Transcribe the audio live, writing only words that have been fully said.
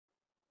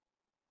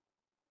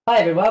Hi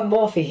everyone,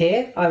 Morphy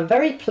here. I'm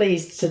very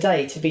pleased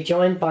today to be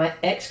joined by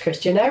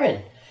ExXtian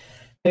Erin,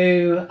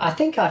 who I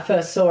think I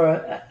first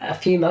saw a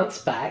few months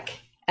back,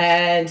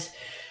 and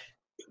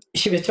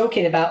she was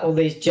talking about all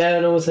these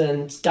journals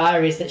and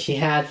diaries that she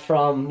had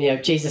from,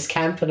 Jesus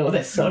Camp and all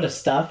this sort of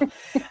stuff.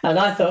 And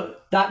I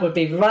thought that would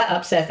be right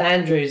up Seth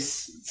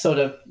Andrews' sort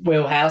of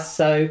wheelhouse.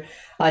 So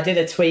I did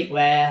a tweet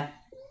where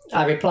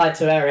I replied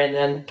to Erin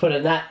and put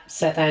a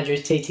Seth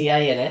Andrews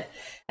TTA in it.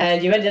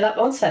 And you ended up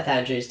on Seth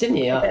Andrews, didn't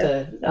you,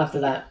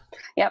 after that?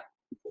 Yep.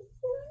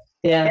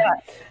 Yeah.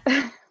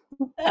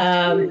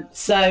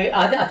 So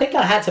I think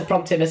I had to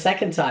prompt him a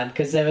second time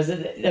because there was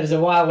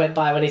a while went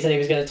by when he said he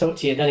was going to talk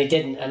to you, and then he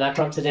didn't, and I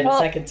prompted him a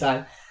second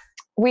time.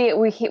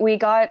 We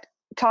got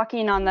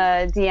talking on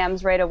the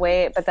DMs right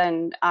away, but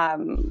then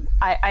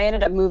I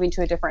ended up moving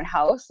to a different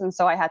house, and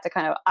so I had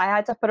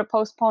to put a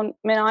postponement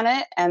on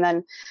it, and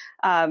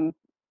then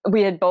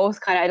we had both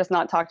I just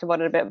not talked about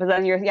it a bit, but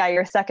then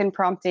your second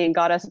prompting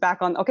got us back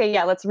on. Okay,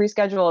 yeah, let's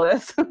reschedule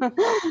this.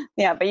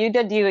 Yeah, but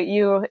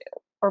you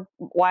or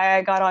why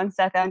I got on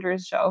Seth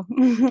Andrews' show.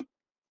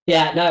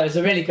 Yeah, no, it was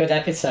a really good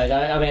episode.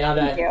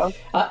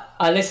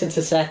 I listened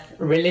to Seth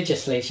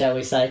religiously, shall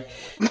we say.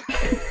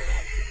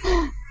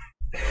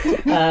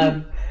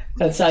 And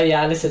so,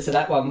 I listened to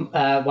that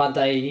one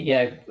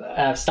day,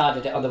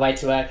 started it on the way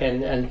to work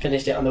and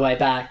finished it on the way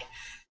back.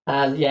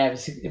 And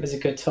it was a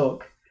good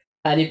talk.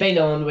 And you've been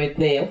on with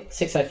Neil,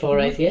 604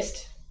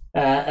 Atheist,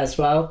 as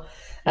well,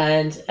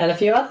 and a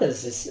few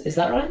others. Is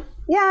that right?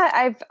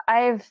 Yeah,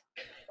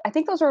 I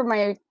think those were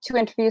my two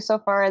interviews so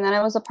far, and then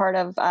I was a part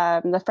of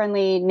the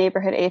Friendly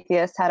Neighborhood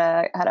Atheist had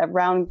a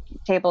round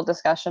table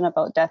discussion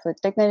about death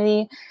with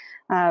dignity,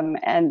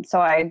 and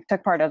so I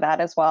took part of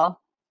that as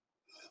well.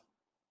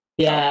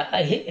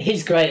 Yeah,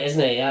 he's great,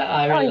 isn't he?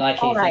 I really like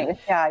him. Right.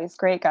 Yeah, he's a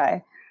great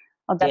guy.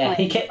 I'll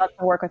definitely love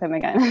to work with him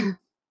again.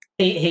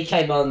 He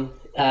came on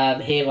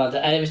here one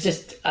day, and it was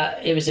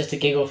just a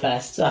giggle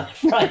fest. I'm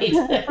afraid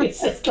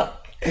it's just like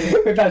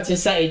we both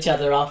just set each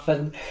other off,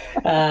 and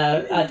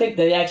I think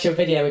the actual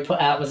video we put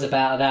out was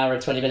about an hour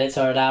and 20 minutes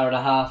or an hour and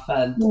a half,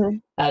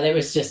 and it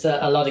was just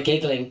a lot of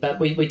giggling.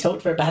 But we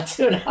talked for about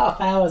 2.5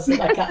 hours,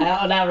 and I cut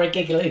out an hour of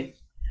giggling.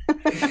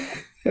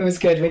 It was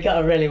good. We got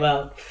on really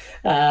well.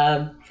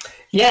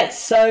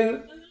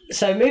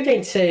 So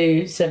moving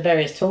to some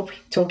various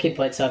talking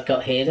points I've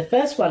got here. The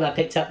first one I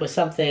picked up was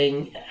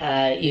something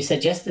you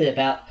said yesterday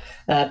about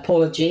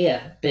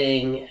apologia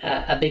being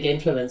a big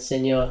influence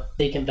in your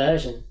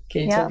deconversion.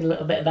 Can you talk a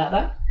little bit about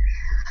that?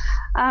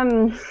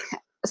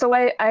 So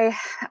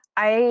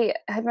I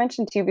had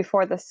mentioned to you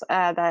before this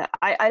that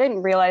I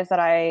didn't realize that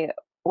I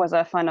was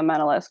a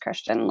fundamentalist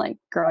Christian, like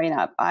growing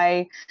up.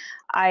 I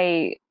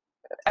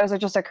was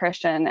just a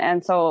Christian,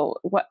 and so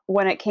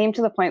when it came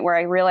to the point where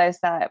I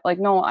realized that,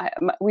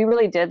 we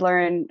really did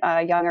learn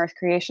young Earth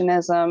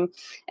creationism,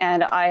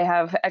 and I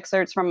have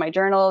excerpts from my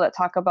journal that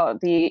talk about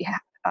the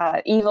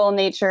evil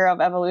nature of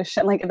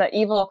evolution, like the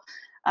evil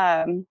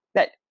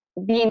that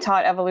being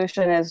taught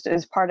evolution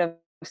is part of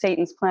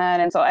Satan's plan,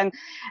 and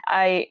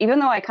I, even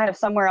though I kind of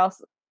somewhere else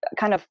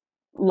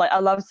I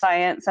love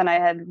science and I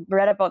had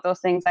read about those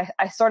things,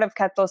 I sort of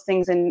kept those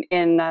things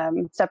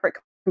in separate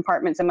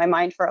compartments in my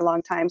mind for a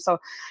long time. So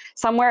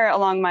somewhere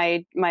along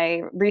my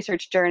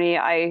research journey,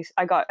 I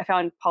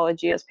found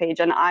Apologia's page,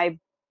 and I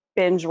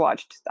binge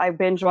watched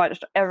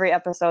every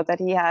episode that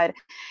he had.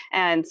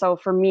 And so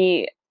for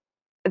me,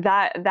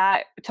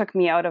 that took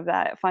me out of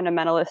that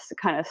fundamentalist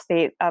kind of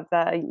state of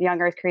the young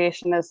earth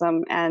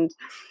creationism, and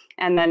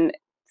then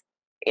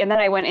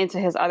I went into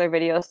his other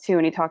videos too,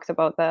 and he talks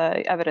about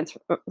the evidence,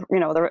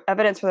 the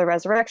evidence for the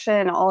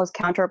resurrection, all his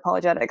counter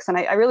apologetics. And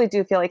I really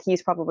do feel like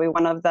he's probably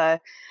one of the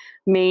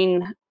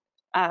main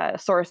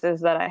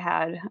sources that I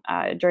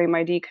had during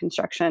my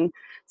deconstruction.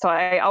 So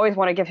I always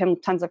want to give him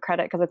tons of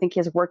credit because I think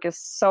his work is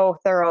so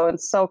thorough and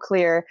so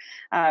clear,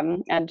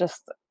 and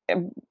just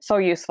so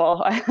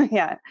useful.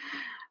 Yeah.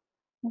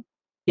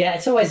 Yeah,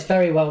 it's always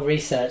very well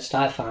researched,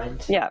 I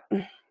find. Yeah.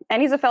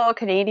 And he's a fellow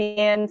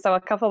Canadian, so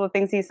a couple of the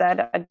things he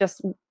said,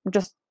 just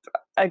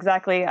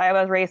exactly. I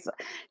was raised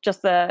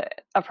just a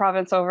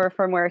province over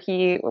from where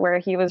he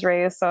was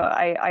raised, so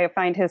I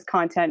find his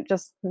content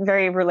just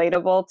very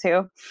relatable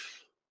too.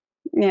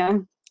 Yeah.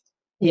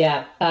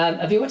 Yeah.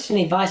 Have you watched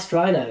any Vice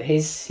Rhino? He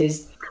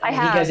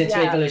goes into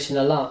evolution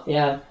a lot.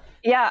 Yeah.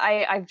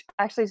 Yeah, I've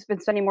actually been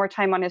spending more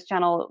time on his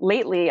channel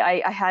lately.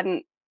 I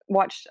hadn't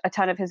watched a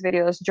ton of his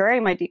videos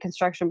during my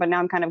deconstruction, but now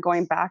I'm kind of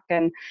going back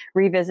and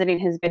revisiting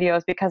his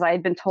videos because I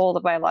had been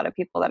told by a lot of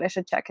people that I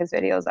should check his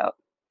videos out.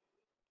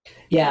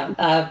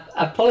 Yeah,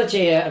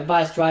 Apologia and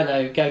Vice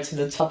Rhino go to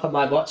the top of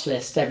my watch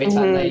list every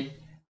time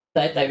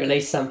they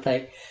release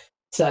something.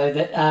 So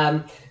that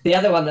the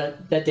other one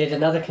that did,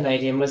 another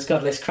Canadian, was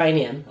Godless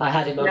Cranium. I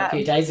had him on a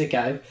few days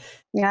ago.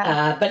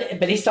 Yeah.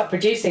 But he stopped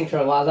producing for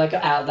a while. I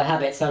got out of the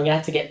habit, so I'm gonna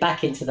have to get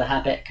back into the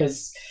habit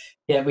because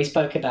we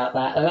spoke about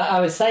that. And I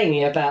was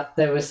saying about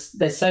there's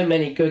so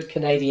many good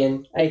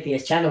Canadian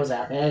atheist channels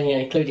out there,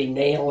 including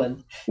Neil,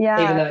 and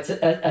even though it's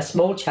a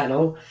small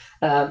channel,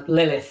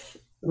 Lilith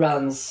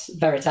runs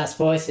Veritas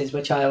Voices,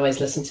 which I always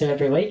listen to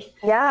every week.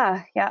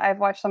 Yeah, I've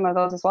watched some of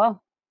those as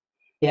well.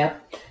 Yeah,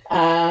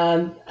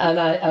 and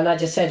I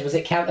just said, was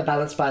it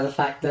counterbalanced by the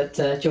fact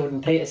that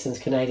Jordan Peterson's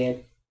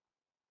Canadian?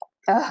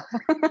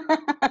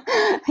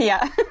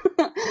 Yeah.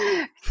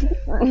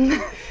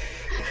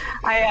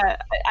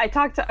 I've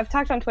talked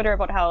on Twitter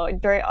about how I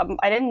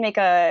didn't make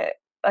a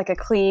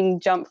clean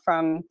jump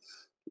from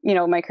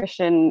my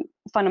Christian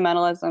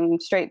fundamentalism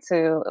straight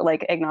to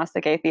like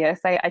agnostic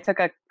atheist. I took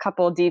a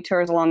couple of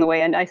detours along the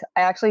way, and I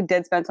actually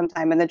did spend some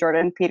time in the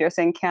Jordan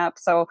Peterson camp.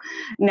 So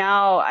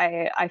now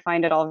I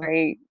find it all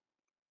very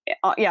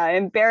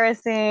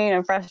embarrassing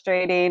and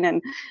frustrating,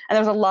 and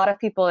there's a lot of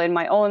people in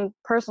my own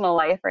personal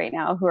life right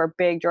now who are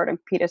big Jordan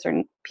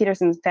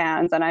Peterson's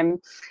fans, and I'm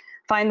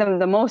find them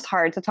the most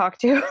hard to talk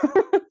to.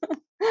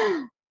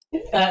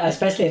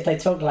 Especially if they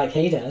talk like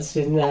he does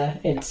in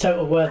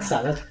total word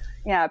salad.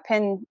 Yeah,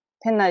 pin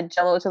the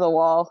jello to the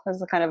wall is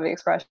the kind of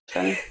expression.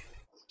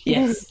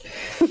 Yes.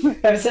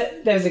 There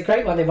was a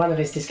great one in one of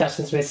his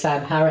discussions with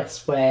Sam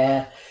Harris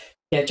where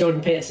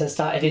Jordan Peterson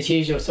started his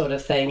usual sort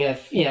of thing of,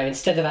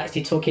 instead of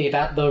actually talking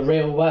about the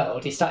real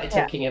world, he started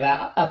talking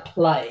about a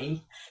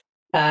play,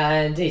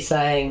 and he's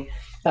saying,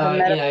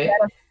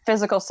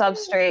 physical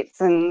substrates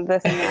and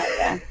this and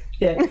that.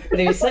 Yeah, but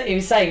he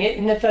was saying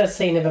in the first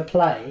scene of a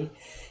play,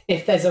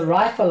 if there's a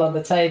rifle on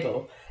the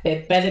table,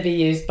 it better be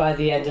used by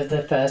the end of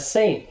the first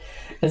scene.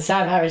 And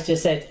Sam Harris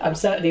just said, I'm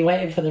certainly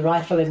waiting for the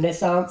rifle in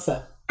this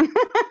answer.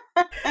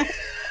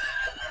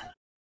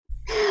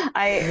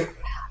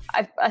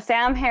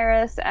 Sam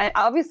Harris,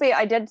 obviously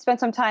I did spend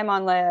some time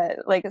on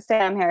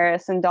Sam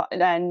Harris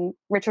and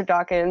Richard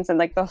Dawkins and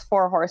like those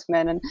four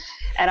horsemen,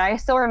 and I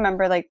still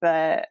remember like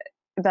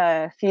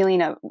the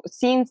feeling of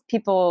seeing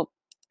people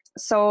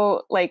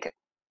so like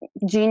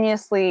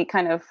geniusly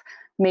kind of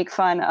make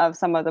fun of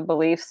some of the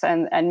beliefs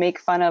and make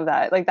fun of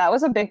that. Like that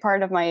was a big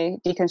part of my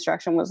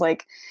deconstruction, was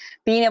like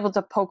being able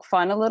to poke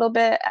fun a little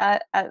bit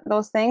at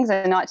those things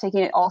and not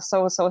taking it all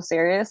so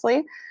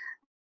seriously.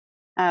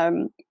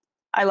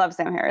 I love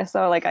Sam Harris,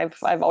 so like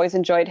I've always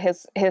enjoyed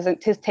his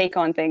take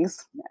on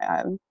things,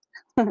 and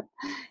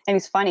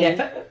he's funny.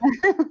 Yeah,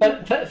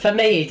 but for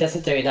me, he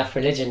doesn't do enough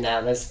religion now.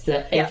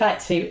 In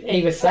fact,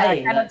 he was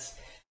saying that.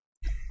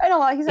 I know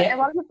a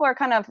lot of people are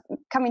kind of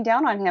coming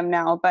down on him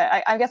now,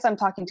 but I guess I'm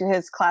talking to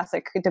his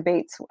classic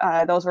debates.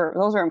 Those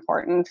were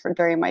important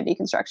during my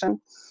deconstruction.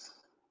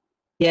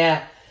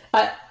 Yeah,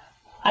 I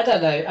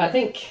don't know. I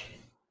think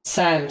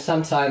Sam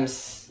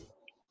sometimes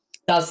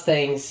does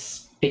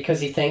things because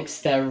he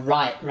thinks they're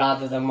right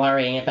rather than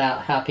worrying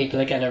about how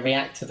people are going to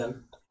react to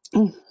them.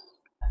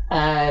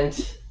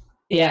 And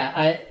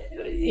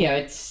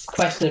it's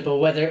questionable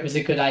whether it was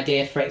a good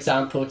idea, for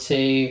example,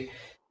 to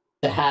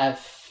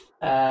have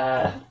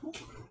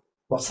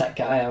what's that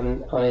guy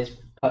on his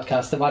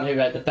podcast, the one who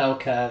wrote the bell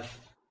curve,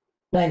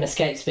 name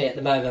escapes me at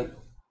the moment,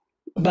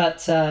 but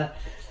that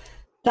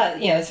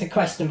it's a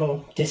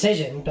questionable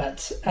decision,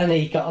 and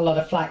he got a lot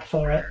of flack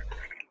for it.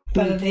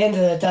 But at the end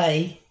of the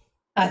day,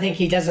 I think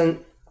he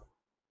doesn't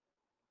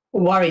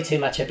worry too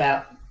much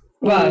about,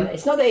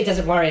 it's not that he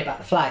doesn't worry about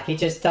the flack, he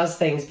just does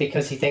things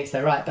because he thinks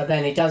they're right, but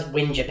then he does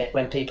whinge a bit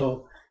when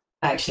people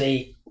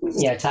actually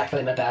tackle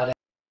him about it.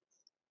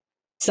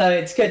 So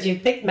it's good you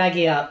picked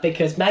Maggie up,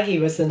 because Maggie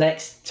was the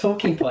next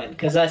talking point,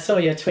 because I saw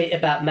your tweet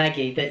about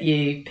Maggie that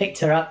you picked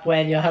her up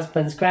when your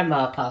husband's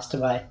grandma passed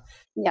away.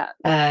 Yeah.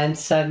 And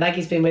so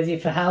Maggie's been with you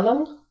for how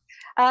long?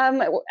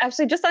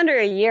 Actually just under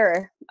a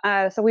year.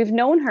 So we've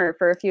known her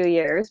for a few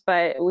years,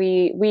 but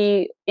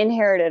we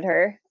inherited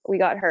her. We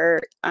got her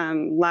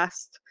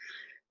last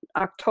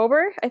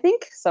October, I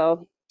think.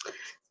 So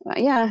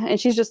and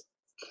she's just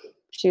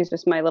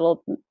my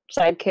little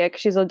sidekick.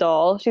 She's a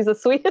doll. She's the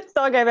sweetest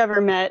dog I've ever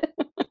met.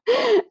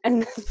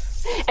 and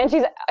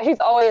she's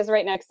always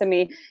right next to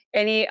me.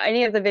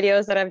 Any of the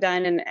videos that I've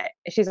done, and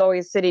she's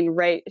always sitting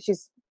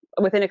she's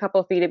within a couple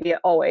of feet of me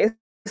always.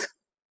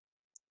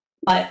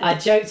 I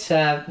joked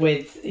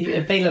with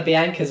Vila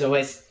Bianca's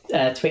always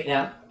tweeting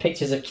out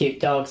pictures of cute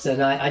dogs,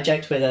 and I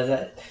joked with her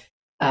that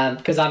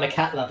because I'm a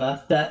cat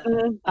lover, that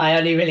I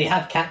only really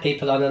have cat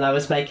people on, and I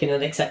was making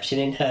an exception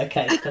in her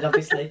case. But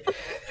obviously,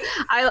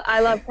 I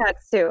love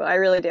cats too. I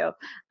really do.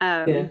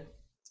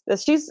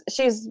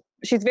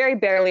 She's very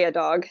barely a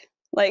dog.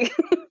 Like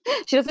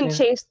she doesn't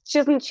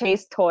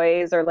chase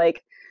toys or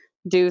like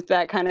do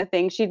that kind of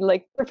thing. She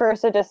like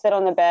prefers to just sit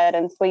on the bed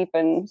and sleep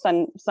and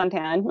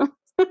suntan.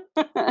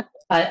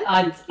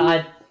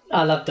 I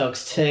love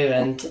dogs too,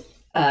 and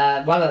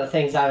one of the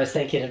things I was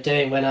thinking of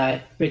doing when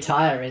I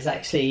retire is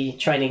actually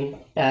training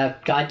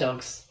guide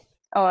dogs.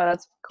 Oh,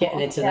 that's cool.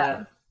 Getting into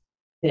that.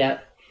 Yeah.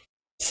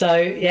 So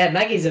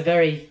Maggie's a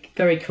very,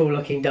 very cool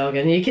looking dog,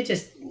 and you could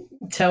just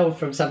tell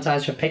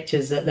sometimes from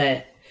pictures that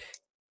they're,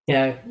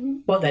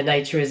 what their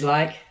nature is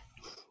like.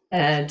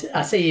 And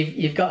I see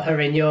you've got her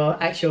in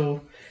your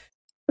actual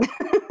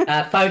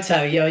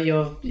photo,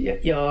 your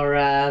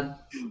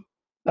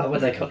what do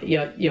they call it?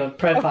 Your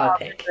profile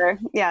pic.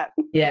 Yeah.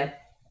 Yeah.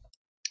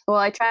 Well,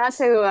 I try not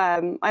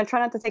to. I try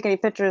not to take any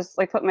pictures,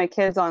 like put my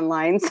kids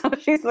online. So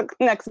she's the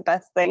next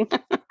best thing.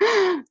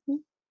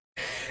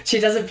 She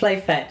doesn't play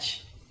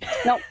fetch.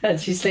 Nope.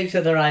 And she sleeps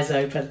with her eyes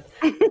open.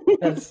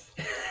 That's...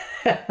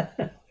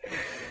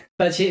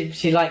 But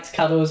she likes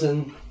cuddles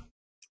and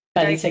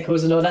belly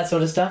tickles and all that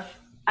sort of stuff.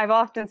 I've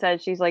often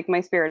said she's like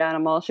my spirit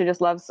animal. She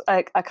just loves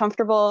a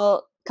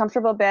comfortable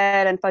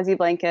bed and fuzzy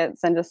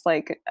blankets and just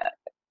like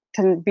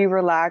to be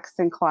relaxed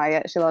and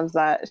quiet. She loves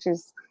that.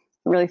 She's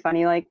really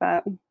funny like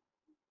that.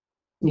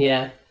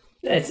 Yeah,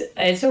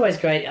 it's always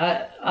great.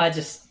 I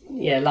just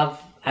love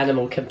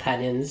animal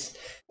companions.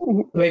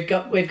 We've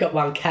got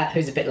one cat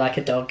who's a bit like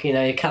a dog. You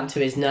know, you come to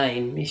his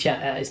name, you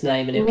shout out his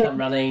name, and he'll come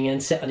running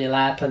and sit on your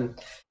lap and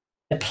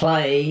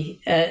play.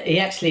 He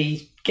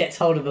actually gets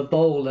hold of a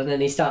ball and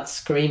then he starts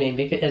screaming,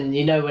 and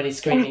you know when he's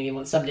screaming, he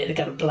wants somebody to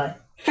come and play.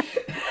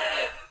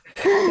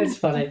 It's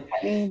funny.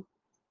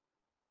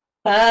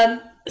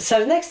 So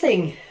the next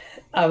thing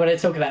I want to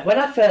talk about, when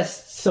I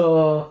first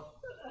saw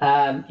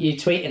you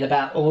tweeting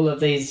about all of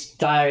these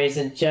diaries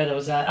and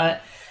journals, I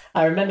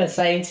remember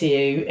saying to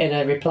you in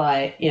a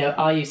reply,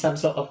 are you some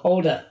sort of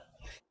hoarder?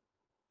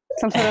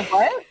 Some sort of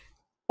what?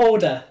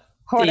 Hoarder.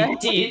 Hoarder.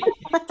 Do you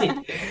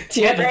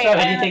ever throw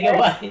anything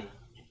away?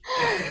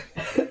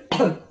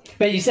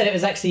 But you said it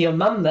was actually your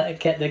mum that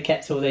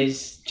kept all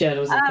these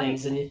journals and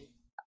things, and you...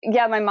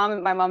 Yeah, my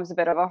mom's a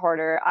bit of a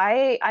hoarder.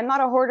 I'm not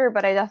a hoarder,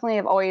 but I definitely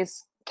have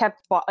always kept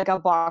like a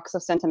box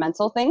of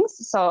sentimental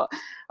things. So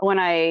when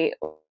I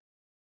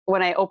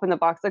open the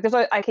box, like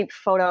I keep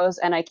photos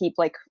and I keep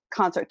like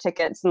concert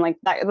tickets and like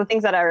that, the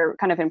things that are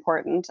kind of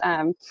important.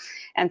 And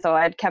so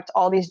I'd kept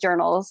all these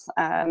journals.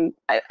 I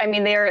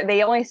mean,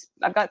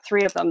 I've got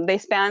 3 of them. They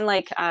span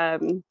like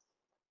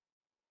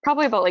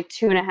probably about like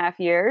 2.5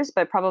 years,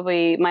 but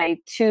probably my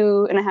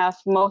 2.5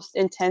 most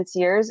intense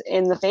years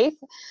in the faith,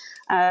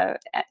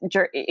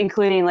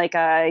 including like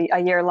a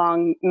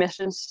year-long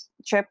missions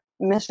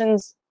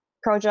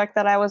project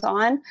that I was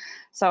on.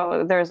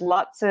 So there's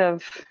lots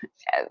of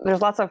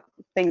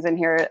things in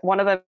here. One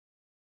of them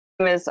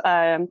is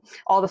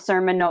all the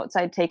sermon notes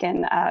I'd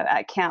taken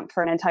at camp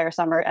for an entire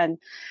summer, and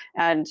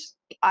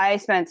I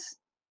spent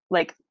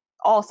like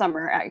all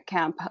summer at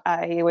camp.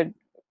 I would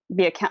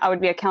be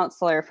a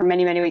counselor for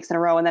many weeks in a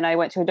row, and then I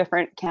went to a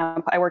different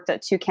camp. I worked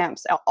at 2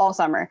 camps all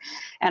summer,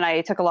 and I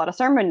took a lot of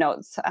sermon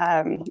notes,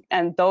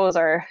 and those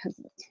are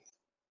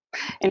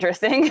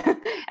interesting.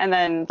 And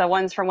then the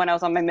ones from when I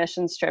was on my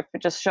missions trip,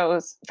 it just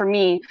shows, for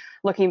me,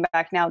 looking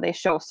back now, they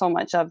show so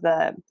much of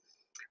the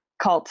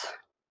cult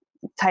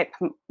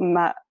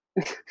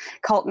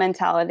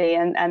mentality,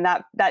 and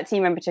that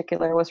team in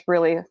particular was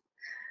really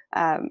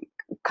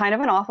kind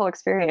of an awful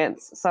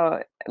experience.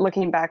 So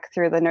looking back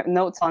through the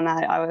notes on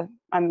that,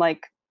 I'm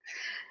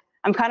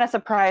kind of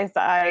surprised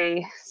that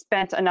I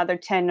spent another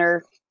 10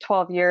 or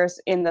 12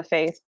 years in the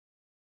faith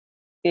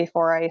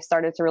before I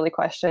started to really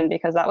question,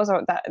 because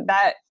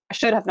that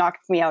should have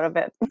knocked me out of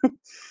it.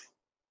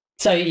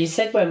 So you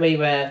said when we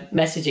were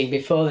messaging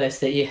before this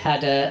that you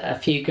had a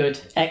few good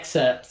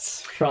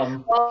excerpts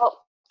from...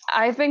 Well,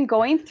 I've been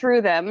going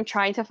through them,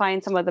 trying to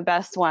find some of the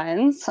best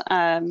ones.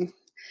 And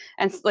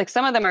like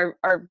some of them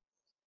are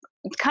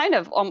kind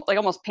of like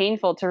almost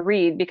painful to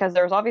read, because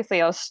there was obviously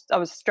I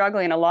was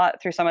struggling a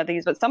lot through some of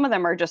these, but some of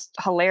them are just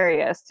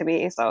hilarious to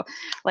me. So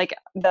like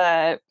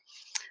the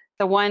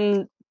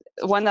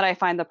one that I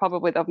find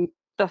probably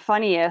the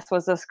funniest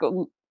was this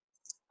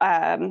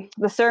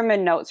the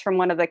sermon notes from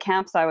one of the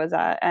camps I was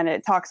at, and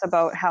it talks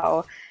about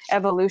how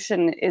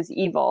evolution is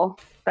evil,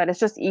 that it's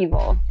just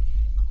evil.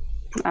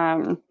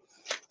 Let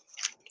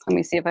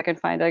me see if I can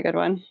find a good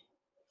one.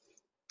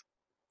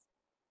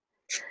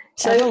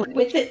 So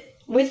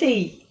with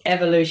the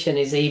evolution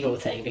is evil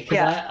thing, because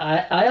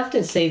I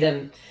often see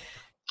them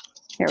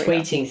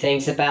tweeting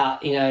things about,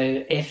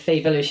 if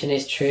evolution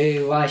is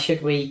true, why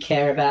should we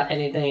care about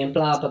anything, and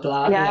blah, blah,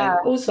 blah,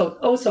 all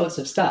sorts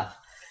of stuff.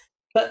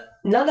 But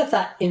none of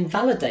that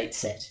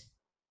invalidates it.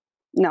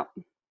 No.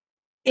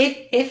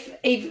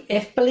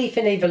 If belief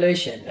in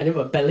evolution,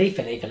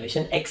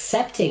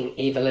 accepting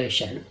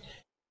evolution,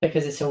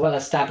 because it's a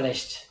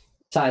well-established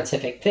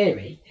scientific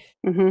theory,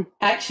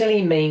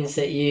 actually means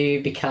that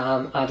you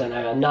become, I don't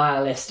know, a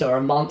nihilist or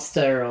a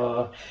monster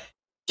or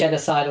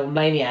genocidal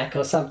maniac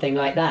or something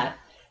like that,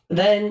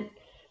 then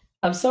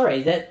I'm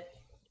sorry, that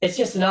it's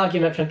just an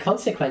argument from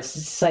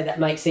consequences to say that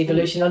makes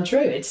evolution untrue.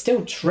 It's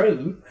still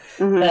true.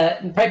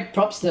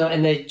 Perhaps not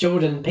in the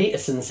Jordan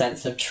Peterson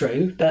sense of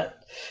true, but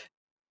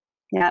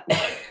yeah,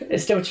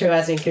 it's still true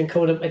as in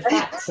concordant with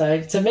facts.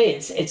 So to me,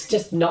 it's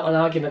just not an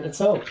argument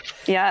at all.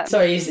 Yeah.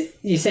 Sorry,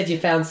 you said you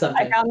found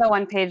something. I found the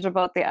one page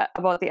about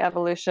the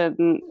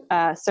evolution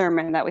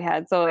sermon that we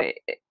had. So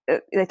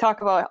they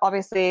talk about,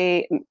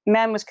 obviously,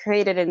 man was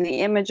created in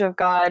the image of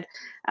God.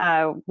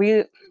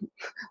 We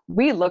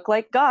look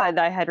like God,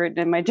 I had written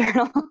in my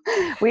journal.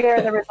 We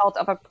are the result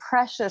of a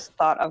precious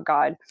thought of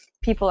God.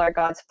 People are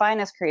God's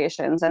finest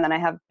creations. And then I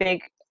have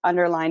big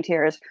underlined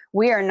here is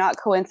we are not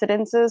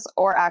coincidences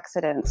or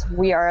accidents.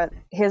 We are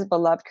his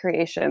beloved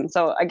creation.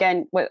 So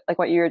again,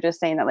 what you were just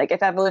saying, that like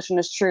if evolution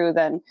is true,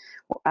 then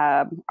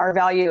our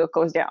value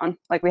goes down.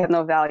 Like we have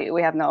no value.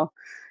 We have no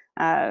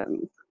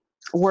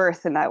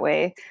worth in that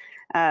way.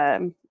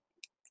 And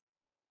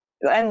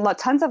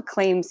tons of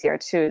claims here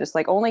too, just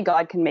like only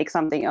God can make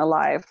something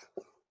alive.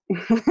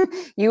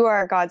 You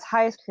are God's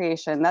highest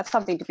creation. That's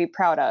something to be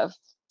proud of.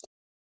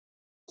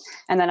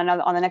 And then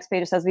another, on the next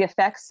page, it says the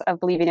effects of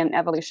believing in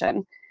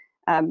evolution,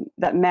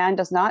 that man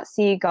does not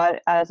see God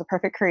as a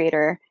perfect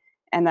creator,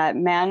 and that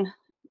man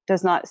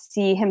does not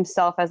see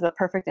himself as the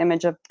perfect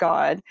image of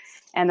God.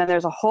 And then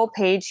there's a whole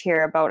page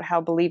here about how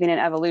believing in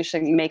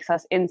evolution makes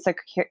us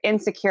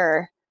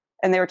insecure.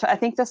 And they were, I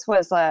think this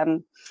was,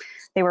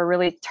 they were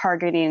really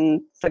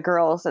targeting the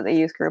girls at the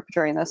youth group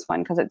during this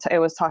one, because it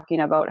was talking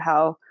about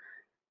how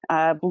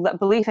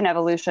belief in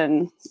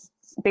evolution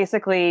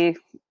basically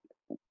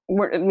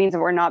it means that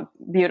we're not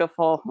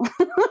beautiful.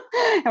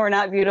 And we're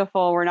not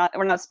beautiful. We're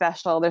not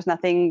special. There's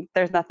nothing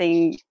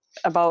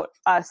about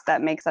us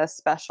that makes us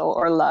special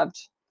or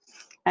loved.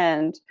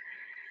 And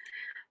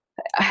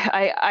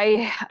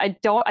I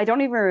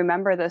don't even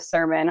remember this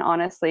sermon,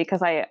 honestly,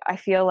 because I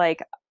feel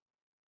like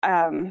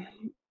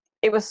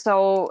it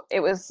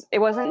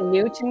wasn't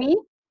new to me.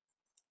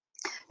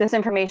 This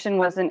information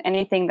wasn't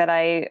anything that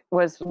I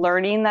was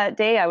learning that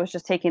day. I was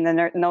just taking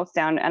the notes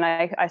down. And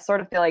I sort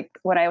of feel like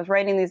when I was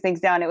writing these things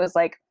down, it was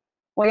like,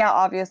 well, yeah,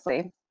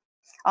 obviously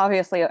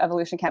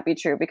evolution can't be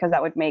true, because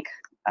that would make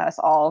us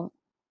all,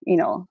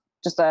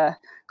 just a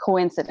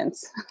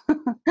coincidence.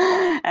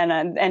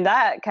 and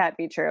that can't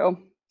be true.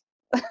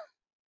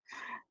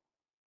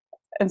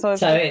 And so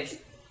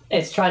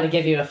it's trying to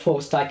give you a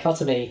false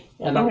dichotomy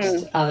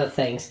amongst other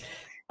things.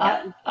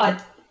 Yeah.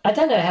 I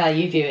don't know how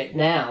you view it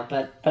now,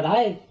 but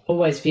I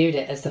always viewed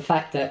it as the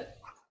fact that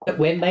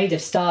we're made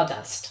of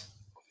stardust.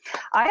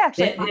 I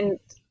actually find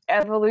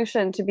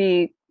evolution to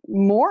be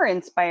more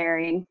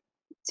inspiring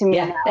to me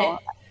now.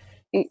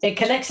 It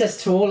connects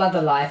us to all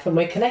other life, and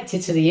we're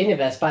connected to the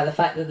universe by the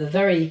fact that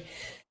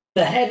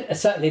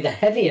certainly the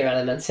heavier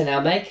elements in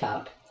our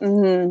makeup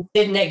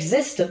didn't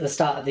exist at the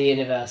start of the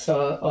universe,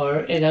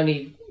 or in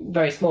only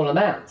very small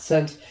amounts.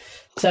 And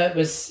so it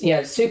was,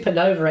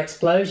 supernova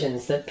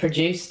explosions that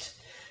produced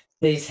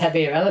these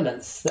heavier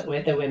elements that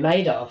we're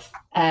made of.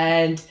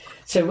 And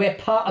so we're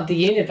part of the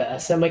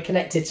universe, and we're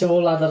connected to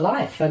all other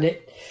life. And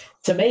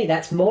to me,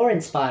 that's more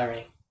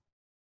inspiring.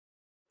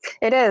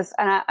 It is.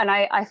 And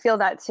I feel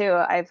that too.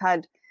 I've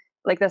had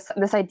like this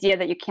idea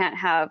that you can't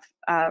have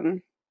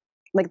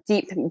like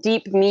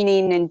deep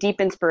meaning and deep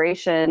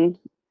inspiration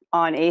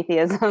on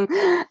atheism.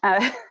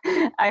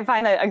 I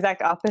find the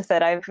exact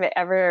opposite.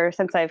 Ever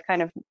since I've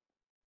kind of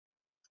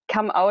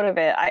come out of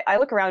it, I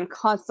look around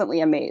constantly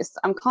amazed.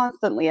 I'm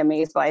constantly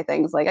amazed by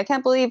things. Like I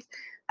can believe.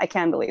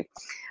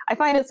 I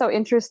find it so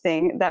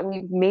interesting that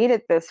we've made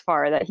it this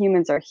far, that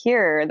humans are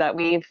here, that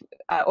we've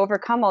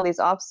overcome all these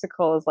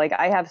obstacles. Like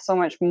I have so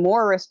much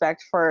more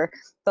respect for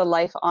the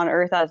life on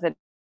Earth as it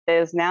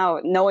is now,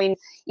 knowing,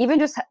 even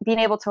just being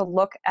able to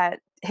look at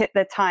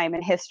the time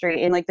and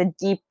history in like the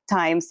deep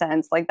time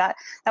sense, like that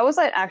was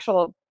an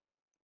actual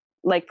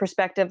like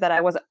perspective that I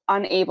was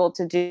unable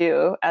to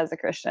do as a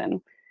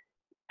Christian.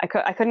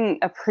 I couldn't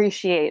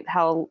appreciate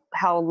how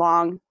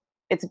long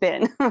it's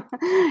been,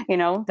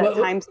 that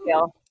time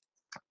scale.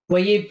 Were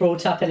you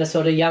brought up in a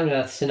sort of young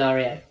Earth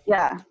scenario?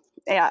 Yeah,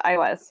 I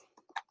was.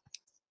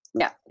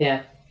 Yeah.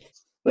 Yeah.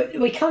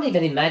 We can't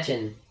even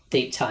imagine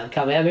deep time,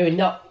 can we? I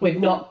mean, we've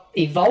not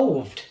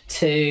evolved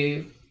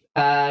to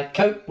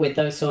cope with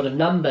those sort of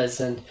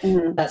numbers and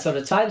that sort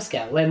of time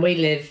scale. When we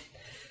live,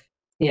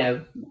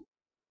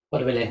 what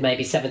do we live?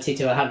 Maybe 70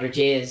 to 100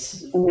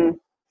 years.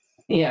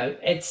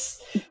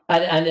 It's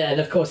and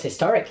of course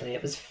historically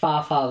it was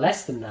far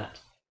less than that.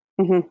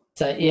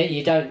 So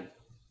you don't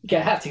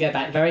have to go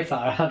back very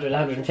far, 100,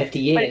 150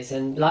 years, but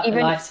and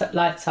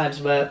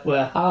lifetimes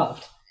were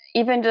halved.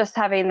 Even just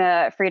having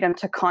the freedom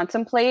to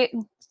contemplate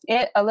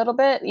it a little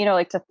bit,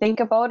 like to think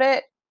about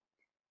it,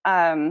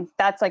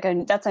 that's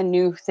a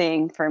new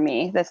thing for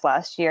me this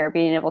last year,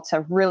 being able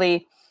to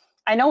really,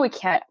 I know we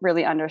can't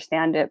really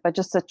understand it, but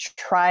just to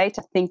try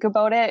to think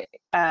about it,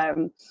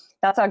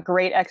 that's a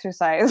great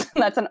exercise.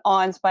 That's an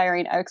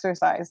awe-inspiring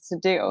exercise to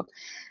do,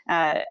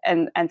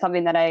 and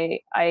something that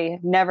I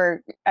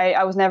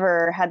was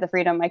never had the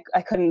freedom.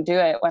 I couldn't do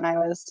it when I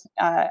was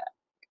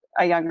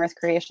a young Earth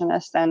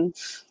creationist and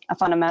a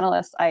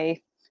fundamentalist.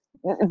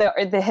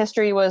 The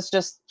history was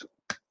just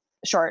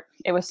short.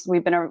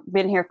 We've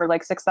been here for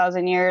like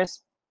 6,000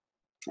 years,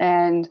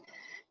 and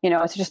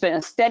it's just been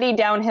a steady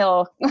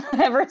downhill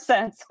ever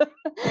since.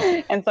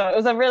 And so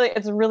it's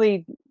a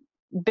really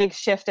big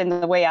shift in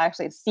the way I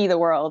actually see the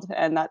world,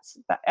 and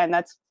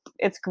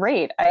it's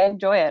great. I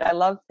enjoy it. I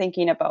love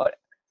thinking about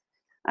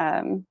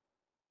the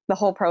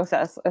whole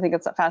process. I think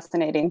it's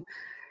fascinating.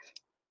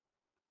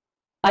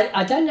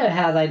 I don't know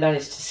how they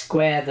managed to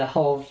square the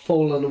whole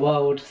fallen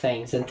world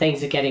things, and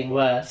things are getting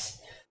worse,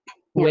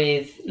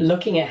 with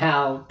looking at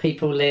how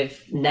people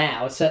live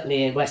now,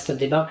 certainly in Western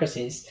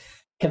democracies,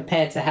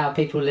 compared to how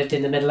people lived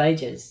in the Middle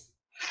Ages?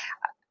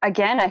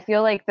 Again, I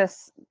feel like the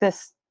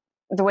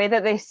way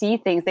that they see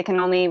things, they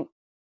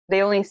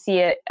only see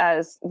it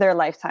as their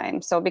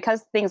lifetime. So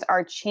because things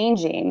are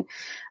changing,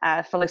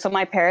 so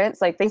my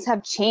parents, like, things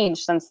have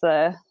changed since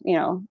the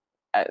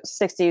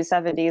 60s,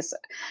 70s,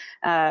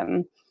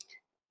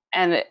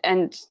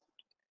 and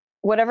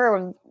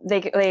whatever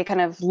they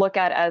kind of look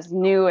at as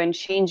new and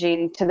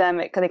changing, to them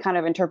they kind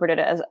of interpret it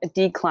as a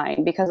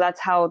decline, because that's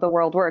how the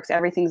world works.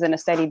 Everything's in a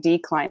steady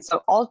decline.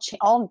 So all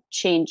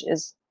change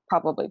is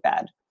probably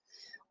bad.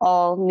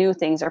 All new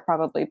things are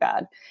probably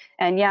bad.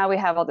 And yeah, we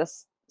have all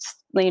this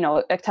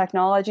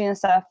technology and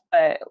stuff,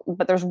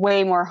 but there's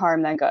way more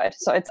harm than good.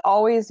 So it's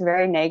always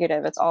very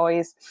negative. It's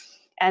always,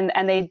 and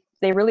they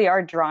really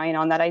are drawing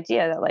on that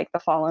idea that, like, the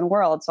fallen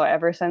world. So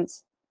ever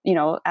since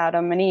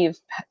Adam and Eve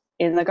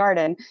in the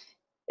garden,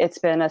 it's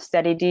been a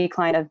steady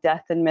decline of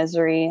death and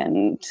misery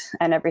and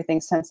everything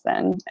since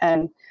then.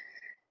 And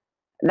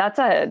that's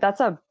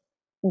a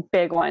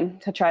big one,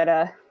 to try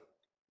to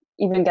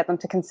even get them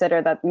to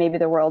consider that maybe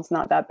the world's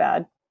not that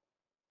bad.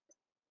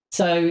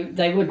 So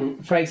they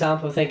wouldn't, for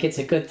example, think it's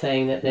a good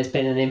thing that there's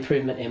been an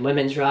improvement in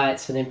women's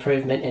rights, an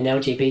improvement in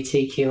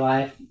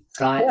LGBTQI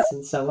rights,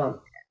 and so on?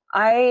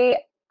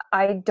 I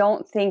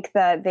don't think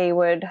that they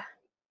would.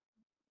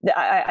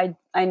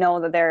 I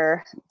know that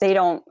they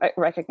don't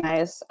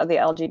recognize the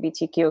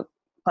LGBTQ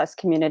plus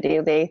community.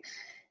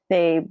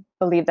 They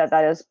believe that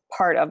is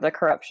part of the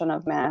corruption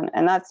of man,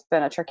 and that's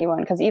been a tricky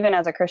one, because even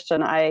as a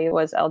Christian, I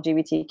was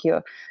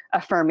LGBTQ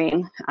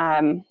affirming,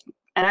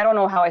 and I don't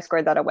know how I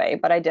squared that away,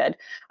 but I did.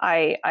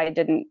 I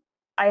didn't.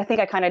 I think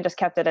I kind of just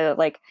kept it at,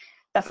 like,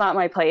 that's not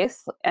my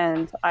place,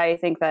 and I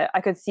think that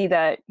I could see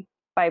that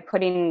by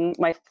putting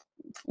my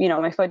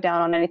foot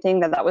down on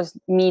anything, that was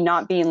me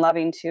not being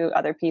loving to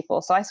other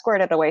people. So I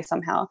squared it away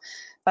somehow.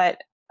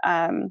 But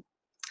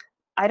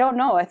I don't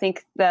know. I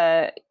think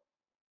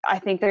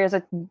there's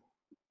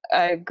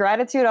a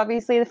gratitude,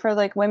 obviously, for,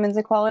 like, women's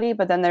equality,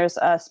 but then there's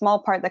a small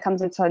part that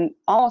comes into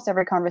almost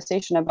every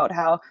conversation about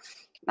how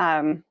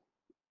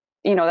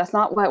that's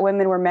not what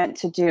women were meant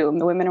to do.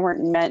 Women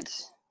weren't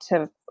meant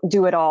to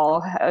do it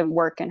all,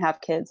 work and have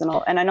kids and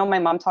all. And I know my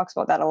mom talks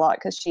about that a lot,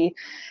 because she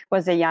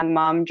was a young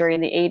mom during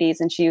the 80s,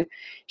 and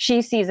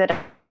she sees it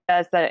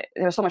as that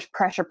there's so much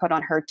pressure put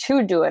on her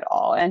to do it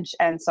all.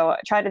 And so I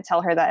try to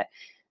tell her that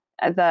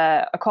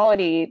the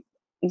equality,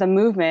 the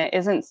movement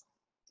isn't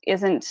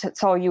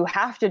so you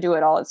have to do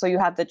it all. It's so you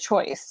have the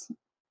choice.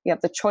 You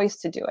have the choice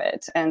to do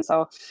it. And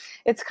so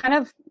it's kind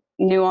of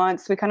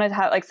nuanced. We kind of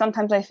have, like,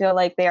 sometimes I feel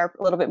like they are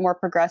a little bit more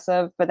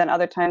progressive, but then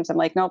other times I'm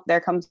like, nope, there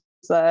comes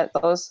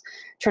those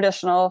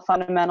traditional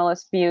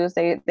fundamentalist views.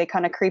 They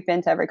kind of creep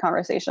into every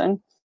conversation.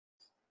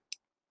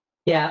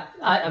 Yeah,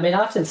 I mean,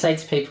 I often say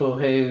to people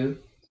who,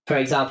 for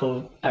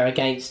example, are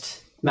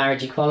against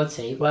marriage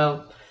equality,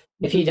 well,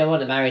 if you don't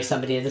want to marry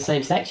somebody of the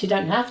same sex, you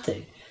don't have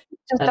to.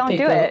 Just don't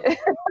do it.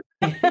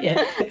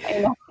 Yeah.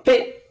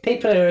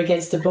 People who are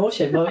against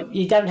abortion, well,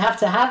 you don't have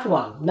to have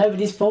one.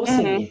 Nobody's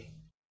forcing you.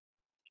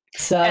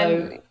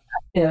 So,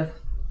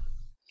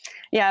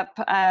 Yep.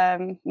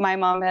 My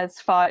mom has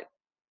fought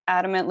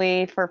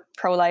adamantly for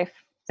pro-life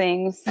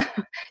things.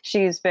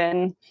 She's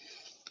been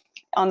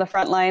on the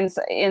front lines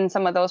in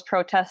some of those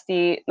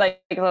protesty,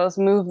 like those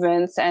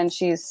movements, and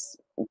she's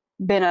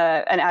been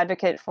an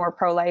advocate for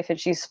pro-life, and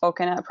she's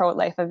spoken at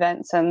pro-life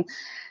events, and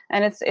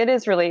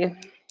it's really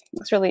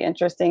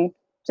interesting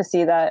to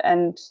see that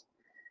and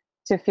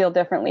to feel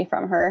differently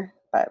from her.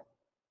 But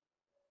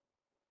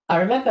I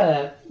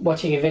remember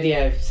watching a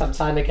video some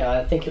time ago,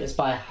 I think it was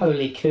by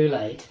Holy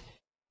Kool-Aid,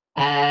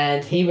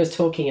 and he was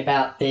talking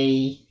about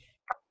the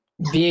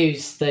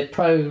views, the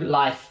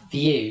pro-life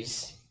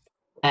views,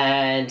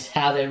 and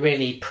how they're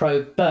really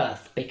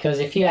pro-birth, because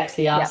if you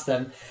actually ask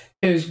them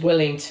who's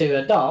willing to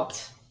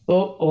adopt,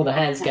 all the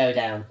hands go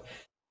down.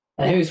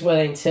 And who's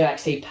willing to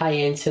actually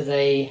pay into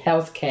the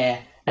healthcare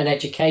and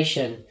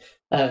education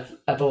of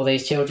all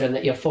these children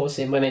that you're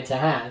forcing women to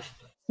have?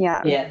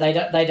 Yeah,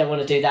 they don't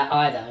want to do that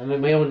either. I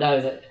mean, we all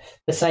know that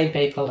the same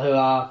people who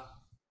are,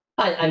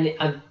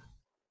 I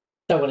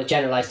don't want to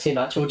generalize too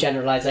much. All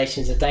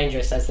generalizations are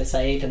dangerous, as they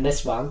say, even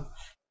this one.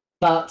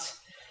 But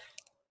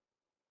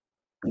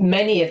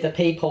many of the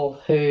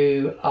people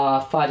who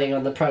are fighting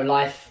on the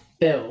pro-life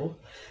bill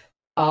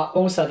are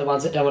also the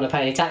ones that don't want to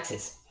pay any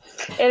taxes.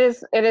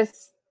 It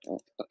is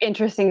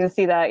interesting to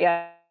see that.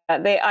 Yeah,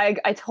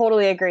 I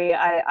totally agree.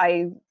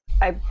 I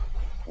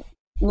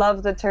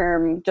love the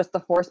term, just the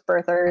forced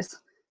birthers,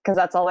 because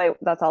that's all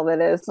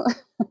it is.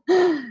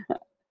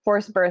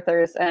 Forced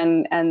birthers,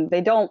 and they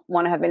don't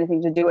want to have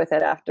anything to do with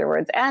it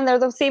afterwards. And they're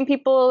the same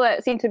people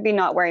that seem to be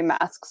not wearing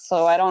masks,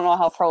 so I don't know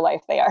how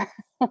pro-life they are.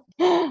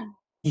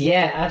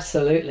 Yeah,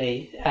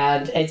 absolutely.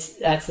 And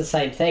that's the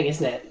same thing,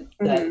 isn't it?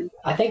 that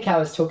I think I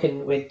was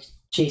talking with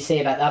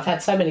GC about that. I've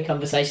had so many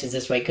conversations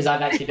this week because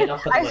I've actually been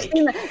off for the I've week.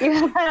 seen that.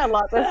 You've had a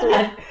lot this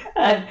week.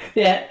 And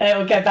yeah, it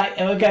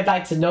will go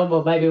back to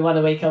normal, maybe one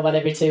a week or one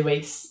every 2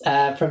 weeks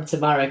from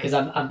tomorrow, because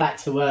I'm back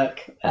to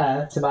work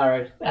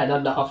tomorrow and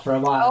I'm not off for a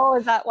while. Oh,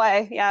 is that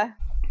why? Yeah.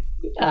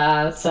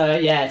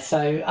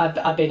 So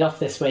I've been off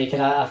this week,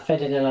 and I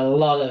fed in a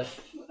lot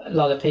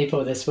of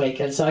people this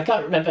week, and so I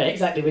can't remember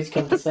exactly which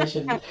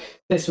conversation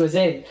this was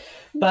in,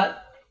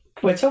 but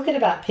we're talking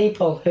about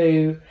people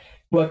who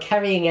were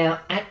carrying out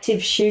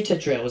active shooter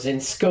drills in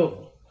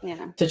school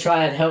to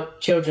try and help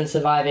children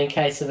survive in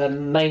case of a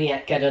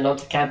maniac getting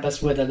onto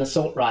campus with an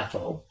assault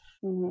rifle,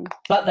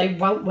 but they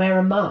won't wear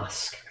a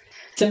mask.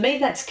 To me,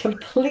 that's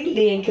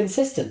completely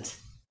inconsistent.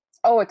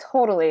 Oh, it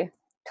totally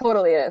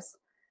is.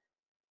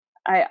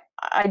 I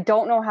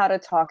don't know how to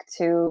talk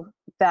to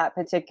that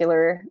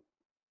particular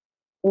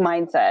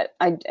mindset.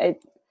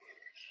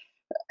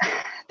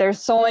 There's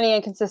so many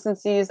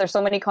inconsistencies. There's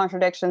so many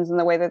contradictions in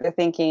the way that they're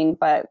thinking,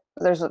 but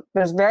there's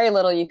very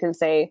little you can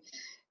say,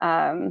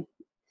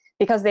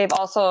 because they've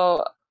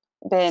also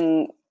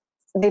they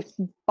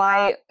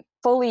buy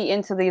fully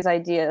into these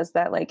ideas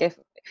that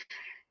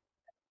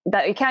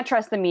that you can't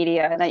trust the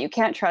media and that you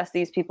can't trust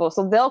these people.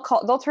 So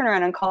they'll turn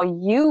around and call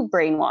you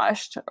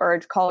brainwashed, or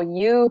call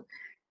you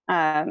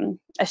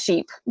a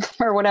sheep,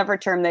 or whatever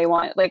term they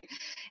want.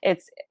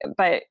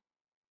 But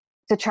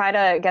to try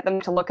to get them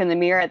to look in the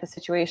mirror at the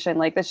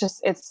situation,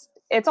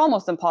 it's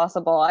almost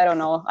impossible. I don't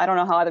know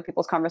how other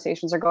people's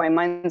conversations are going.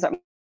 Mine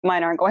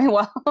aren't going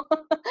well.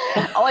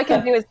 all I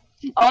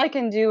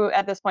can do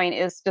at this point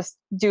is just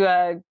do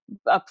a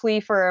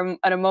plea for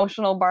an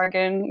emotional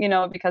bargain,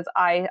 because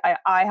I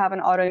have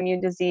an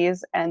autoimmune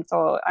disease, and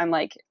so I'm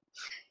like,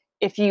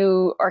 if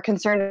you are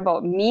concerned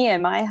about me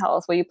and my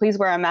health, will you please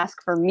wear a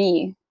mask for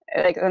me?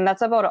 And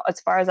that's about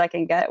as far as I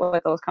can get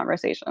with those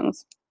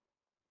conversations.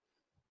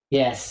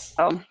 Yes.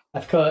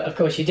 Of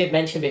course. You did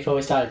mention before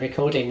we started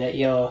recording that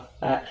you're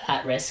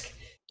at risk.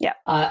 Yeah.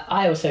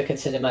 I also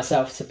consider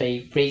myself to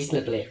be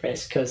reasonably at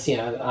risk because,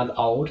 I'm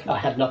old. I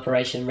had an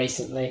operation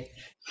recently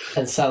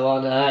and so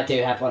on. And I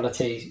do have one or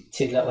two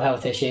little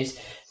health issues.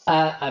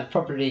 I'm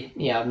probably,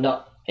 I'm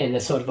not in the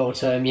sort of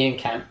autoimmune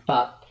camp,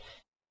 but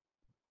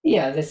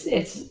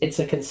it's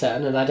a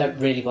concern, and I don't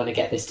really want to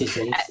get this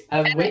disease.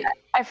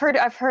 I've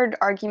heard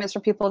arguments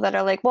from people that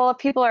are like, well, if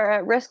people are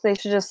at risk, they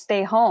should just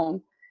stay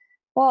home.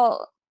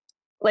 Well,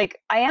 I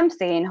am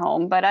staying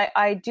home, but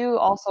I do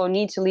also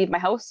need to leave my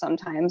house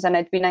sometimes, and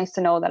it'd be nice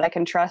to know that I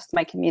can trust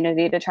my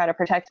community to try to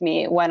protect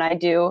me when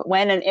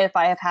and if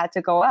I have had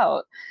to go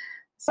out.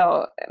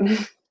 So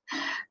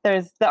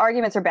the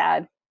arguments are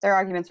bad. Their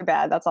arguments are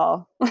bad. That's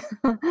all.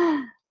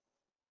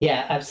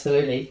 Yeah,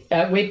 absolutely.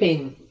 We've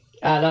been,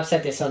 and I've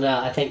said this on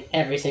I think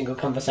every single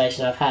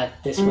conversation I've had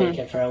this week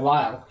and for a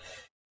while.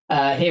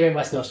 Here in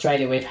Western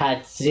Australia, we've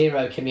had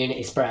zero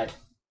community spread.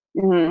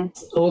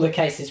 All the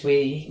cases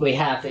we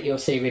have that you'll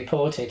see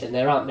reported, and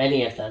there aren't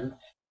many of them,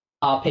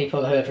 are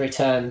people who have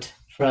returned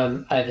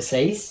from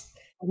overseas.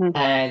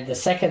 And the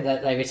second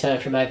that they return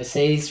from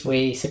overseas,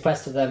 we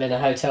sequester them in a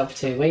hotel for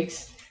 2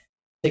 weeks,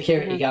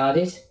 security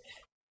guarded,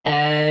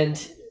 and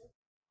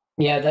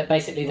that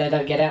basically they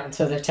don't get out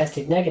until they've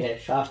tested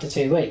negative after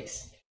 2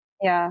 weeks.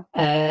 Yeah.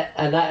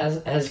 And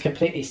that has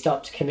completely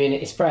stopped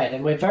community spread.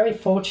 And we're very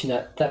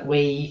fortunate that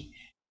we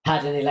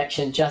had an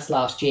election just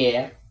last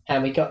year,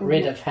 and we got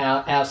rid of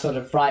our sort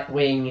of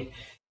right-wing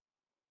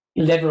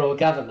liberal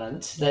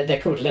government. They're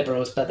called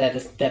liberals, but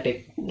they're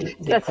big.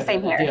 That's the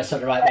same here. Your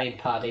sort of right-wing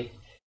party.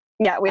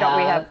 Yeah, we don't.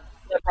 We have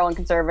liberal and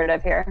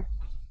conservative here.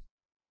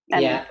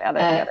 And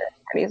other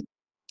parties.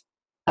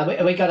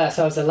 And we got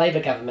ourselves a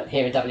Labour government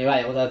here in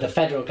WA, although the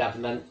federal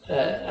government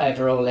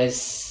overall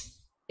is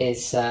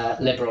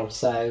liberal,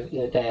 so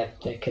they're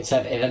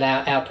conservative. And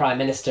our Prime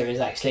Minister is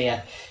actually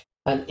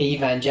an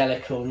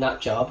evangelical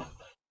nut job.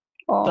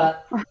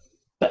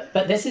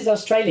 But this is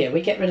Australia.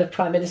 We get rid of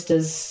prime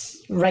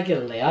ministers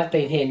regularly. I've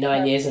been here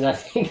 9 years, and I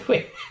think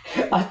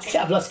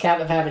I've lost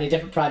count of how many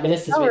different prime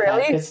ministers we've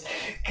had.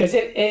 Because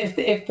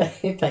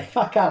if they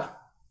fuck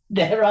up,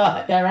 they're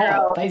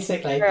out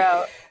basically. They're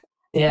out.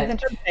 Yeah, it's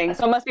interesting.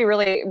 So it must be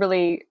really,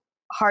 really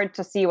hard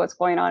to see what's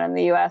going on in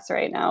the US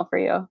right now for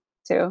you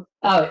too.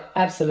 Oh,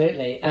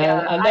 absolutely.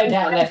 I'm no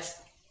doubt left.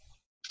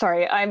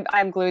 Sorry,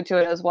 I'm glued to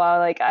it as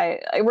well. I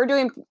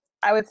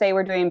would say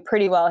we're doing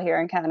pretty well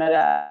here in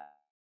Canada.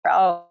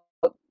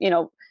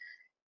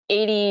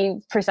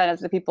 80% of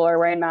the people are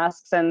wearing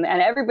masks, and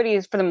everybody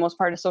is, for the most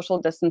part, is social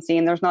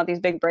distancing. There's not these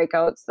big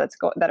breakouts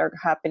that are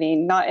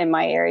happening, not in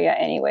my area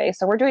anyway.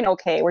 So we're doing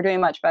okay. We're doing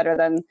much better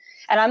and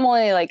I'm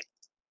only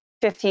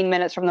 15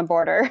 minutes from the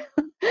border.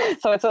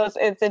 so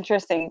it's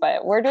interesting,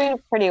 but we're doing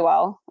pretty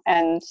well.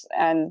 And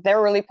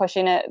they're really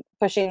pushing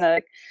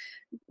the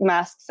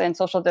masks and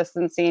social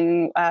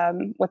distancing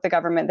with the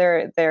government.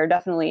 They're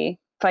definitely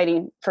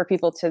fighting for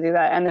people to do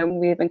that, and then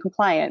we've been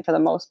compliant for the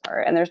most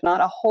part, and there's not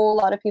a whole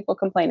lot of people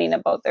complaining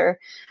about their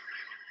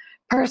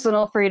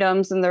personal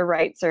freedoms and their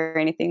rights or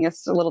anything.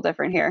 It's a little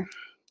different here.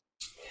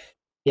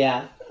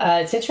 Yeah.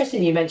 It's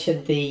interesting you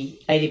mentioned the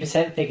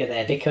 80% figure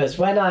there, because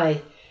when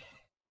I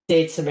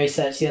did some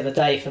research the other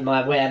day for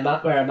my wear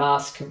a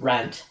mask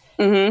rant,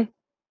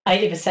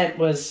 80%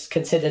 was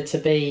considered to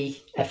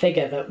be a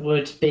figure that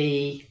would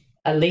be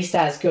at least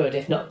as good,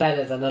 if not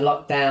better, than a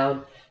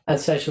lockdown and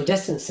social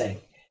distancing.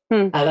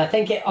 And I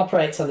think it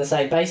operates on the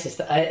same basis,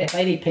 that if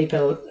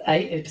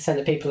 80%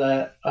 of people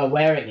are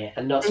wearing it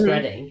and not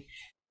spreading,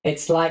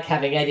 it's like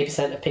having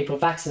 80% of people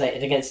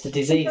vaccinated against a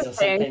disease or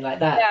something like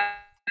that. Yeah.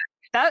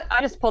 That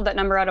I just pulled that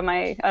number out of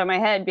my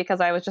head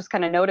because I was just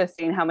kind of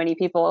noticing how many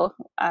people,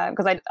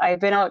 because I've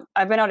been out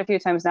a few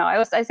times now.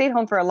 I stayed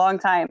home for a long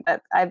time,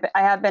 but I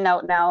have been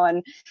out now,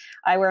 and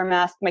I wear a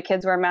mask. My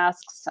kids wear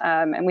masks,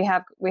 and we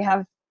have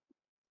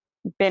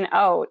been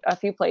out a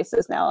few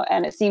places now,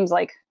 and it seems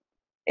like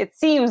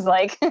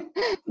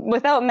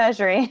without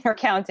measuring or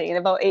counting,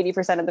 about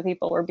 80% of the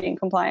people were being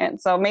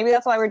compliant. So maybe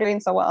that's why we're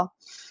doing so well.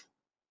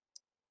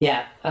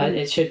 Yeah,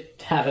 it should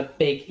have a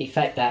big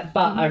effect, that.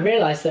 But I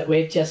realised that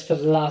we've just, for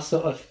the last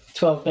sort of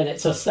 12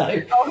 minutes or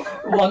so,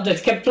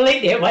 wandered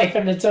completely away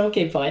from the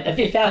talking point. Have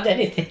you found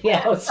anything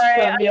else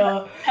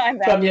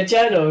from your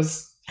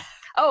journals?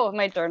 Oh,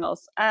 my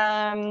journals.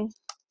 I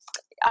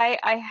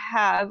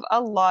have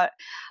a lot.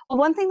 Well,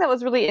 one thing that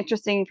was really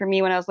interesting for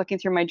me when I was looking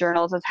through my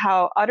journals is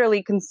how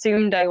utterly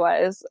consumed I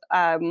was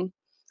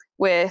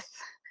with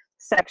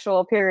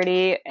sexual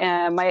purity,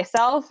 and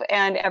myself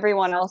and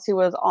everyone else who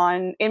was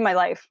in my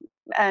life.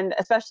 And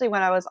especially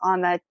when I was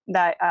on that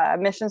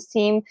missions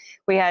team,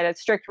 we had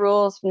strict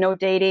rules, no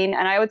dating.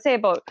 And I would say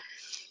about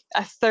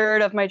a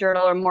third of my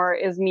journal or more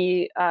is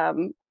me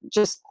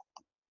just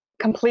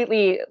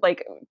completely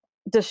like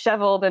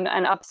disheveled and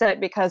upset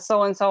because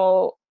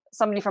so-and-so,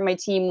 somebody from my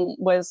team,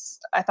 was,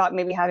 I thought,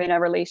 maybe having a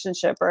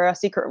relationship or a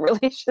secret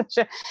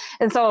relationship.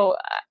 And so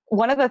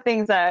one of the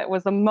things that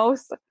was the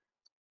most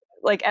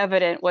like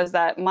evident was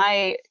that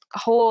my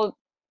whole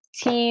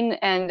teen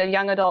and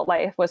young adult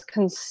life was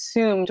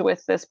consumed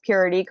with this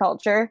purity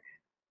culture.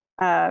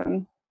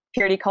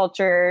 Purity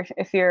culture,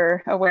 if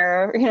you're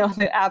aware,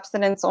 the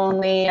abstinence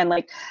only, and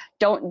like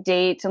don't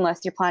date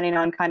unless you're planning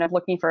on kind of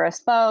looking for a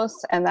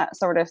spouse and that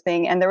sort of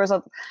thing. And there was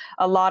a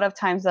lot of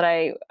times that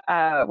I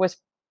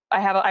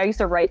used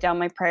to write down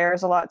my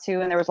prayers a lot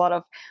too, and there was a lot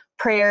of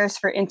prayers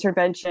for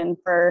intervention,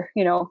 for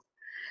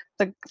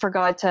for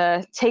God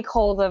to take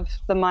hold of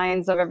the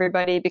minds of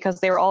everybody,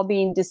 because they were all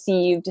being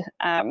deceived.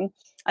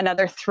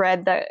 Another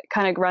thread that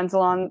kind of runs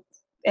along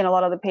in a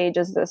lot of the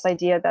pages, this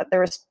idea that there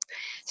was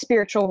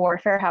spiritual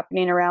warfare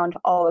happening around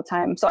all the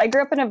time. So I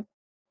grew up in a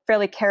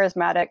fairly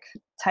charismatic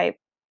type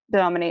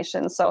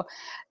denomination, so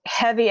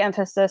heavy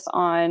emphasis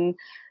on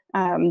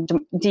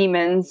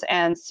demons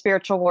and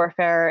spiritual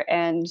warfare,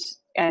 and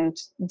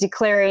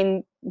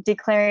declaring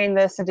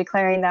this and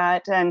declaring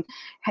that, and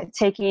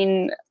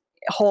taking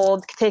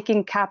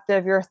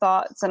captive your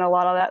thoughts and a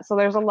lot of that. So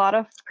there's a lot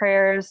of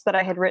prayers that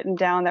I had written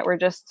down that were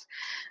just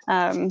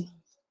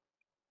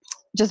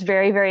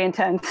very, very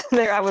intense.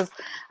 There I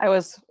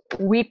was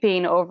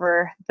weeping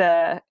over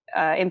the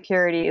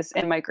impurities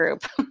in my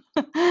group.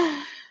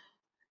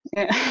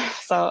 Yeah.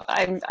 So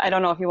I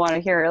don't know if you want to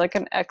hear like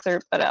an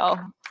excerpt, but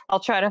I'll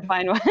try to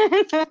find one.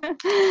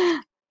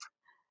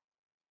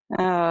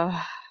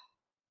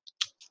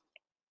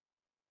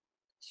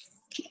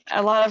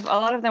 A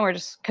lot of them were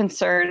just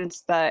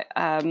concerns that,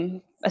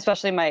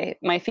 especially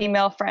my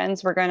female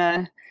friends, were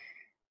gonna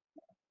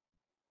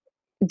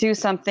do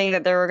something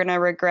that they were gonna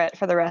regret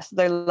for the rest of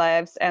their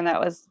lives, and that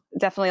was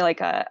definitely like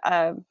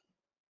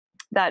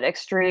that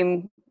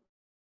extreme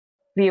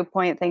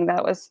viewpoint thing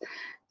that was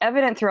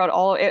evident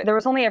throughout there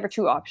was only ever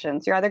two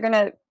options. You're either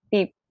gonna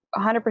be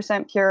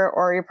 100% pure,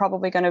 or you're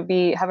probably gonna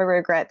have a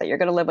regret that you're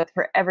gonna live with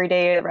for every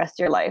day the rest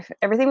of your life.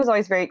 Everything was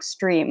always very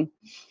extreme.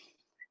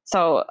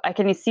 So I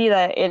can see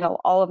that in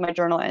all of my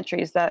journal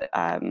entries, that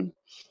I'm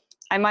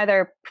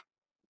either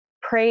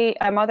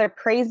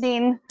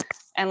praising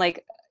and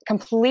like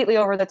completely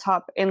over the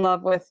top in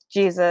love with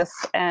Jesus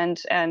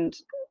and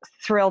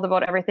thrilled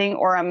about everything,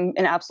 or I'm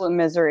in absolute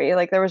misery.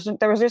 Like there was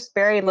just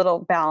very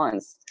little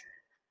balance.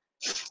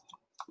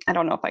 I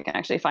don't know if I can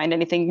actually find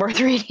anything worth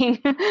reading.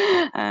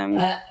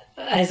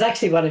 There's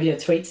actually one of your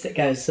tweets that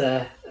goes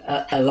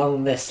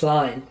along this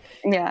line.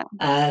 Yeah.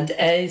 And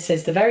it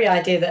says the very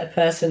idea that a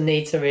person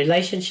needs a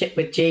relationship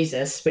with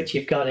Jesus, which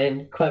you've got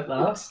in quote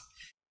marks,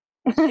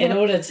 in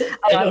order to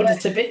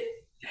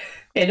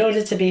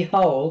be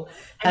whole,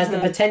 has the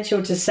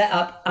potential to set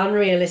up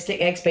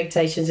unrealistic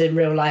expectations in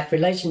real life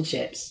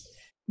relationships.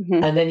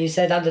 And then you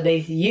said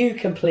underneath, you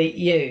complete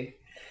you.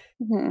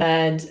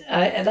 And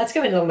that's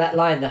going along that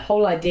line, the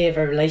whole idea of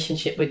a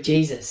relationship with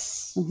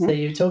Jesus. So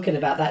you're talking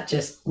about that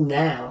just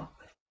now.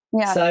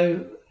 Yeah.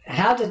 So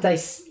how did they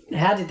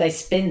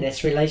spin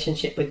this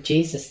relationship with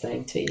Jesus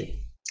thing to you?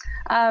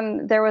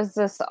 There was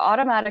this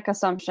automatic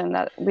assumption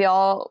that we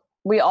all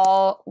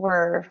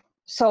were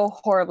so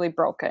horribly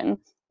broken,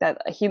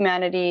 that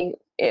humanity,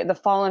 the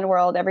fallen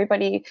world,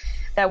 everybody,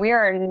 that we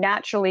are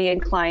naturally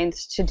inclined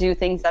to do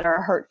things that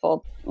are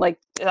hurtful, like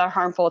that are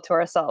harmful to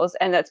ourselves.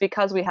 And that's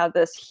because we have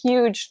this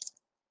huge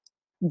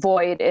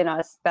void in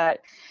us that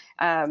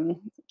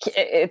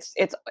it's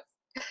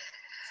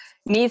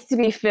needs to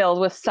be filled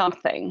with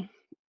something.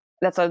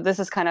 This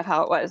is kind of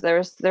how it was.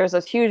 There's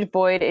this huge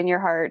void in your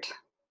heart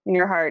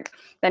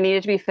that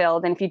needed to be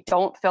filled, and if you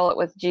don't fill it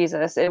with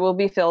Jesus, it will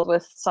be filled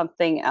with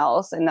something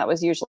else, and that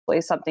was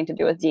usually something to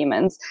do with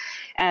demons.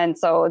 And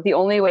so the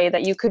only way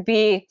that you could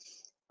be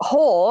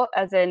whole,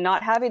 as in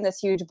not having this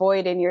huge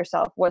void in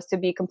yourself, was to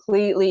be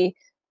completely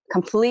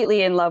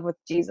in love with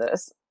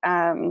Jesus.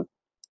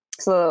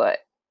 So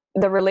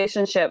the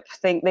relationship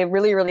thing, they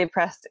really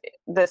pressed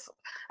this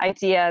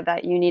idea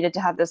that you needed to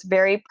have this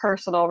very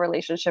personal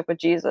relationship with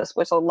Jesus,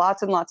 which was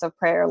lots and lots of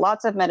prayer,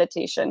 lots of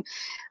meditation.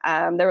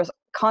 There was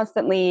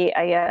constantly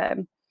a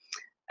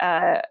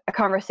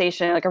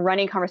conversation, like a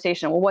running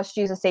conversation. Well, what's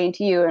Jesus saying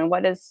to you, and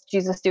what is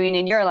Jesus doing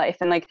in your life?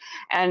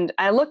 And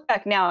I look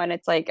back now, and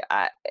it's like,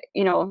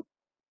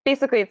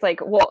 basically it's like,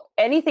 well,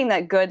 anything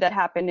that good that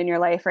happened in your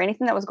life, or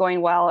anything that was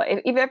going well,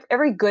 if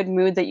every good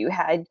mood that you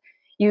had,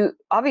 you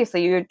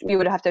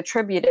would have to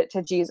attribute it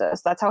to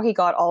Jesus. That's how he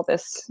got all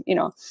this,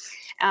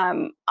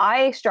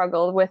 I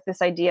struggled with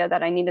this idea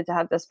that I needed to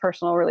have this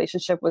personal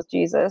relationship with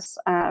Jesus,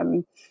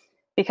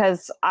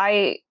 because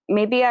I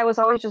was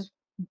always just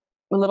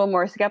a little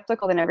more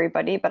skeptical than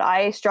everybody, but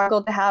I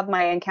struggled to have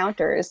my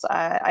encounters.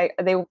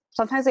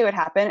 Sometimes they would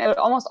happen. It would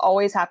almost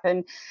always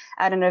happen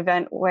at an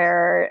event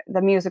where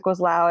the music was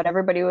loud,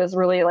 everybody was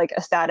really like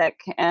ecstatic,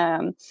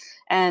 and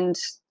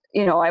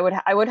I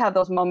would have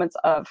those moments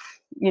of,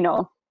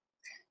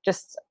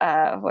 just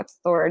what's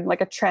the word,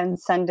 like a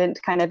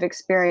transcendent kind of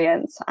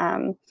experience.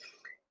 And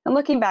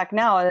looking back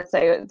now, it's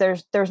like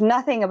there's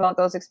nothing about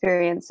those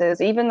experiences,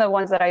 even the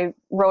ones that I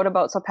wrote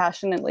about so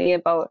passionately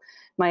about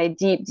my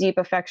deep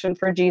affection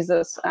for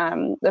Jesus.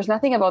 There's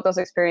nothing about those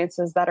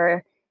experiences that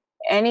are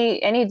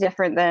any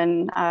different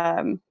than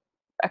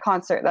a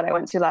concert that I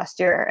went to last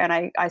year, and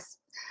I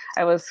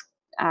was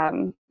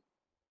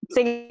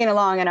singing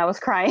along, and I was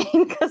crying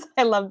because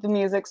I loved the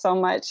music so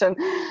much,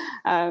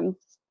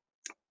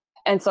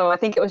 and so I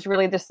think it was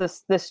really just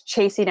this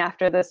chasing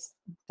after those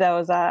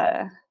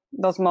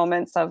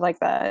moments of like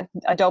a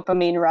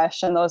dopamine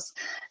rush and those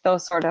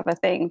sort of a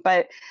thing.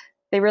 But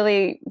they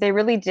really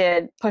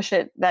did push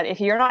it that if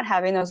you're not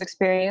having those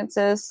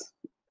experiences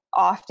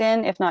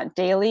often, if not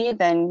daily,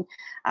 then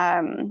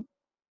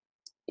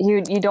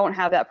you don't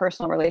have that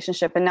personal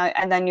relationship, and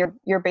then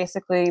you're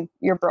basically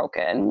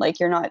broken. Like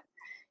you're not.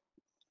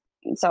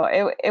 So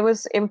it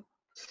was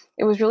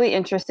really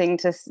interesting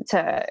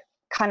to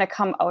kind of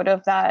come out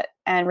of that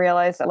and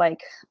realize that like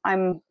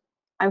I'm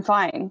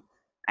fine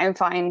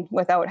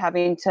without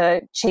having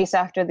to chase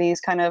after these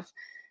kind of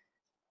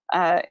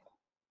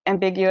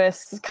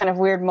ambiguous kind of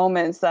weird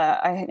moments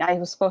that I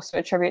was supposed to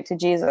attribute to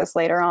Jesus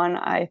later on.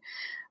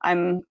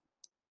 I'm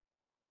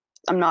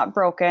not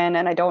broken,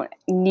 and I don't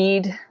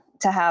need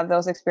to have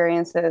those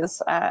experiences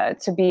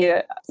to be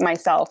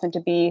myself and to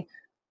be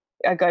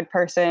a good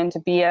person, to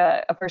be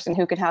a person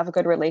who can have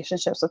good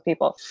relationships with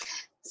people.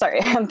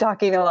 Sorry, I'm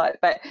talking a lot,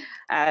 but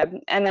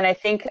and then I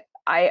think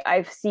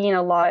I've seen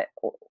a lot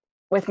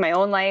with my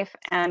own life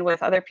and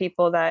with other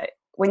people that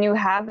when you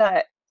have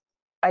that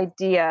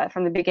idea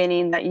from the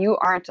beginning that you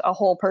aren't a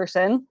whole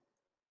person,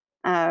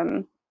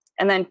 and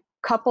then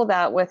couple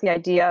that with the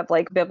idea of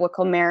like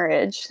biblical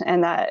marriage,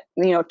 and that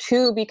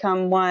two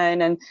become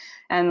one,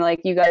 and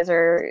like you guys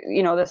are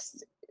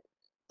this,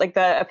 like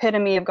the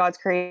epitome of God's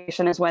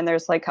creation is when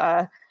there's like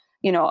a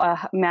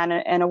man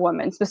and a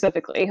woman,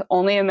 specifically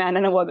only a man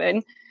and a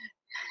woman,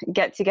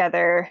 get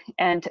together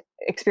and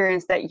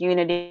experience that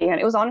unity.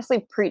 And it was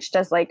honestly preached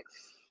as like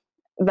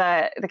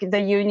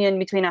the union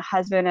between a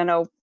husband and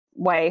a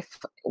wife,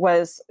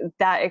 was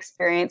that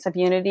experience of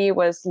unity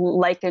was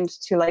likened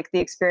to like the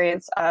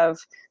experience of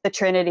the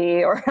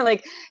Trinity, or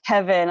like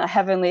heaven, a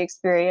heavenly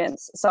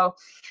experience. So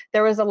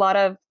there was a lot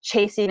of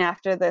chasing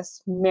after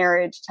this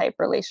marriage type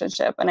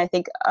relationship, and I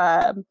think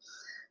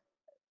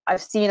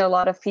I've seen a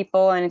lot of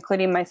people, and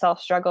including myself,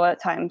 struggle at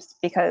times,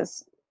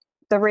 because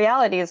the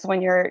reality is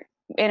when you're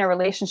in a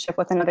relationship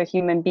with another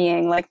human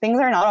being, like things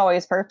are not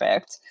always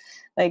perfect.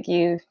 Like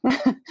you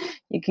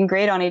can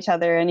grate on each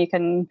other, and you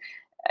can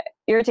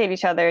irritate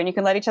each other, and you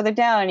can let each other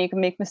down, and you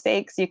can make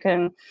mistakes. You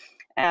can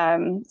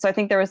so I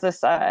think there was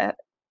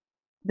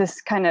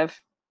this kind of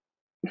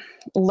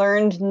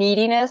learned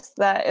neediness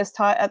that is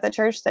taught at the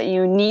church, that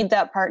you need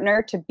that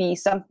partner to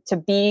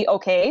be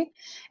okay,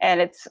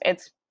 and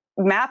it's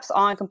maps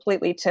on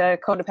completely to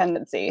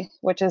codependency,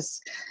 which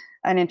is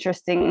an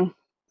interesting.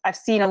 I've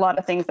seen a lot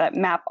of things that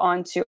map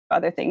onto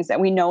other things that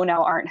we know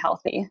now aren't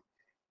healthy.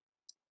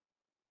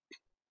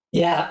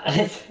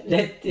 Yeah,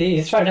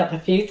 you've thrown up a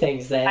few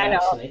things there. I know.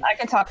 Actually, I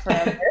can talk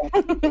forever.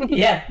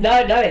 Yeah,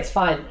 no, it's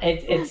fine.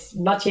 It's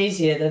much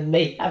easier than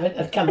me having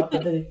to come up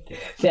with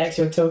the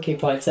actual talking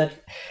points. I'd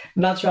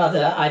much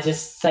rather I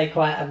just stay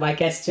quiet, and my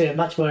guests are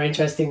much more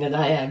interesting than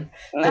I am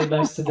in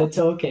most of the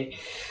talking.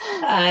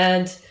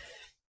 And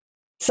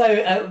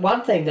so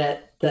one thing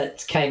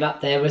that came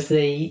up there was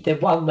the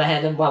one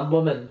man and one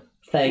woman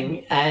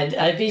thing. And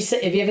have you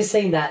ever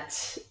seen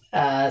that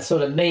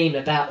sort of meme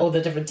about all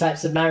the different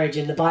types of marriage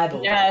in the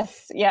Bible.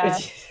 Yes, yeah,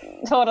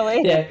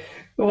 totally. Yeah,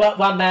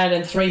 one man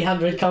and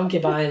 300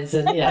 concubines,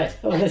 and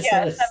all this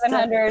sort of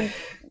 700,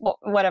 stuff.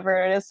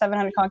 whatever it is,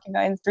 700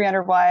 concubines,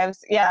 300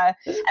 wives. Yeah,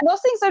 and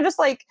those things are just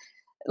like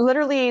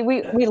literally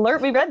we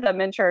read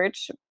them in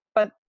church,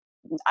 but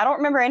I don't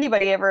remember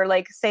anybody ever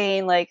like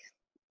saying like,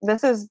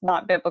 this is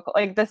not biblical.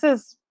 Like, this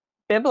is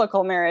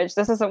biblical marriage.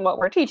 This isn't what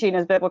we're teaching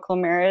as biblical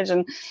marriage.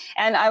 And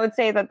I would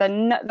say that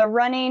the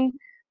running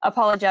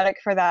apologetic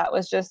for that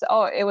was just,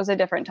 it was a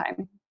different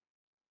time.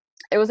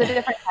 It was a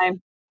different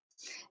time.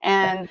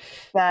 And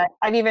that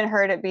I've even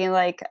heard it being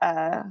like,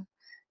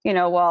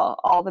 well,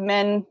 all the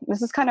men,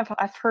 this is kind of,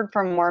 I've heard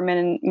from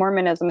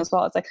Mormonism as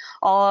well. It's like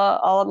a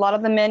lot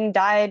of the men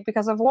died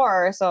because of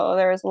war. So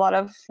there was a lot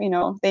of,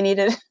 they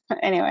needed,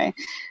 anyway,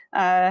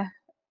 the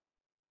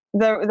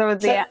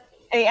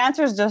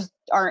answers just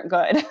aren't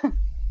good.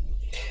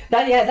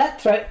 That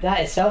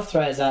itself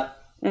throws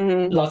up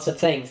lots of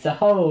things. The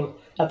whole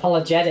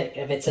apologetic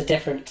of it's a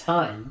different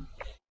time.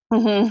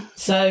 Mm-hmm.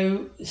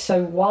 So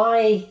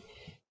why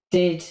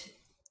did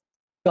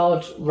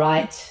God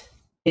write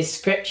his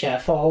scripture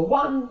for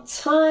one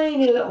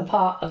tiny little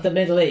part of the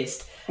Middle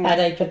East at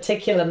a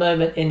particular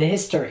moment in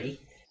history?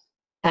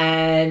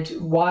 And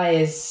why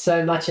is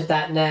so much of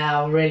that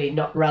now really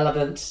not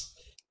relevant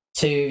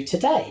to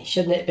today?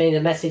 Shouldn't it have been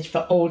a message for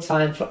all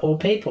time, for all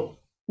people?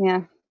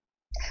 Yeah.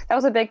 That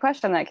was a big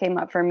question that came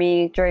up for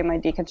me during my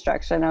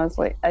deconstruction. I was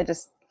like,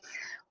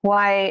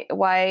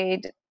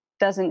 why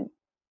doesn't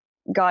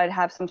God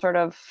have some sort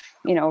of,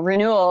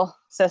 renewal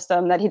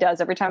system that he does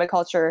every time a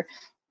culture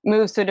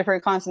moves to a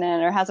different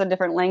continent or has a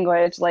different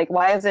language? Like,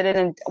 why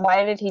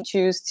did he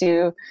choose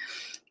to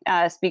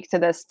speak to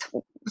this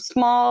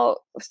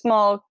small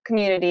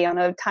community on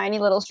a tiny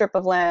little strip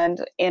of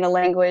land in a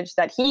language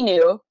that he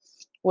knew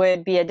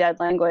would be a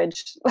dead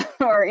language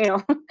or,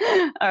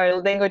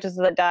 or languages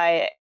that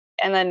die?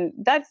 And then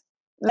that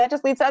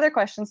just leads to other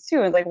questions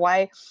too. Like,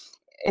 why,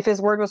 if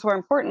his word was so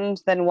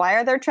important, then why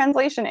are there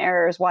translation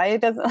errors? Why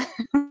doesn't,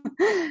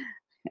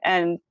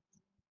 and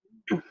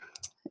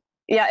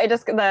yeah,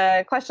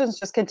 the questions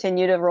just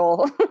continue to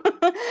roll.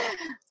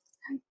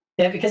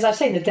 Yeah, because I've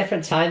seen the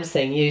different times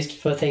thing used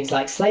for things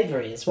like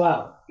slavery as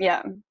well.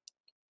 Yeah.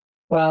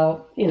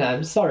 Well,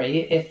 I'm sorry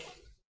if,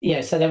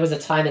 so there was a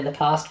time in the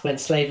past when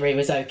slavery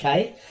was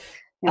okay.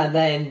 Yeah. And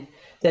then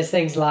there's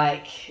things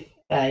like,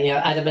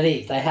 Adam and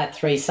Eve, they had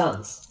 3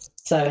 sons.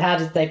 So how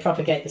did they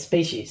propagate the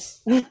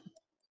species?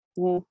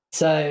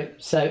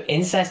 So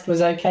incest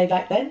was okay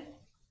back then?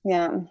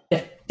 Yeah.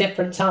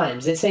 Different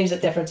times. It seems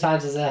that different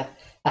times is a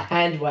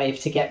hand wave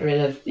to get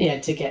rid of,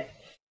 to get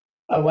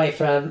away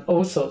from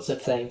all sorts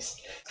of things.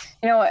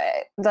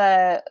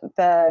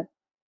 The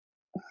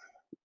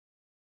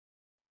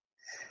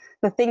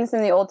things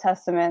in the Old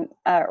Testament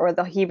or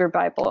the Hebrew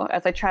Bible,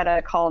 as I try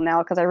to call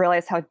now, because I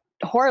realize how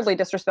horribly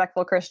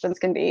disrespectful Christians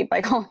can be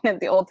by calling it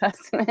the Old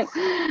Testament.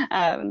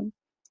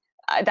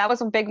 That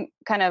was a big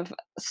kind of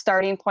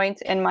starting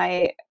point in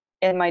my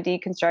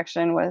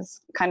deconstruction,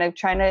 was kind of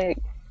trying to,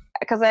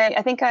 because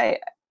I think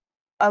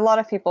a lot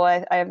of people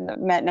I've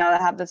met now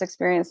that have this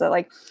experience, that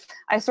like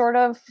I sort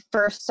of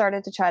first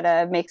started to try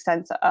to make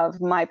sense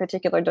of my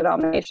particular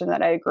denomination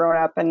that I had grown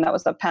up in, that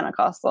was the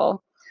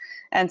Pentecostal.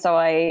 And so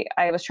I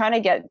was trying to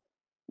get,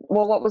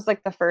 what was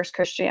like the first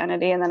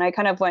Christianity? And then I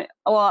kind of went,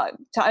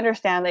 to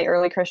understand the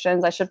early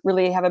Christians, I should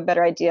really have a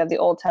better idea of the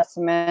Old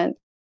Testament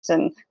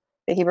and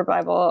the Hebrew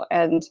Bible.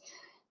 And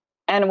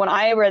when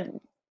I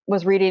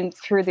was reading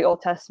through the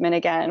Old Testament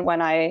again,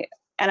 I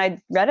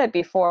read it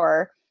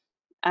before,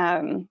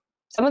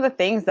 some of the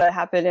things that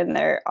happened in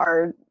there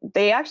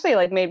they actually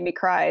like made me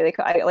cry.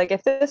 Like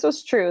if this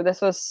was true, this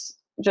was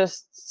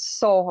just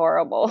so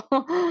horrible.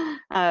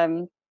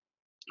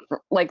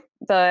 Like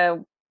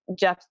the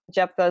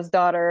Jephthah's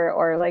daughter,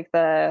 or like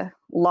the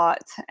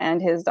Lot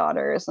and his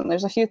daughters. And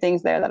there's a few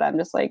things there that I'm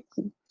just like,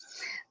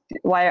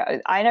 why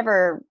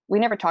we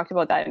never talked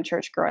about that in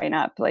church growing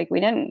up. Like, we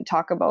didn't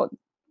talk about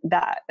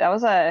that. That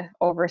was a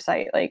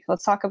oversight. Like,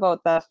 let's talk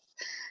about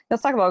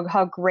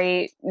how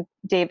great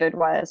David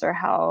was, or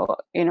how,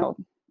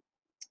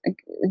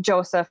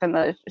 Joseph and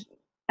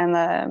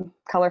the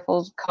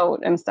colorful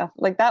coat and stuff.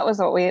 Like, that was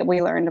what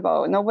we learned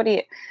about.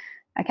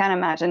 I can't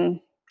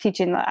imagine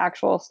teaching the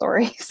actual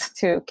stories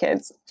to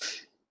kids.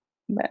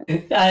 But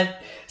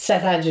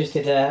Seth Andrews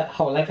did a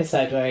whole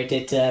episode where he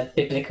did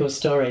biblical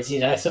stories,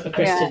 sort of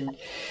Christian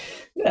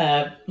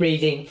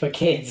reading for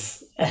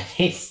kids. And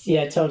he's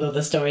told all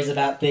the stories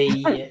about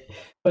the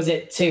was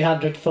it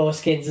 200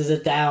 foreskins as a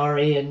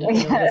dowry and all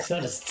this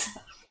sort of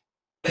stuff.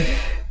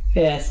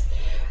 Yes.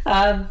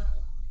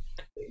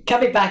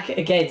 Coming back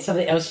again,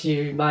 something else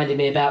you reminded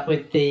me about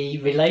with the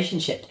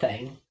relationship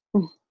thing.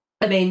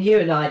 I mean, you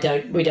and I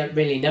don't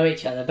really know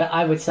each other, but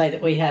I would say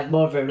that we have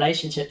more of a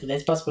relationship than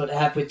it's possible to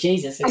have with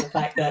Jesus, in the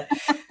fact that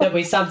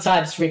we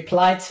sometimes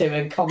reply to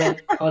and comment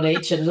on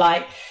each and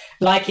like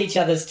each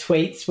other's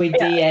tweets. We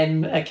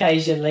DM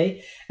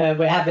occasionally.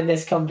 We're having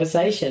this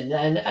conversation,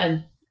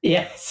 and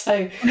Yeah,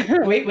 so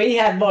we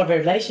have more of a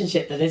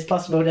relationship than is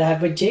possible to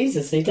have with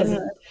Jesus. He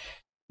doesn't,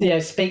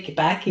 speak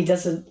back. He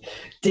doesn't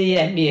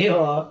DM you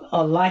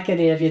or like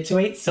any of your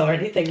tweets or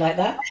anything like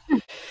that.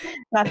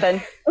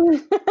 Nothing.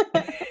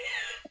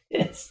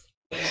 Yes.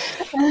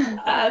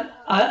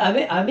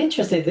 I'm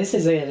interested. This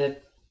is going to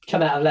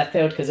come out of left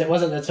field because it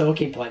wasn't a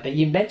talking point, but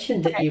you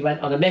mentioned that you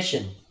went on a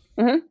mission.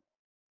 Mm-hmm.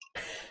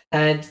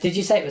 And did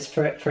you say it was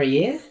for a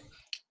year?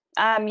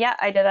 Yeah,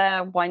 I did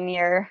a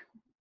 1-year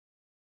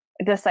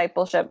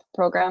discipleship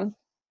program.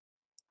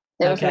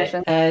 It was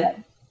mission.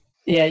 And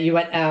yeah, you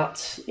went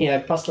out,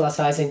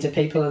 proselytizing to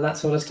people and that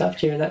sort of stuff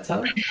during that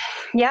time?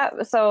 Yeah,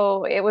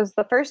 so it was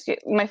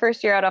my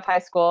first year out of high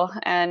school,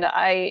 and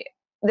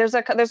there's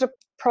a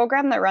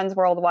program that runs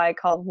worldwide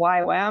called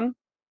YWAM,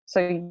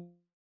 so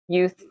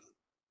youth.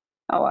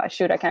 Oh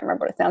shoot, I can't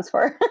remember what it stands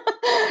for.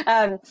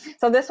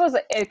 So this was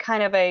a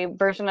kind of a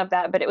version of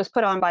that, but it was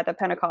put on by the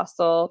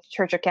Pentecostal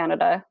Church of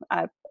Canada.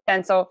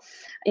 And so,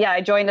 yeah,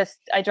 I joined this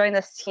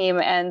team,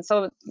 and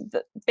so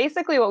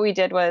basically what we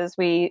did was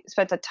we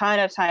spent a ton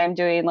of time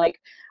doing like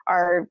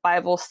our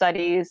Bible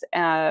studies,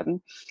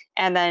 and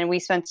then we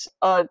spent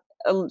a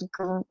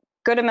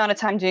good amount of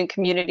time doing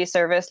community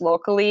service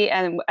locally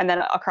and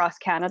then across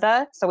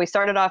Canada. So we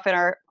started off in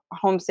our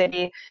home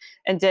city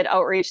and did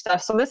outreach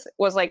stuff. So this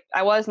was like,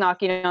 I was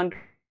knocking on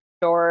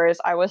doors,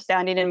 I was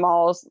standing in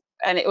malls,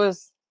 and it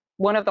was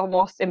one of the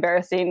most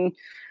embarrassing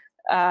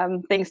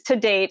things to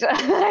date that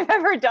I've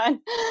ever done.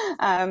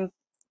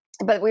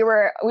 But we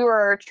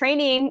were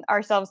training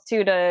ourselves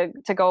too to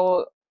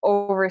go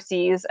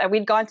overseas.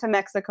 We'd gone to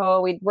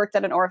Mexico. We'd worked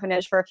at an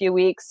orphanage for a few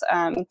weeks,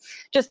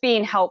 just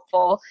being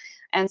helpful.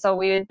 And so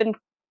we had been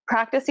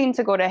practicing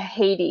to go to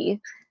Haiti.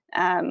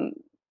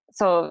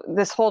 So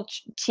this whole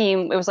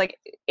team, it was like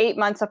 8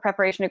 months of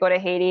preparation to go to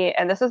Haiti.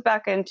 And this was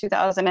back in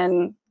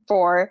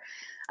 2004.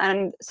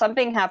 And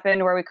something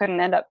happened where we couldn't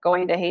end up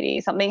going to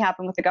Haiti. Something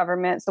happened with the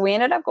government. So we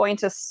ended up going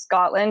to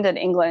Scotland and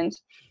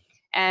England.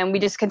 And we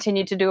just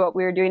continued to do what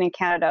we were doing in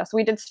Canada. So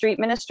we did street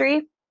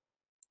ministry.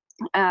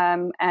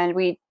 And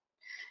we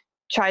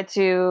tried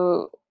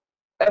to,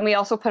 and we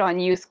also put on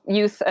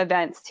youth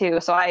events too.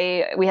 So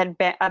we had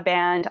a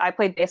band. I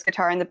played bass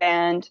guitar in the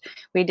band.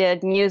 We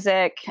did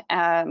music.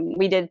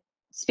 We did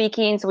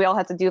speaking. So we all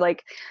had to do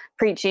like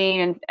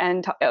preaching,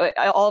 and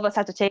all of us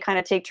had to take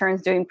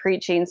turns doing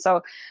preaching.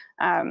 So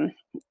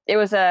it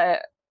was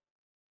a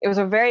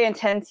very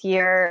intense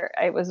year.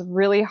 It was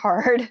really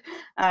hard.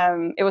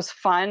 It was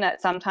fun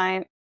at some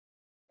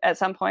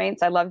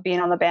points. I loved being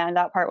on the band.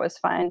 That part was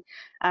fun.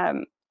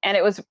 And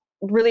it was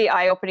really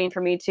eye-opening for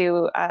me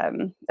too,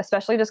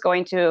 especially just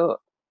going to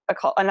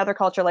another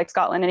culture like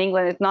Scotland and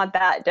England. It's not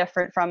that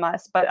different from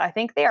us, but I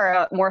think they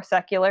are more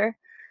secular.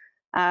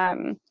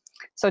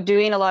 So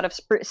doing a lot of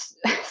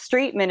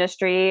street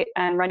ministry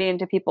and running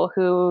into people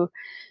who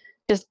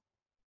just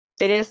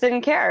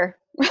didn't care.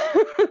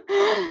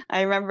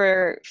 I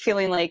remember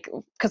feeling like,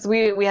 because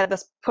we had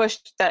this push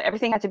that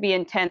everything had to be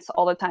intense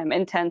all the time.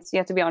 Intense. You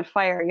have to be on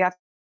fire. You have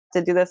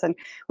to do this. And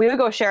we would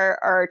go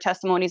share our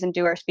testimonies and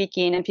do our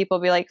speaking, and people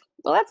would be like,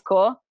 well, that's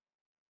cool.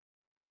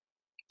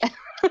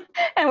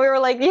 And we were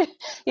like, you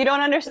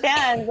don't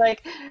understand.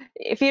 Like,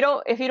 if you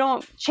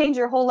don't change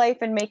your whole life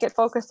and make it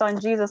focused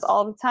on Jesus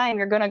all the time,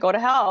 you're gonna go to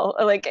hell.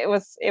 Like it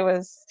was,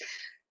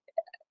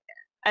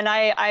 and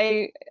that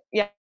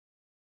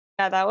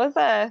was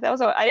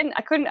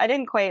I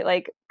didn't quite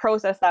like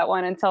process that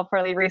one until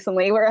fairly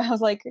recently, where I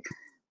was like,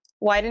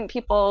 why didn't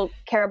people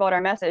care about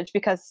our message?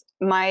 Because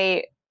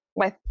my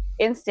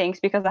instincts,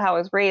 because of how I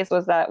was raised,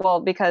 was that, well,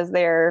 because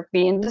they're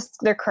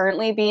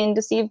currently being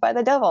deceived by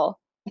the devil.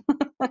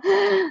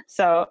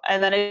 So,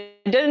 and then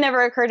it didn't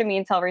never occur to me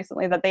until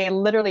recently that they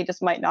literally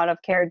just might not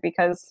have cared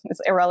because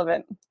it's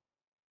irrelevant.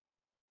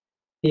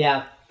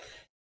 Yeah.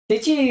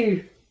 Did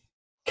you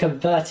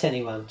convert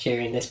anyone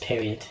during this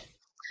period?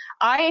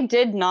 I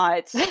did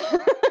not.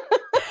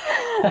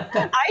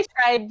 I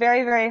tried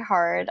very, very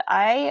hard.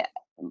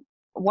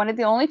 One of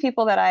the only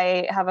people that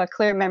I have a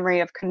clear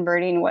memory of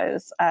converting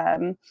was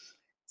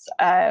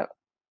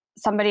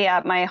somebody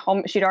at my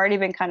home. She'd already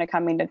been kind of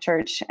coming to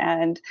church,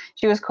 and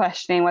she was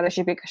questioning whether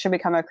she should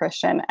become a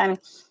Christian. And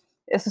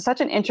this is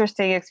such an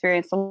interesting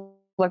experience to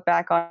look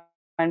back on,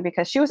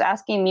 because she was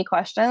asking me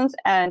questions,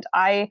 and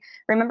I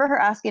remember her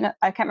asking,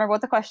 I can't remember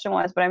what the question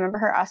was, but I remember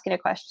her asking a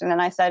question,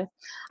 and I said,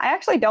 I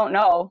actually don't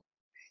know.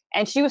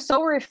 And she was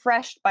so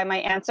refreshed by my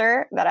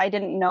answer that I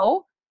didn't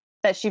know,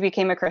 that she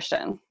became a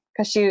Christian.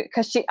 Because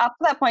she up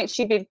to that point,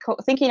 she'd been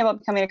thinking about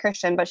becoming a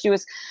Christian, but she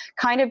was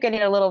kind of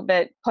getting a little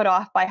bit put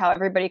off by how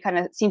everybody kind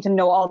of seemed to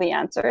know all the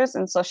answers.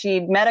 And so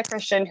she met a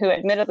Christian who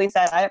admittedly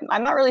said,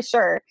 I'm not really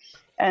sure.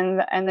 And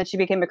then she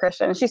became a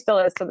Christian, and she still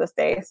is to this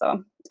day.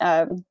 So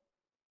yeah,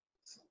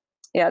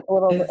 it's a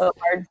little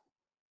hard.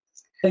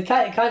 It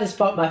kind of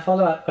sparked my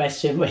follow-up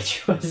question,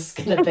 which was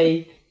going to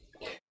be,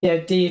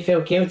 do you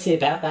feel guilty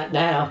about that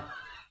now?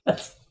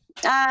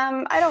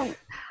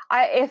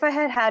 If I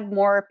had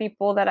more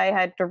people that I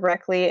had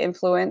directly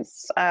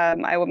influenced, I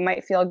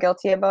might feel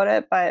guilty about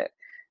it. But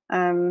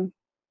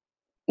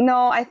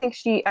No, I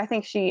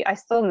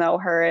still know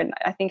her, and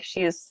I think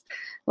she's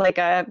like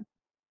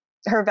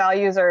her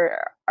values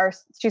are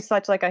she's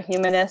such like a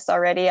humanist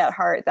already at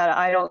heart that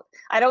I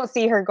don't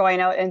see her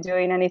going out and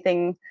doing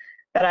anything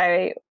that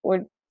I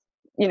would,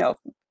 you know,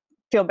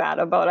 feel bad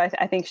about.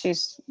 I think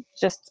she's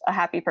just a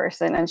happy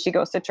person, and she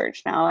goes to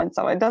church now, and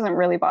so it doesn't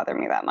really bother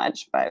me that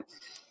much. But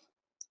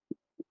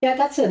Yeah,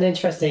 that's an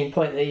interesting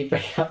point that you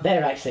bring up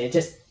there, actually. It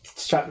just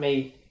struck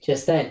me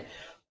just then.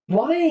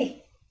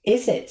 Why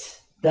is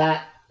it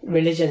that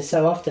religion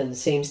so often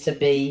seems to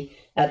be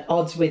at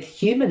odds with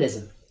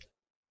humanism?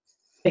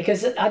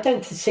 Because I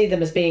don't see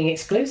them as being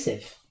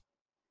exclusive.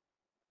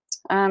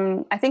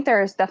 I think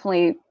there's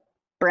definitely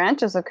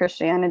branches of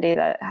Christianity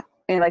that,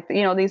 like,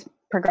 these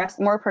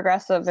more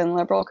progressive and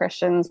liberal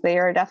Christians, they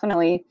are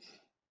definitely,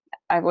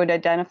 I would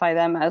identify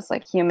them as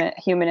like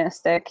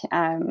humanistic.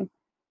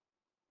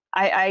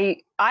 I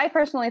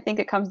personally think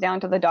it comes down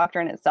to the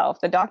doctrine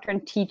itself. The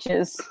doctrine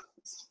teaches,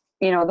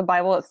 the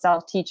Bible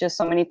itself teaches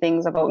so many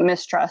things about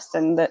mistrust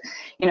and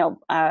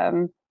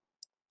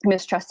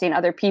mistrusting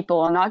other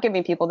people and not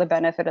giving people the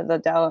benefit of the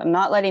doubt and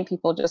not letting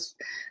people just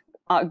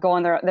go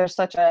on there's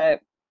such a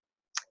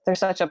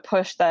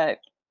push that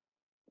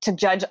to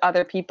judge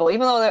other people,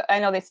 even though I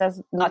know they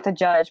says not to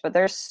judge, but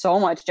there's so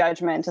much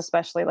judgment,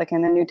 especially like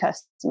in the New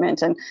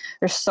Testament, and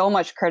there's so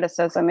much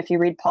criticism. If you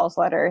read Paul's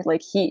letter,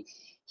 like he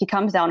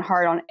comes down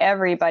hard on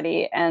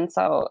everybody. And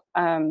so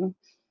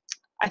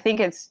I think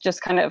it's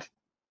just kind of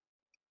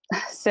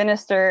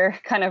sinister,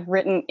 kind of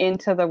written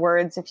into the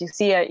words. If you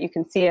see it, you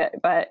can see it,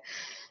 but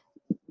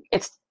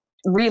it's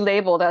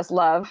relabeled as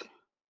love,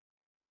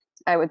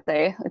 I would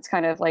say. It's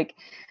kind of like,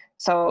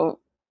 so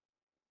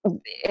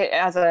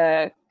as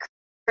a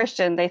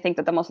Christian, they think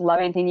that the most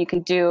loving thing you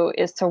can do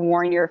is to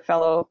warn your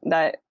fellow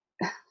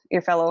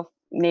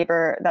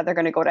neighbor that they're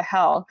going to go to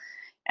hell.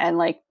 And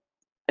like,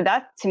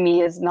 that to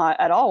me is not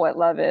at all what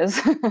love is.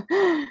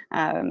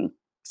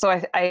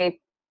 So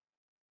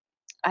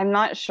I'm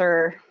not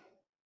sure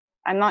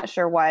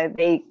why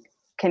they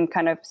can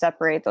kind of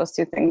separate those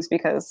two things,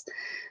 because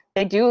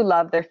they do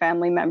love their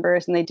family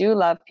members and they do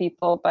love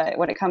people, but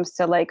when it comes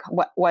to like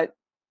what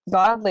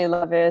godly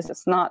love is,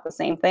 it's not the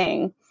same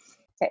thing.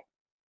 Okay.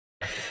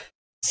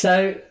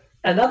 So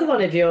another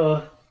one of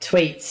your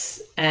tweets,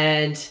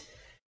 and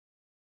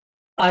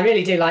I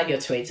really do like your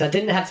tweets. I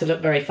didn't have to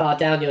look very far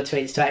down your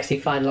tweets to actually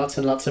find lots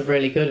and lots of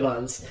really good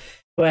ones.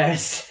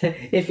 Whereas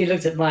if you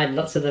looked at mine,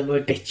 lots of them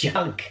would be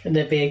junk, and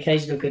there'd be an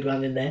occasional good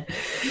one in there.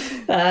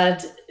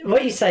 And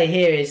what you say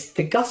here is,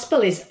 the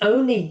gospel is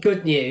only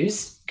good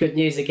news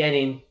again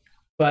in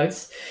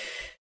quotes,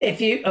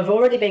 if you have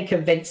already been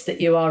convinced that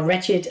you are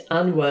wretched,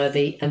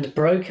 unworthy, and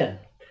broken.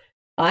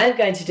 I am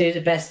going to do the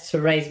best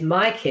to raise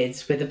my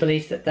kids with the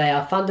belief that they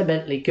are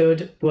fundamentally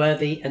good,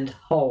 worthy, and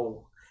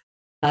whole.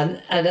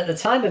 And at the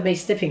time of me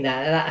snipping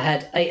that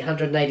had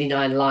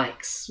 889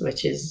 likes,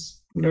 which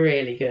is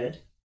really good.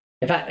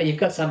 In fact, you've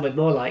got some with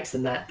more likes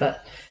than that,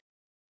 but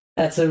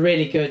that's a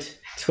really good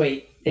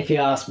tweet, if you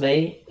ask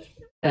me.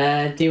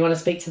 Do you want to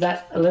speak to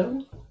that a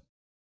little?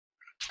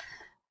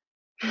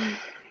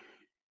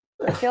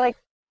 I feel like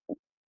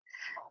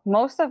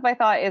most of my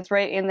thought is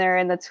right in there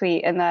in the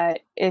tweet, and that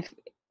if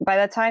by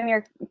the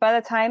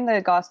time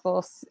the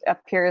gospel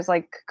appears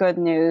like good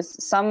news,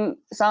 some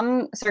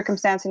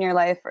circumstance in your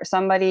life or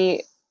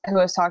somebody who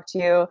has talked to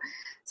you,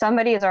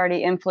 somebody has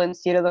already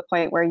influenced you to the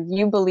point where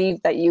you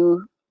believe that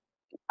you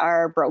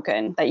are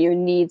broken, that you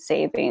need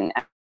saving.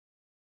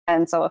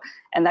 And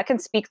that can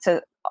speak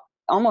to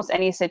almost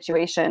any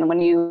situation. When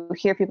you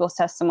hear people's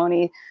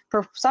testimony,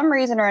 for some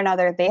reason or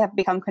another, they have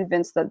become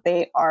convinced that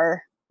they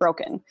are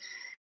broken.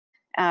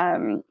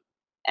 And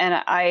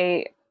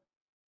I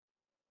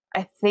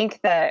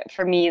think that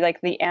for me,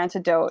 like the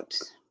antidote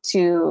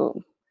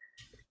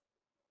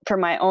for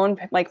my own,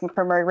 like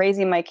for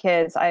raising my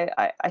kids,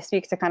 I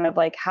speak to kind of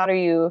like, how do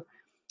you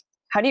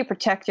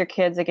protect your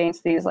kids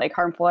against these like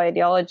harmful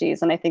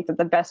ideologies? And I think that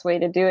the best way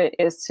to do it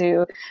is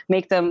to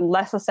make them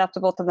less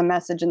susceptible to the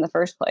message in the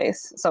first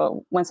place.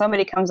 So when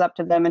somebody comes up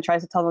to them and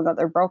tries to tell them that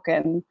they're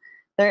broken,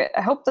 I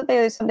hope that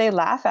they someday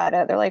laugh at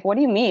it. They're like, "What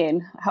do you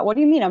mean? What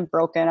do you mean I'm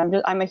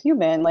broken? I'm a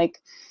human."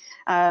 Like,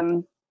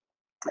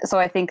 so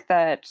I think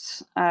that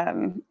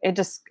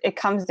it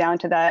comes down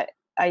to that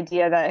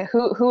idea that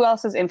who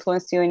else has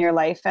influenced you in your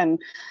life, and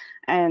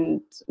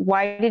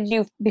why did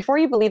you, before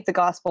you believed the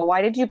gospel,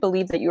 why did you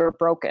believe that you were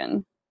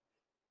broken?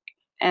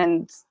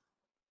 And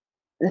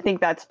I think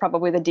that's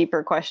probably the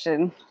deeper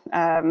question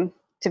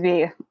to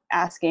be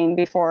asking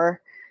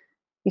before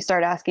you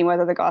start asking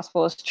whether the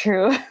gospel is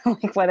true,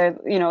 like whether,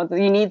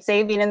 you need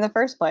saving in the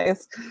first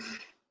place.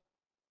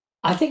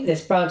 I think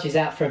this branches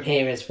out from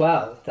here as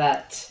well,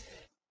 that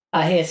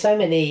I hear so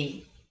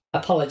many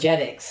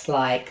apologetics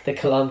like the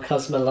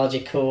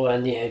cosmological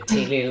and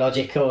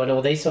teleological and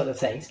all these sort of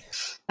things.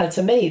 And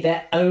to me,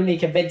 they're only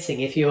convincing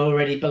if you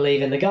already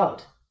believe in the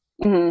God.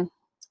 Mm-hmm.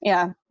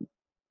 Yeah.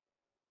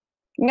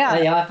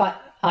 Yeah.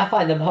 I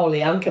find them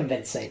wholly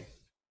unconvincing.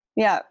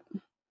 Yeah.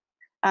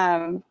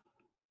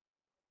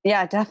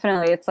 Yeah,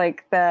 definitely. It's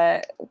like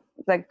the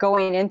that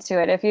going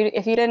into it, if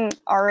you didn't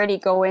already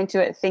go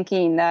into it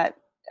thinking that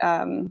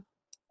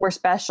we're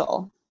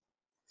special,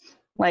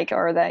 like,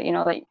 or that, you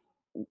know, like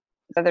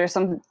that there's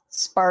some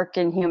spark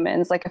in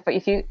humans, like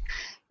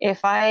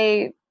if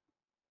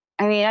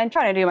I mean, I'm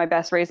trying to do my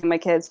best raising my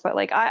kids, but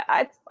like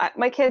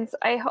my kids,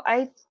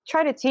 I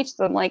try to teach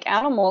them, like,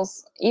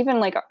 animals, even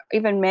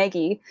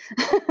Maggie,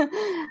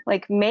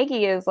 like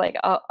Maggie is like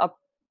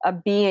a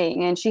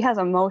being, and she has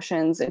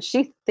emotions, and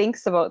she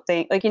thinks about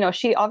things, like, you know,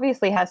 she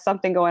obviously has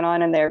something going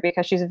on in there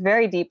because she's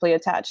very deeply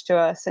attached to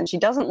us, and she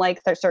doesn't like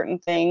certain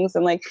things,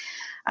 and like,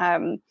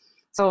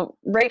 so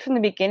right from the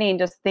beginning,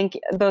 just think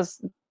the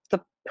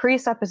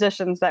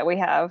presuppositions that we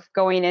have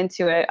going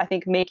into it, I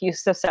think, make you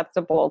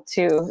susceptible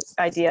to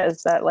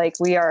ideas that, like,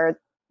 we are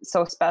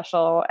so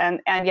special and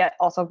yet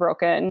also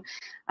broken.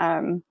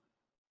 I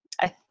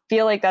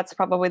feel like that's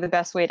probably the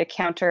best way to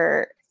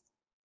counter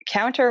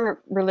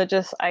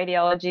religious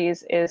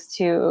ideologies, is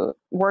to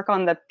work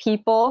on the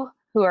people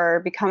who are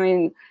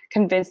becoming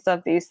convinced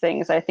of these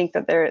things. I think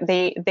that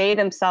they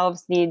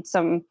themselves need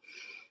some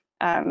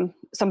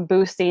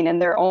boosting in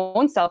their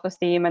own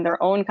self-esteem and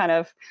their own kind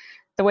of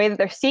the way that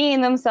they're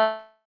seeing themselves,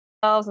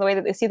 the way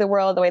that they see the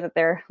world, the way that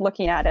they're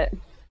looking at it.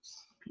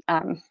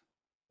 Does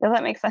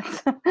that make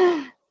sense?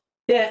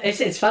 Yeah,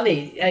 it's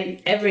funny.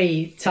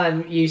 Every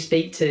time you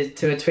speak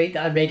to a tweet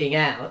that I'm reading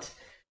out,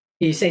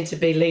 you seem to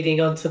be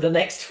leading on to the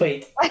next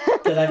tweet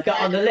that I've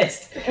got on the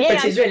list, yeah,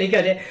 which is really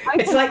good.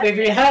 It's like we've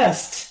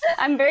rehearsed.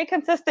 I'm very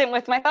consistent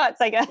with my thoughts,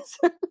 I guess.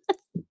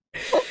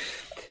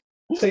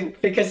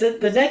 Because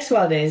the next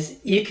one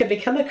is, you can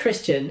become a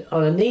Christian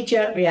on a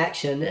knee-jerk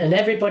reaction and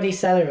everyone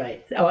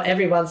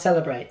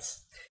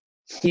celebrates.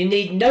 You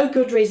need no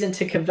good reason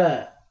to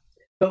convert.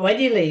 But when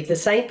you leave, the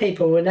same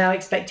people will now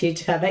expect you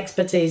to have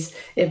expertise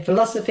in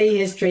philosophy,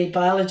 history,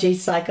 biology,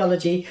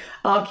 psychology,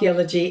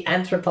 archaeology,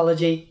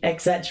 anthropology,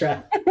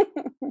 etc.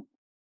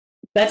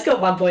 That's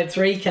got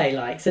 1.3k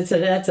likes. That's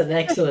an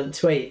excellent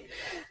tweet.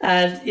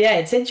 And yeah,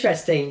 it's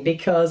interesting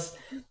because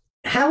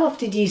how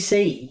often do you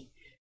see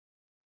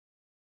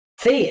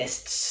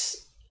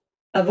theists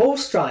of all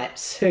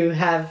stripes who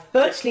have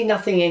virtually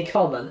nothing in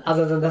common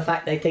other than the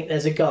fact they think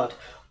there's a God,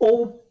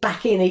 all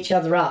backing each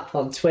other up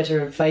on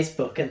Twitter and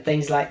Facebook and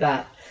things like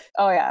that?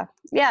 Oh yeah,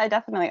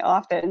 definitely,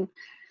 often.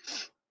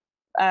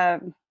 Yeah,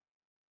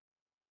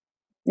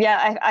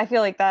 I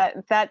feel like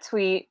that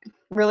tweet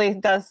really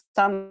does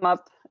sum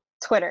up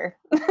Twitter.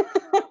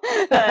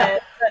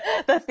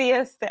 the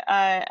theist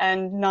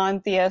and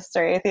non-theist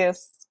or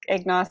atheist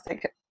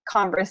agnostic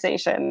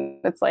conversation.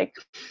 It's like,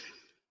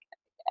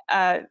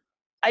 I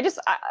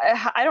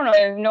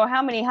don't know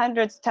how many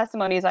hundreds of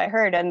testimonies I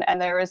heard, and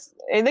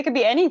they could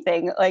be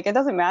anything. Like, it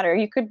doesn't matter.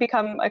 You could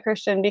become a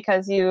Christian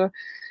because you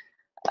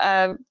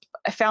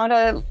found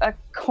a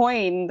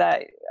coin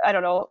that, I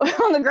don't know,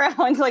 on the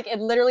ground. Like, it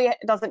literally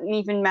doesn't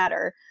even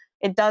matter.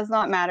 It does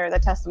not matter, the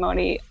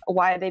testimony,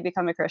 why they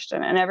become a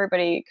Christian, and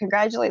everybody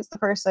congratulates the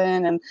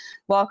person and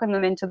welcome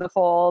them into the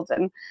fold.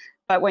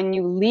 But when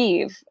you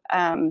leave,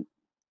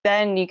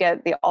 then you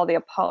get all the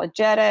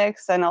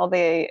apologetics and all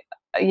the,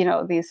 you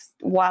know, these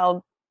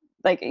wild,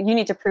 like, you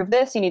need to prove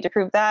this, you need to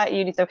prove that,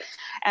 you need to,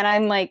 and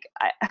I'm like,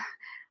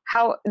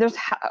 how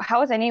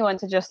is anyone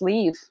to just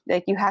leave?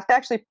 Like, you have to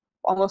actually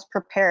almost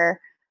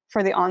prepare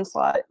for the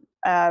onslaught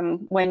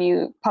when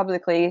you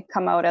publicly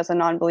come out as a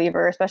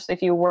non-believer, especially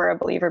if you were a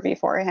believer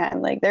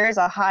beforehand. Like, there is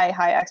a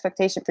high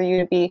expectation for you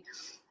to be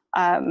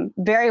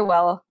very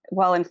well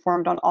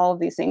informed on all of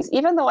these things,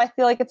 even though I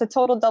feel like it's a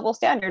total double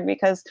standard,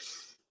 because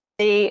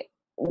they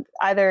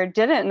either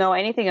didn't know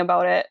anything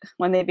about it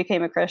when they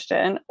became a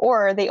Christian,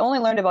 or they only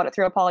learned about it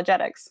through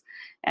apologetics.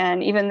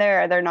 And even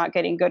there, they're not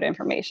getting good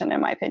information,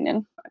 in my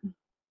opinion.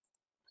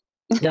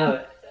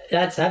 No,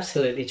 that's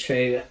absolutely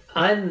true.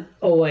 I'm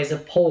always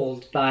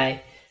appalled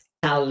by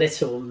how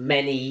little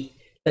many,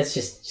 let's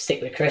just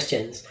stick with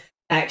Christians,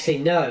 actually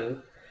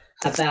know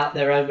about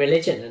their own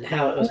religion and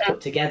how it was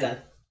put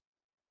together.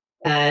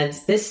 And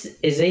this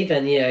is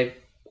even, you know,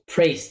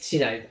 priests, you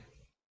know,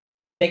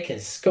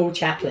 vicars, school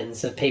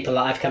chaplains of people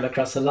that I've come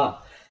across a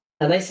lot.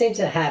 And they seem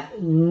to have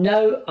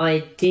no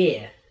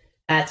idea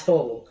at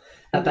all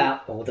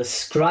about all the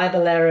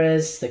scribal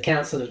errors, the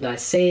Council of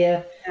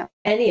Nicaea,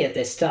 any of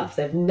this stuff.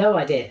 They have no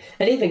idea.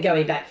 And even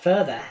going back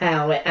further,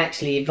 how it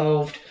actually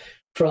evolved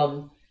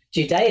from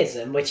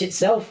Judaism, which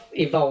itself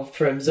evolved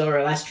from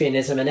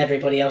Zoroastrianism and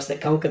everybody else that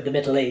conquered the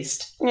Middle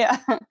East. Yeah.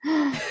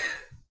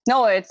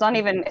 No, it's not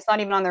even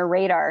on their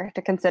radar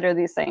to consider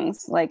these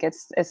things. Like,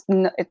 it's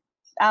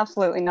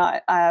absolutely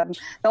not. The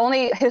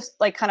only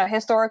kind of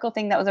historical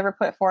thing that was ever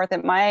put forth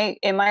in my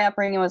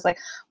upbringing was like,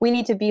 we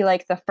need to be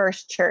like the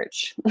first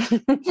church,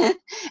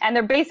 and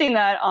they're basing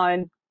that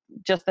on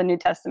just the New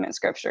Testament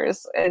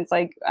scriptures. It's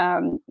like,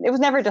 it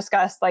was never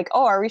discussed like,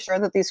 oh, are we sure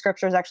that these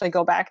scriptures actually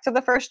go back to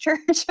the first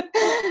church?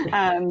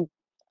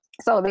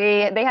 So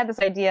they had this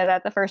idea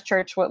that the first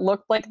church would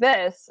look like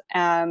this,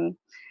 and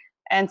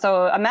And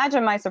so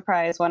imagine my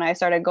surprise when I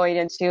started going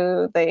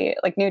into the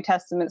like New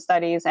Testament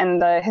studies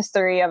and the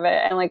history of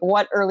it and like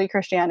what early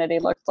Christianity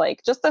looked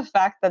like. Just the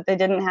fact that they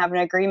didn't have an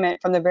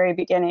agreement from the very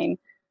beginning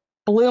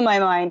blew my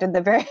mind in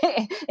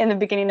the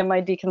beginning of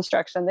my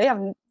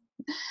deconstruction.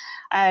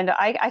 And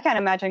I can't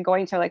imagine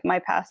going to like my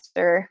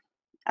pastor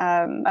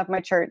of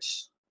my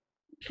church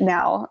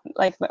now,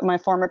 like my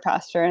former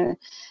pastor,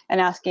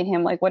 and asking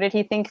him like, what did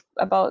he think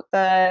about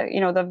the, you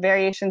know, the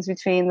variations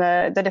between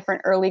the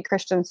different early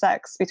Christian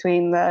sects,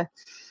 between the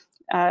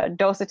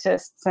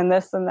Docetists and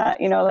this and that,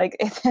 you know, like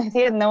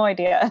he had no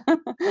idea.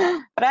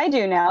 But I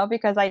do now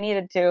because I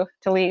needed to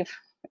leave.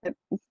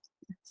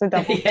 It's a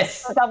double,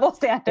 Yes. a double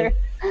standard.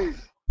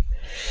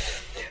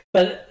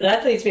 But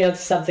that leads me on to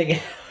something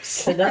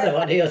else, another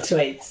one of your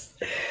tweets.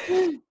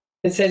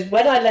 It says,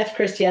 when I left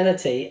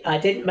Christianity, I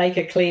didn't make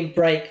a clean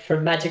break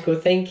from magical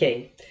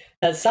thinking.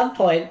 At some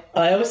point,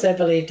 I also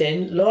believed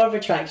in law of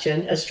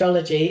attraction,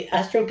 astrology,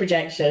 astral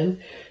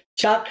projection,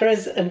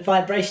 chakras and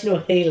vibrational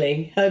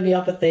healing,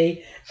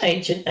 homeopathy,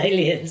 ancient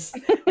aliens.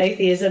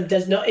 Atheism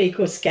does not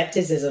equal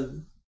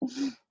skepticism.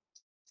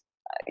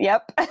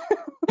 Yep.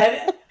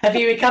 Have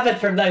you recovered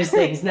from those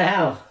things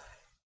now?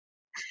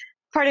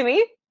 Pardon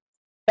me?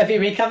 Have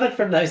you recovered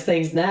from those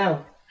things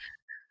now?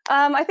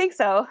 I think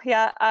so.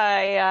 Yeah,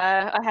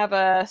 I have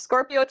a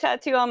Scorpio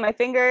tattoo on my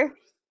finger.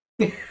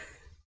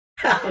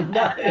 Oh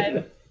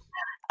no!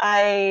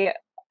 I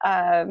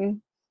at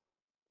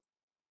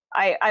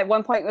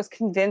one point was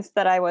convinced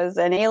that I was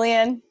an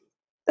alien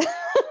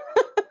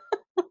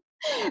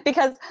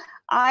because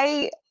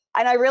I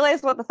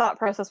realized what the thought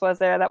process was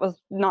there that was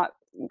not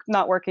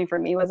working for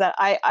me, was that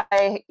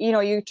I you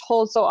know, you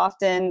told so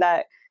often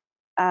that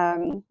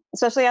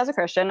especially as a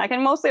Christian, I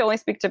can mostly only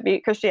speak to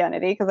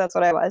Christianity because that's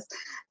what I was.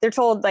 They're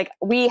told like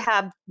we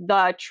have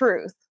the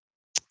truth.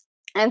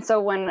 And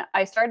so when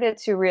I started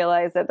to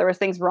realize that there was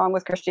things wrong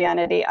with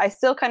Christianity, I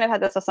still kind of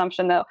had this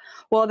assumption that,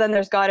 well, then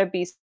there's got to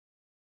be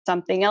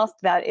something else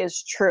that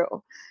is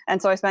true.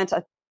 And so I spent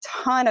a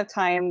ton of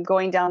time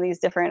going down these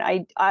different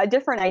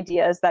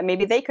ideas that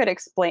maybe they could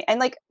explain. And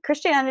like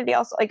Christianity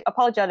also, like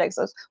apologetics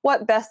is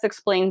what best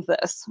explains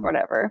this,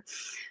 whatever.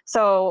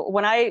 So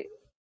when I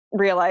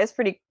realized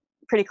pretty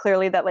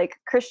clearly that like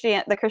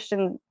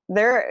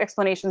their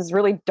explanations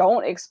really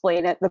don't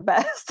explain it the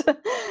best.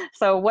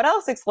 So what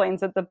else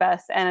explains it the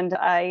best? And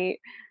I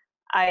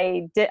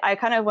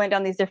kind of went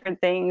down these different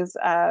things,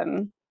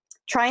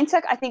 trying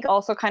to, I think,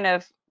 also kind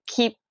of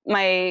keep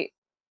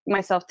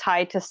myself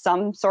tied to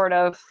some sort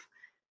of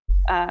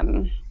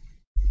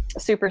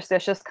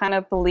superstitious kind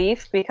of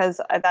belief,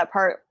 because at that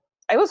part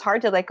it was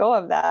hard to let go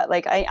of that.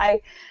 Like I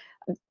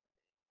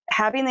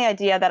having the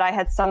idea that I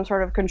had some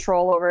sort of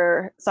control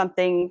over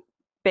something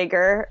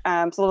bigger.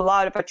 So the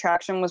law of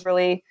attraction was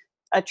really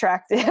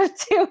attractive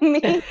to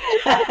me.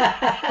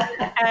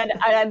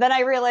 and then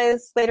I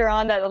realized later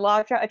on that the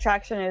law of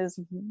attraction is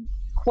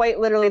quite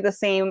literally the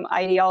same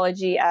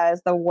ideology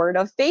as the word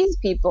of faith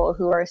people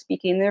who are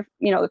speaking their,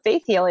 you know, the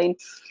faith healing.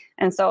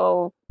 And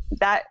so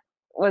that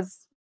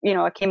was, you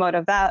know, it came out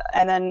of that.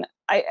 And then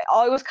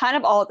it was kind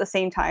of all at the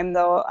same time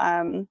though.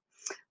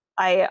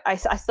 I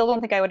still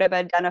don't think I would have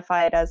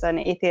identified as an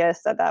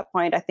atheist at that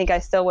point. I think I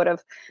still would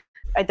have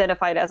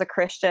identified as a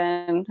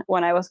Christian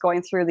when I was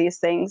going through these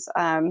things.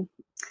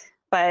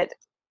 But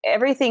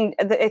everything,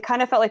 it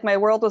kind of felt like my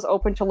world was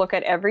open to look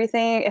at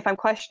everything. If I'm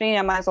questioning,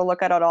 I might as well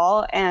look at it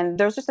all. And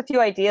there's just a few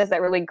ideas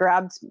that really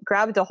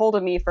grabbed a hold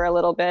of me for a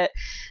little bit.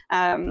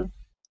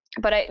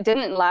 But it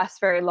didn't last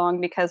very long,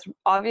 because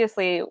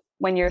obviously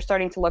when you're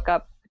starting to look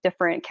up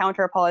different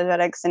counter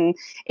apologetics and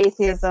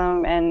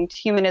atheism and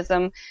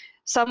humanism,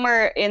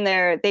 somewhere in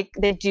there,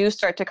 they do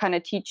start to kind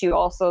of teach you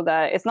also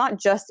that it's not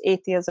just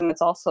atheism,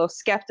 it's also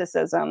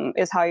skepticism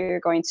is how you're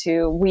going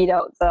to weed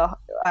out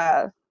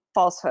the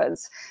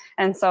falsehoods.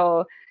 And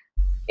so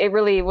it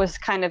really was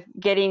kind of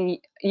getting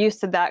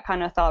used to that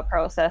kind of thought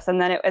process. And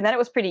then it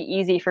was pretty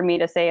easy for me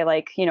to say,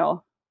 like, you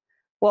know,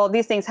 well,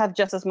 these things have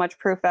just as much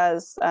proof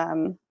as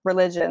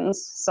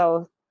religions.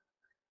 So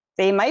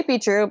they might be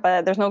true,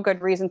 but there's no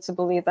good reason to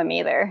believe them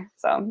either.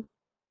 So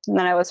and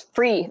then I was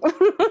free.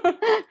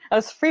 I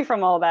was free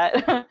from all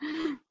that.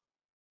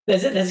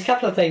 There's a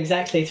couple of things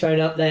actually thrown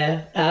up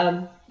there.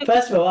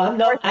 First of all, I'm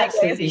not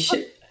absolutely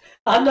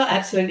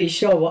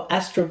sure what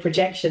astral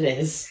projection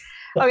is.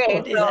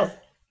 Okay, so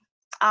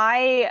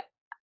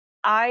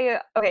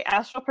okay,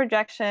 astral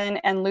projection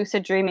and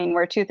lucid dreaming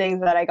were two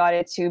things that I got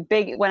into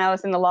big when I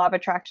was in the law of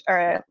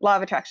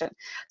attraction.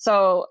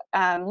 So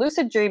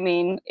lucid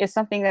dreaming is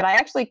something that I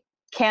actually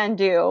can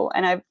do,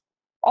 and I've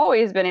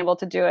always been able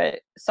to do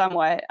it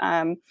somewhat.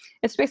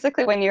 It's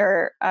basically when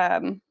you're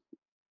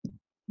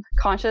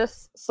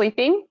conscious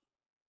sleeping.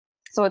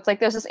 So it's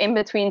like there's this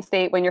in-between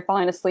state when you're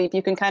falling asleep.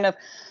 You can kind of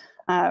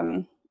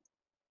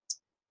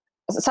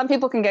some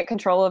people can get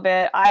control of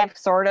it. I've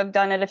sort of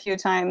done it a few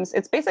times.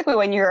 It's basically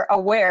when you're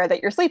aware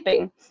that you're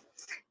sleeping.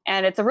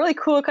 And it's a really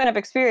cool kind of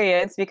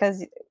experience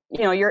because,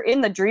 you know, you're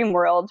in the dream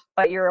world,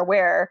 but you're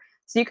aware.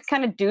 So you can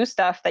kind of do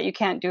stuff that you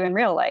can't do in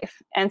real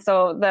life. And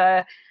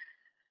so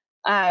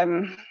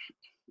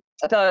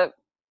the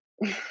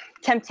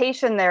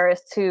temptation there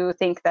is to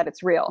think that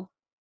it's real,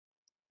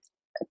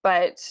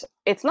 but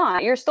it's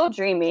not. You're still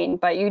dreaming,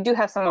 but you do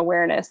have some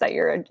awareness that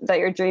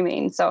you're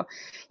dreaming. So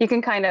you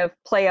can kind of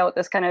play out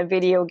this kind of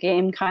video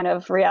game kind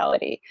of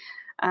reality.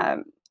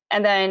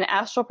 And then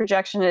astral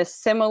projection is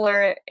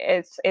similar.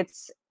 It's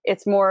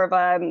more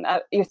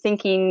of you're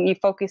thinking, you're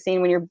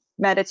focusing when you're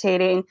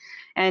meditating,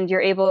 and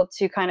you're able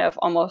to kind of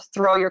almost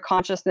throw your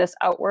consciousness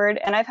outward.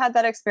 And I've had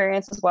that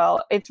experience as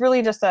well. It's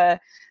really just a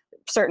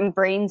certain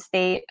brain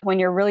state when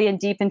you're really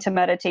deep into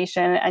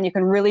meditation, and you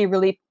can really,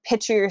 really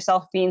picture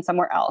yourself being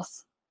somewhere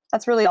else.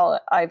 That's really all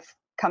I've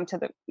come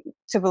to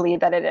believe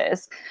that it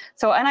is.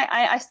 So, and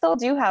I still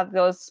do have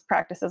those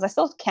practices. I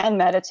still can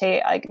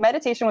meditate. Like,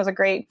 meditation was a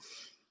great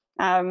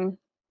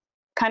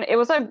it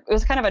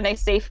was kind of a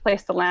nice safe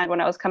place to land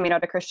when I was coming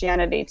out of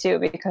Christianity too,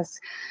 because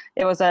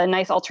it was a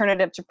nice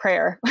alternative to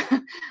prayer.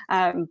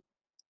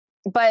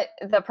 But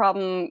the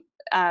problem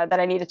that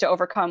I needed to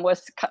overcome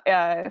was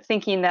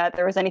thinking that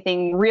there was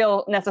anything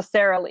real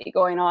necessarily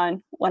going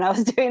on when I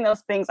was doing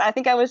those things. I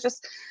think I was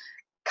just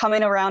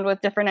coming around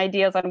with different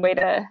ideas on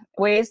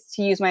ways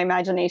to use my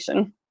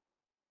imagination.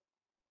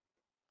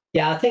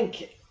 Yeah,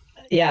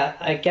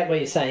 I get what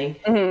you're saying.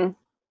 Mm-hmm.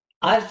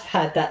 I've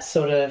had that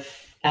sort of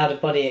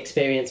out-of-body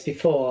experience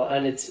before,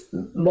 and it's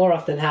more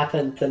often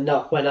happened than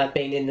not when I've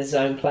been in the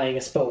zone playing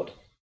a sport.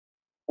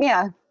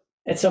 Yeah.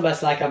 It's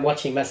almost like I'm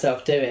watching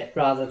myself do it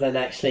rather than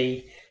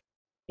actually,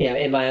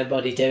 in my own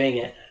body doing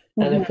it.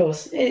 And of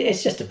course,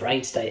 it's just a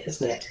brain state,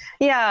 isn't it?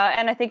 Yeah,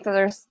 and I think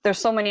that there's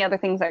so many other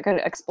things that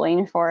could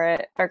explain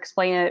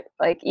it.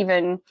 Like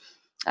even,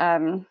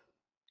 I've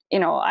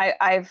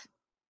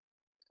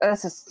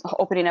this is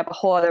opening up a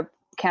whole other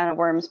can of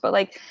worms, but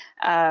like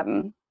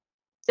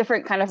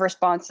different kind of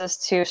responses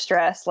to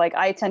stress. Like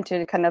I tend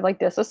to kind of like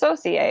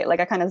disassociate, like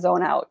I kind of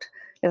zone out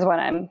is when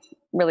I'm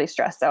really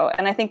stressed out.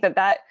 And I think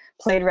that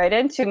played right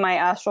into my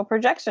astral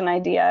projection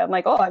idea. I'm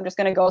like, oh, I'm just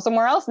going to go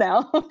somewhere else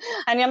now.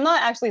 And I'm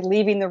not actually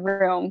leaving the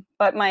room,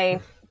 but my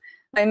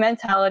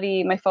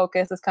mentality, my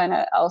focus is kind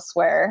of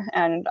elsewhere.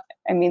 And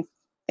I mean,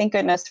 thank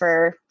goodness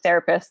for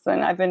therapists.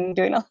 And I've been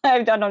doing,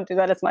 I don't do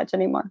that as much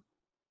anymore.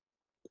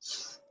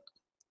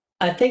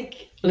 I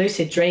think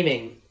lucid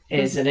dreaming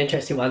is an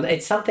interesting one.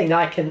 It's something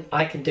I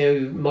can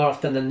do more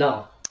often than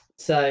not.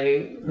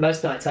 So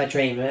most nights I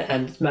dream,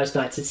 and most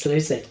nights it's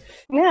lucid.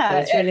 Yeah, so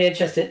it's really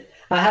interesting.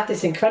 I have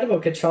this incredible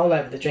control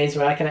over the dreams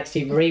where I can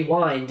actually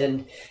rewind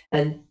and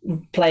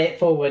play it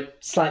forward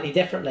slightly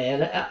differently.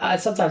 And I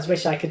sometimes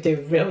wish I could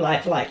do real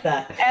life like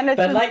that. And it's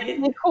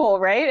really cool,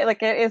 right?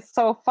 Like it is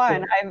so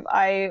fun.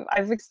 Yeah.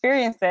 I've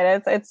experienced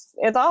it.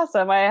 It's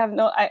awesome.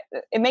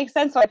 It makes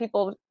sense why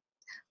people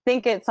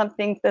think it's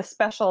something this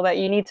special that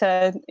you need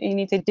to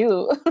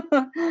do.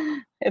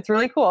 It's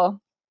really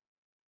cool.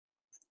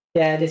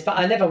 Yeah, it is. But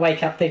I never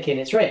wake up thinking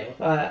it's real.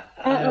 I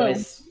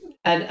always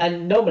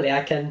and normally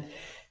I can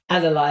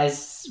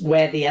analyze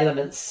where the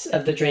elements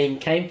of the dream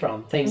came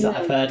from, things that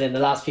I've heard in the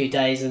last few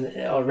days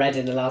or read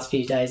in the last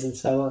few days, and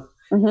so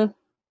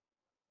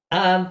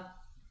on.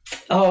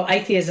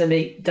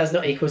 Atheism does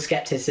not equal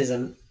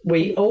skepticism.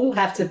 We all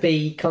have to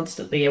be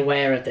constantly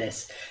aware of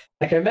this.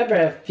 Like I remember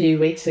a few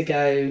weeks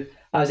ago,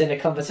 I was in a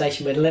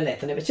conversation with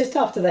Lilith, and it was just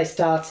after they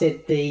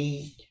started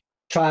the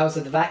trials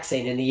of the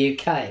vaccine in the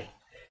UK.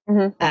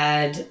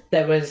 And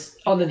there was,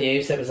 on the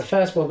news, there was the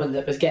first woman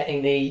that was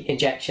getting the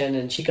injection,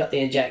 and she got the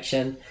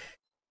injection.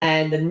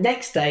 And the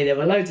next day, there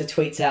were loads of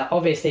tweets out,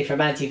 obviously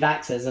from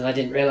anti-vaxxers, and I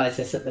didn't realize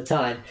this at the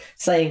time,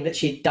 saying that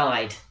she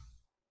died.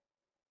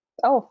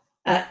 Oh.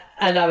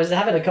 And I was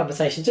having a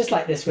conversation just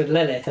like this with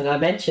Lilith, and I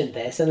mentioned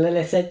this, and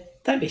Lilith said,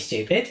 "Don't be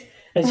stupid."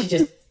 And she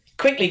just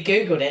quickly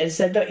Googled it and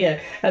said, "Look,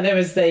 and there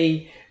was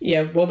the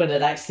woman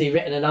had actually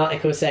written an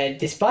article saying,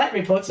 "Despite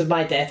reports of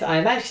my death, I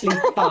am actually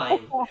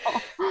fine."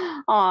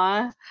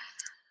 Aw.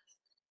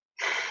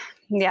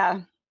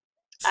 Yeah.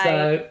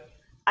 So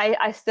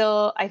I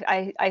still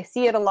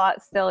see it a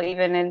lot still,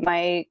 even in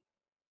my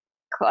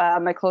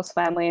close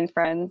family and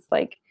friends.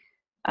 Like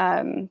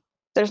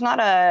there's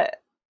not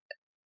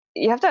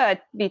you have to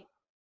be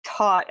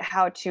taught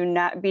how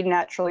to be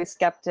naturally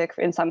skeptic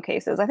in some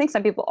cases. I think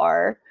some people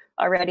are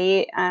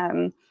already,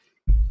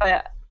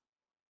 but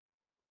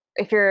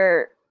if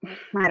you're,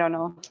 I don't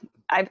know,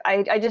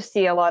 I just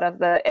see a lot of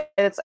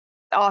it's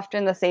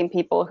often the same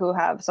people who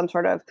have some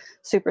sort of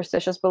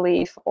superstitious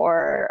belief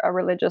or a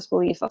religious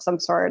belief of some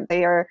sort.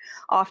 They are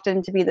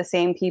often to be the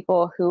same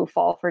people who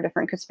fall for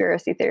different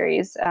conspiracy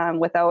theories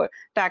without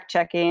fact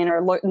checking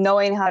or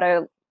knowing how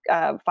to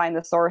find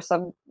the source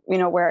of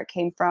where it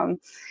came from.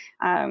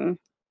 And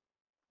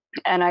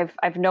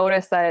I've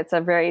noticed that it's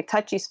a very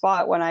touchy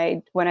spot when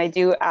I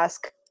do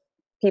ask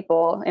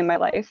people in my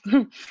life,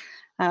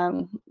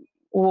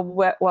 well,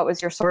 what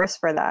was your source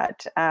for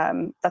that?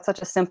 That's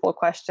such a simple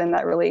question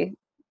that really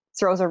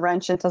throws a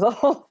wrench into the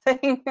whole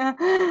thing.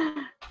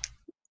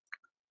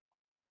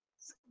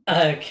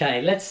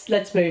 Okay,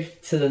 let's move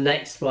to the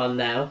next one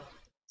now.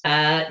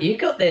 You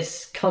got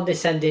this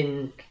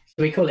condescending,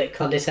 we call it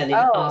condescending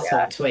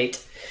arsehole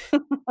tweet.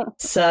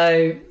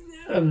 So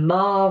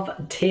Marv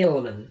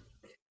Thielman.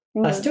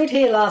 I stood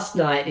here last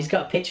night. He's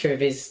got a picture of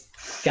his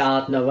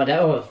garden or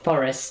whatever, or a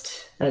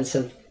forest and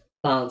some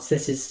plants.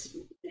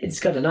 It's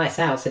got a nice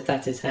house, if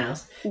that's his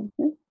house.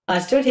 I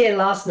stood here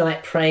last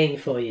night praying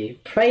for you,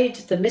 prayed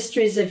the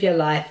mysteries of your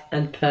life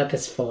and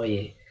purpose for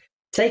you.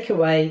 Take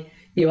away,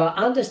 you are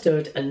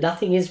understood and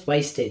nothing is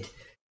wasted.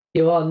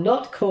 You are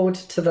not called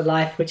to the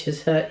life which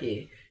has hurt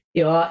you.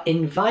 You are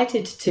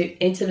invited to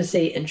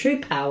intimacy and true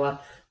power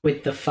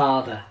with the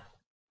Father.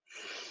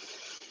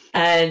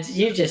 And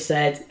you just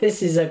said,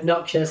 this is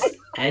obnoxious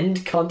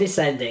and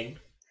condescending.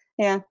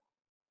 Yeah.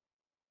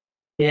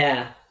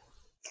 Yeah.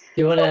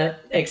 Do you want to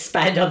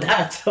expand on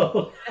that at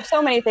all? There's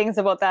so many things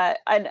about that.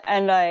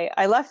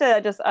 I left it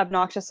at just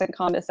obnoxious and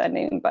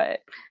condescending,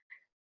 but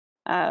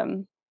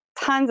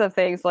tons of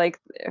things. Like,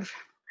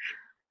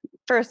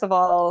 first of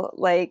all,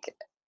 like,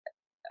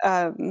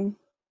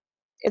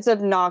 it's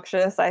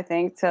obnoxious, I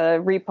think,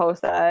 to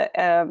repost that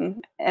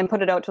and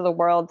put it out to the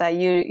world that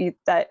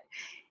that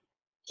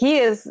he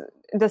has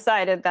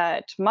decided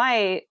that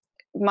my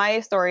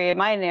story and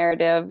my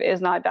narrative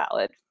is not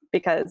valid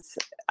because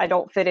I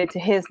don't fit into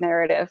his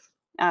narrative.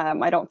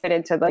 I don't fit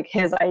into like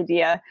his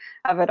idea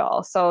of it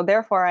all. So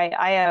therefore,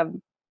 I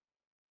am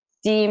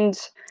deemed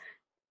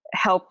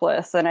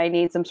helpless, and I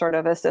need some sort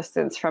of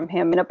assistance from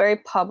him in a very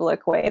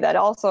public way. That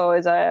also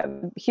is a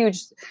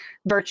huge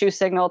virtue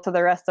signal to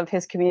the rest of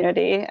his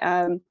community.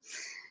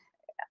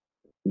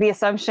 The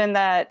assumption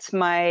that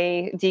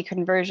my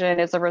deconversion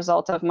is a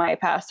result of my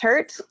past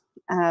hurt.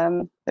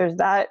 There's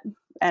that,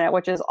 and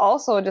which is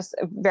also just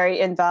very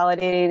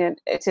invalidating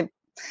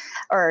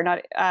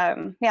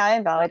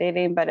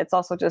invalidating, but it's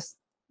also just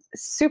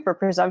super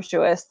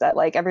presumptuous that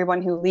like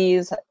everyone who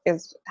leaves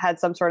had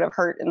some sort of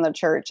hurt in the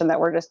church, and that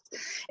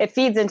it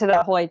feeds into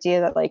that whole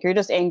idea that like you're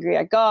just angry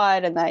at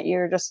God and that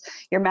you're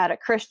mad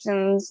at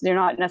Christians. You're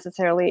not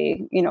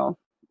necessarily,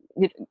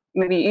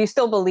 maybe you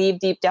still believe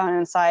deep down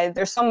inside.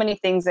 There's so many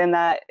things in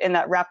that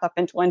wrapped up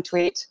into one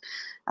tweet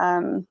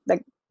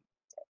that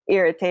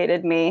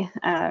irritated me,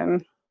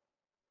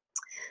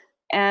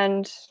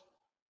 and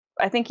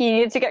I think he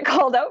needed to get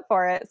called out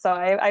for it. So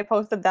I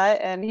posted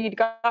that, and he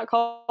got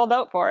called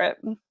out for it.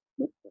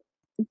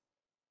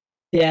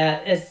 Yeah,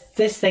 it's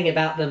this thing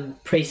about them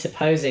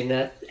presupposing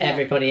that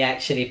everybody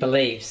actually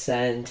believes,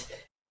 and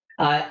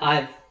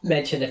I've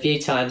mentioned a few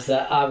times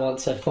that I want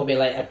to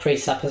formulate a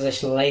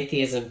presuppositional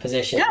atheism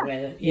position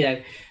where,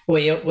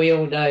 we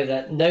all know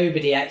that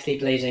nobody actually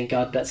believes in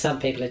God, but some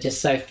people are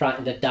just so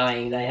frightened of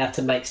dying they have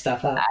to make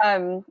stuff up.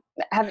 Do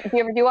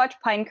you watch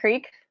Pine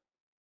Creek?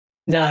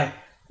 No.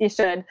 You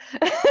should.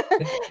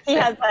 He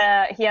has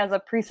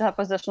a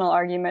presuppositional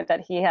argument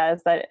that he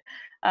has that,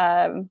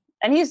 and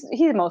he's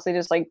mostly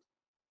just like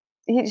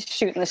he's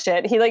shooting the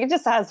shit. He like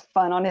just has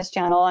fun on his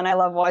channel, and I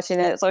love watching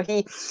it. So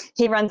he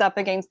runs up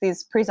against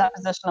these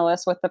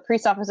presuppositionalists with the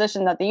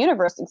presupposition that the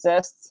universe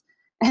exists,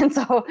 and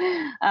so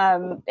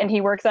and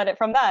he works at it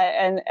from that,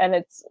 and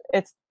it's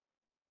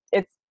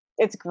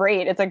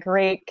great. It's a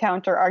great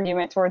counter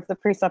argument towards the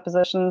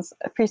presuppositional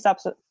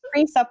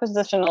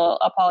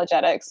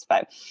apologetics.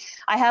 But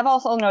I have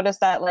also noticed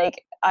that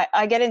like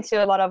I get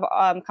into a lot of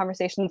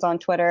conversations on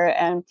Twitter,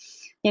 and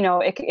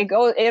it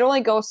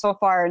only goes so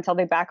far until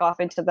they back off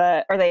into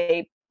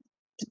they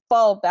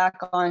fall back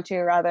onto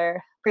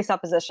rather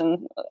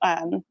presupposition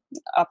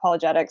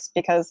apologetics,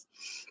 because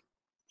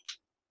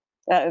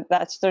they're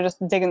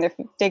just digging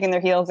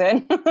their heels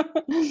in.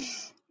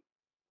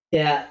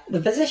 Yeah, the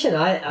position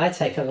I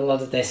take on a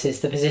lot of this is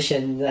the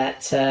position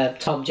that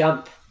Tom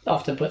Jump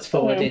often puts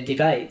forward in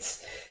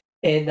debates,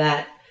 in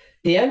that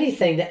the only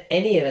thing that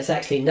any of us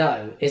actually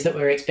know is that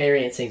we're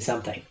experiencing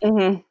something.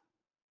 Mm-hmm.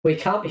 We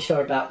can't be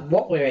sure about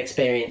what we're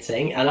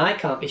experiencing, and I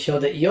can't be sure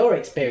that you're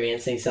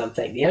experiencing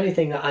something. The only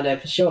thing that I know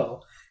for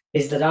sure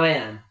is that I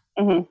am.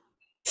 Mm-hmm.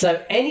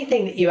 So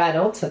anything that you add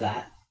on to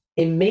that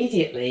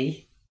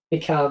immediately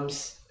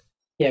becomes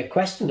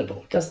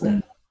questionable, doesn't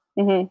it?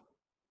 Mm-hmm.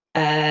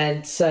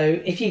 And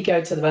so if you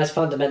go to the most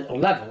fundamental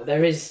level,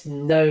 there is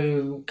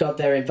no God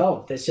there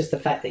involved. There's just the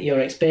fact that you're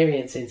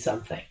experiencing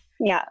something.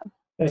 Yeah.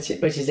 Which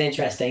is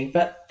interesting.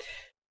 But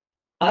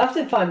I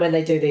often find when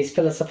they do these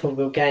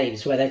philosophical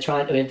games where they're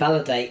trying to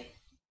invalidate,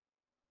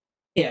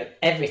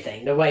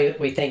 everything, the way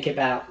we think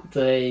about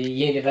the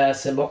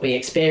universe and what we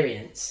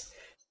experience,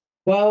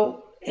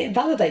 well, it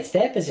validates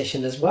their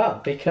position as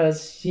well,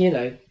 because,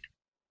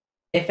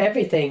 if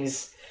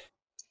everything's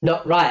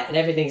not right and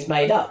everything's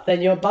made up,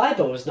 then your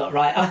Bible is not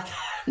right either.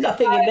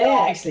 Nothing in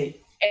there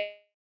actually.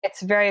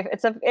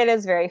 It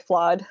is very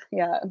flawed.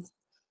 Yeah.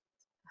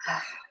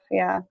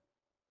 Yeah.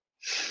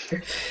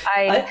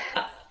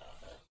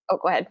 Oh,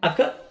 go ahead.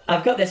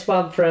 I've got this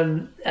one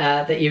from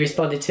that you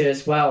responded to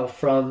as well,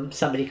 from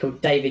somebody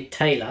called David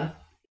Taylor.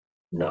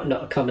 Not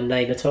a common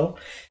name at all.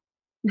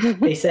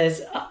 He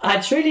says,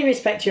 I truly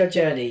respect your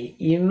journey.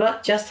 You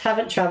just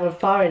haven't traveled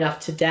far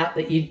enough to doubt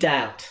that you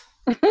doubt.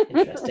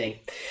 Interesting.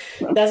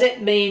 Does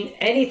it mean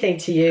anything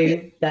to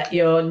you that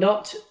you're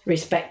not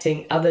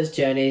respecting others'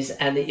 journeys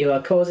and that you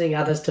are causing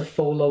others to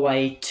fall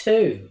away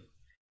too?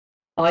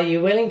 Are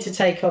you willing to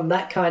take on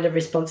that kind of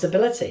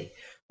responsibility?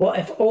 What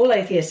if all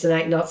atheists and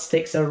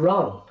agnostics are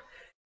wrong?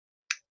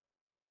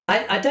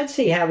 I don't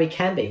see how we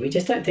can be. We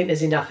just don't think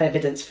there's enough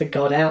evidence for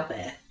God out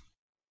there.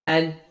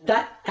 And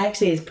that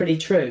actually is pretty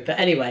true. But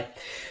anyway,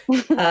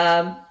 it's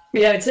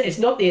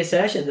not the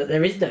assertion that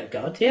there is no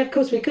God. Yeah, of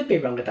course, we could be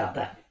wrong about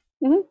that.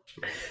 Mm-hmm.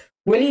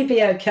 Will you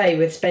be okay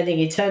with spending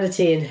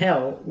eternity in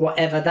hell,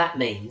 whatever that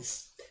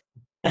means?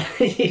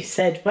 You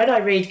said, when I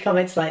read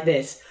comments like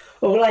this,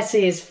 all I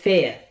see is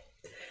fear.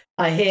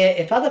 I hear,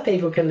 if other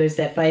people can lose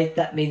their faith,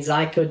 that means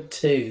I could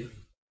too.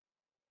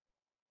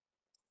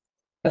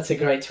 That's a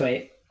great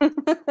tweet.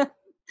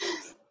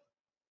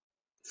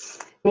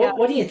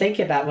 What do you think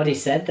about what he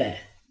said there?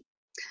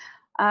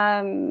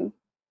 I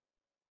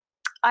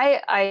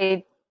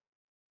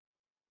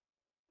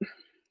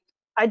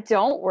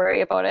don't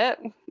worry about it.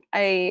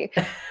 I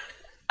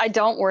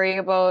don't worry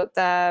about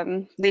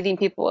leading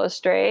people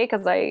astray,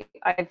 because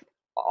I've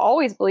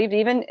always believed,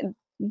 even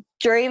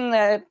during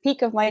the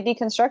peak of my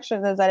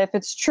deconstruction, is that if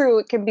it's true,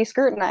 it can be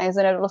scrutinized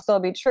and it will still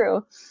be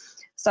true.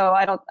 So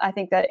I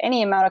think that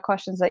any amount of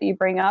questions that you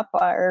bring up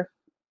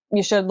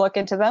you should look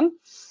into them.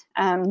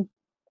 And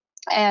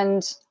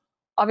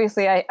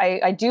obviously I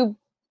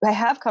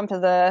have come to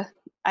the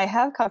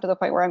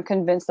point where I'm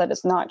convinced that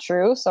it's not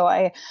true. So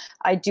I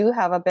do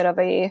have a bit of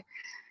a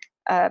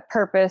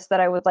purpose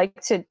that I would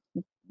like to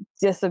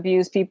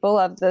disabuse people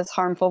of this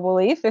harmful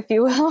belief, if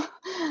you will.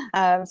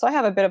 So I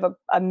have a bit of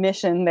a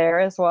mission there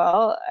as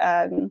well.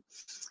 And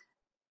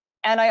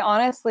I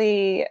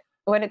honestly,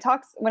 when it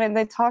talks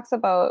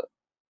about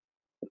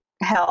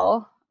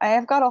hell, I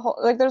have got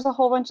there's a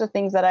whole bunch of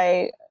things that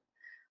I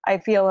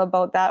feel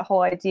about that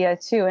whole idea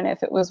too. And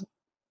if it was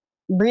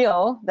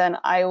real, then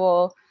I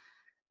will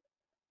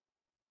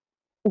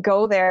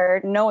go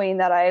there knowing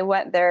that I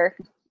went there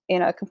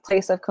in a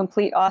place of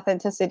complete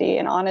authenticity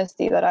and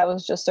honesty, that I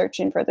was just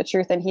searching for the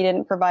truth and he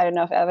didn't provide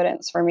enough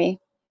evidence for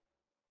me.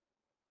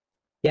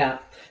 Yeah.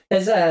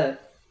 There's a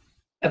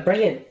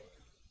brilliant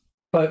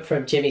quote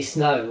from Jimmy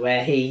Snow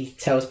where he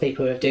tells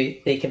people who have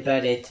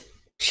deconverted,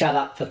 shut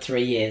up for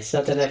 3 years.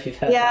 I don't know if you've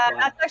heard that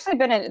one. That's actually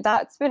been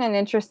an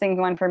interesting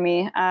one for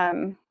me.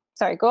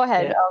 Sorry, go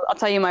ahead. Yeah. I'll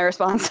tell you my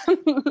response.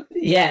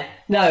 Yeah,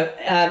 no,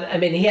 I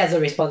mean, he has a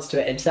response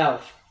to it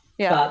himself.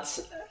 Yeah.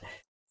 But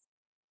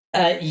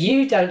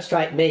you don't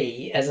strike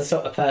me as a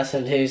sort of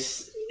person who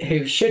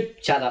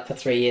should shut up for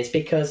 3 years,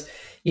 because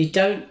you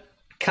don't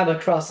come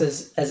across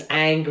as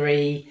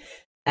angry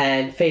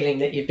and feeling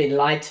that you've been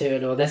lied to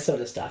and all this sort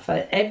of stuff.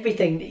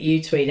 Everything that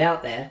you tweet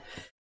out there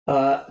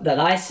that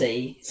I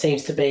see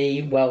seems to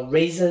be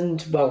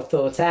well-reasoned, well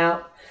thought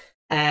out,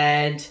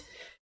 and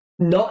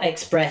not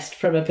expressed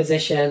from a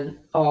position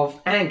of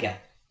anger.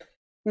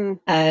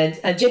 And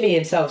Jimmy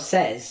himself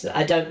says,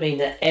 I don't mean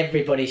that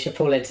everybody should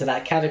fall into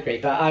that category,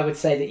 but I would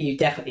say that you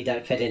definitely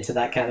don't fit into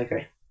that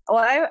category.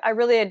 Well, I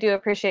really do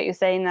appreciate you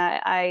saying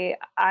that.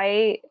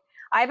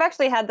 I've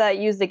actually had that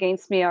used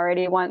against me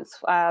already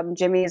once,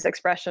 Jimmy's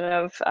expression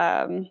of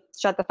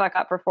shut the fuck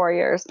up for 4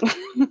 years.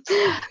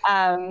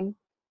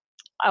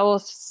 I will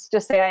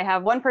just say I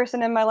have one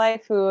person in my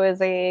life who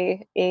is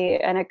an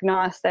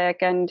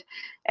agnostic, and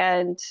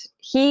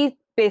he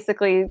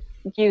basically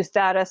used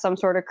that as some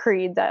sort of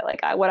creed that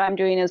what I'm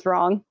doing is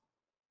wrong,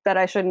 that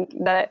I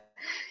shouldn't, that,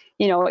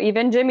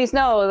 even Jimmy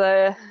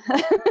Snow,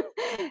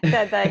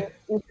 said that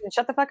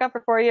shut the fuck up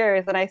for 4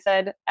 years. And I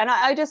said, and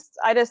I just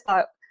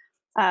thought,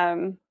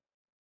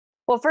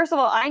 well, first of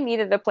all, I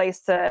needed a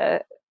place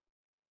to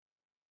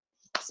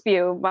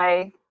spew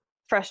my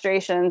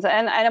frustrations,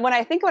 and when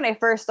I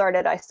first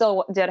started, I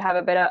still have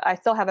a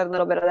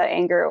little bit of that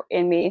anger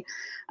in me.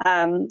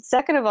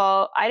 Second of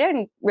all, I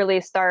didn't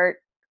really start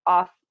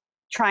off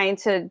trying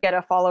to get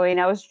a following.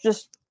 I was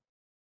just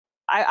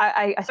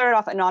I started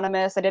off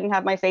anonymous. I didn't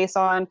have my face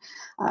on,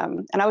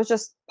 and I was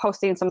just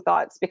posting some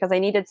thoughts because I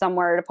needed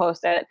somewhere to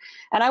post it.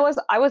 And I was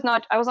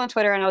on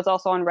Twitter, and I was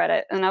also on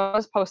Reddit, and I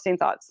was posting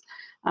thoughts.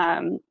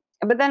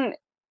 But then,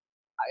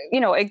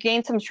 it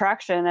gained some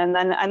traction, and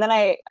then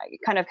I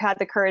kind of had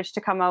the courage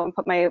to come out and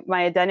put my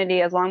identity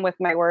along with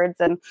my words.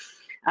 And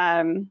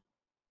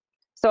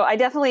so I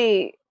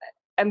definitely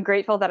am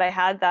grateful that I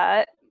had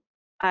that.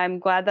 I'm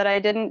glad that I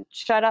didn't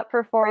shut up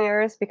for 4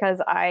 years,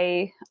 because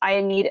I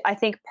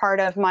think part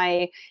of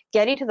my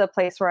getting to the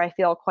place where I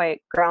feel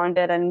quite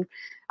grounded and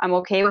I'm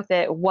okay with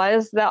it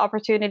was the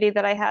opportunity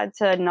that I had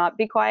to not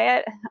be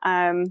quiet.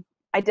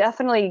 I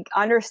definitely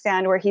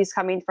understand where he's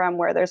coming from,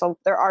 where there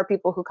are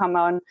people who come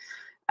out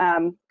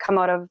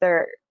of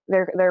their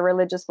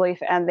religious belief,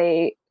 and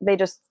they're they're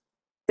just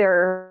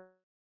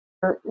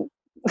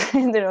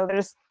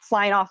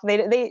flying off.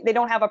 They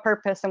don't have a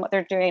purpose in what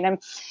they're doing,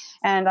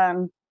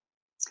 and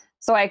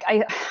so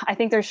I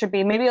think there should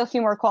be maybe a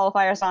few more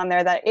qualifiers on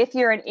there, that if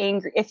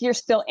you're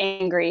still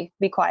angry,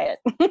 be quiet,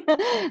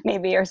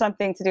 maybe, or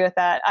something to do with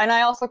that. And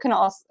I also can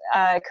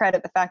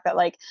credit the fact that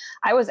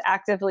I was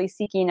actively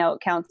seeking out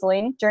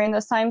counseling during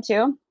this time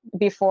too,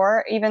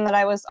 before even that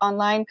I was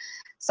online.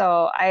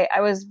 So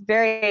I was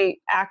very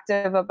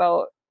active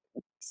about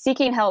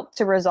seeking help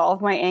to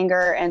resolve my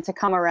anger and to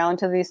come around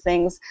to these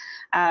things.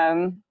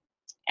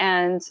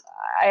 And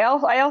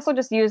I also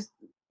just use,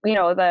 you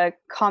know, the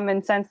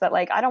common sense that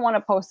like, I don't want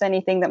to post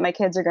anything that my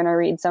kids are going to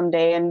read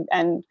someday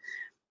and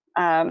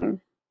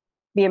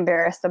be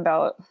embarrassed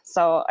about.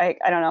 So I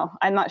don't know.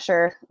 I'm not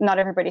sure. Not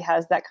everybody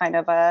has that kind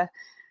of a,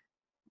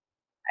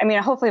 I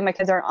mean, hopefully my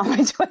kids aren't on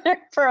my Twitter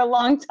for a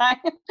long time,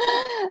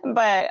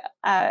 but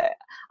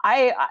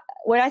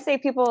when I say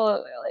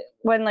people,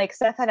 when like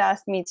Seth had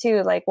asked me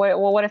too, like,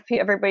 what if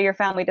everybody, your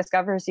family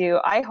discovers you?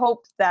 I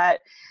hope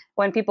that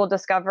when people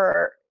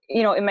discover,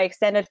 you know, in my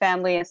extended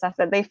family and stuff,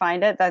 that they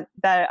find it, that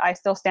I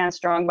still stand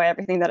strong by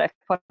everything that I've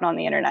put on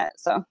the internet.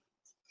 So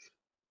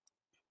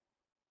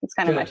it's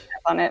kind of my stance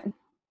on it.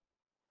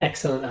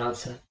 Excellent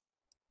answer.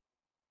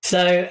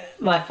 So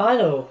my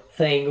final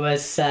thing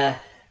was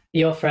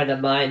your friend of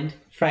mine,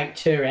 Frank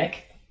Turek.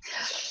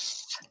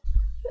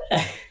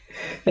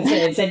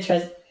 It's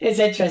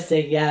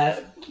interesting.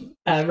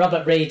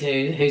 Robert Reed,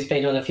 who's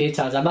been on a few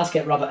times. I must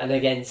get Robert on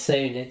again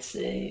soon. It's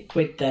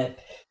with the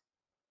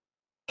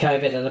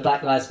COVID and the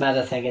Black Lives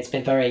Matter thing. It's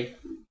been very,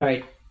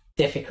 very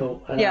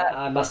difficult. And Yeah.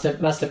 I must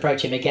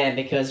approach him again,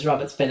 because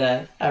Robert's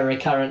been a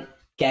recurrent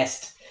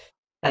guest,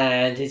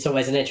 and it's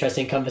always an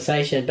interesting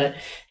conversation. But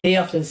he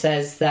often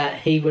says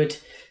that he would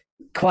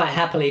quite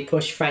happily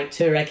push Frank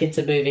Turek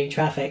into moving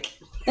traffic.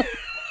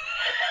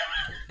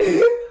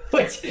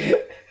 Which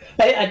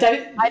I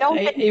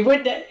don't. He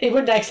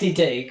wouldn't actually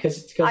do,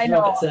 because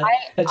Robert's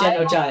a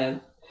gentle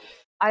giant.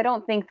 I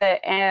don't think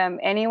that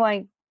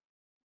anyone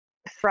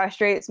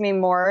frustrates me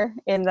more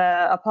in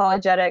the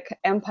apologetic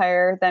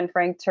empire than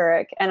Frank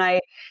Turek. And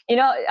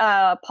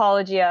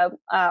Apologia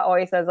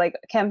always says like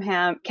Ken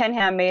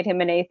Ham made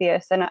him an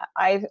atheist, and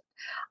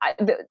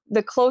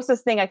the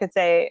closest thing I could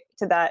say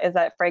to that is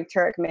that Frank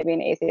Turek made me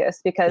an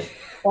atheist, because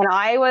when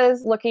I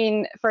was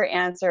looking for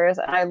answers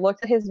and I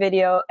looked at his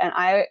video and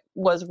I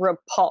was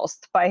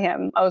repulsed by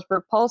him. I was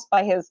repulsed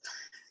by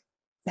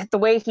the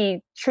way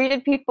he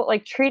treated people,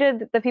 like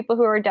treated the people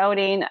who were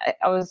doubting.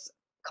 I was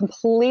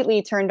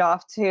completely turned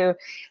off to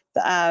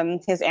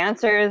his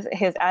answers,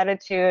 his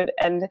attitude,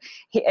 and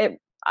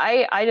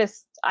I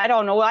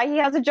don't know why he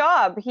has a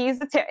job. He's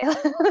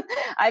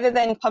other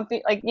than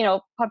pumping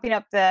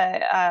up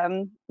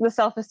the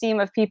self-esteem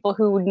of people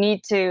who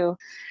need to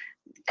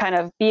kind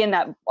of be in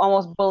that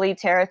almost bully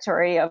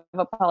territory of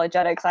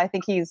apologetics. I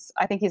think he's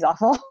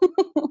awful,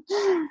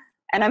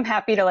 and I'm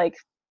happy to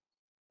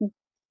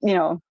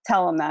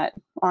tell him that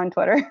on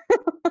Twitter.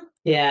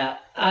 Yeah,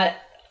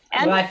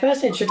 my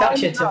first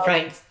introduction to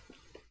Frank,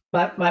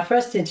 my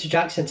first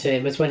introduction to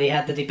him was when he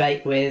had the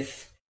debate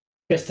with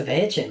Christopher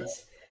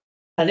Hitchens.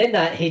 And in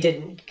that, he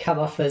didn't come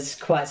off as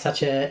quite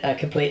such a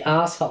complete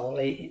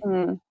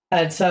arsehole.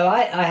 And so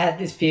I had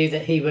this view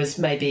that he was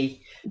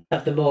maybe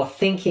of the more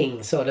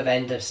thinking sort of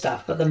end of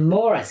stuff. But the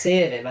more I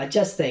see of him, I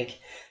just think,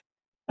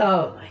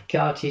 oh my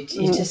God, you're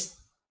just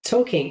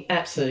talking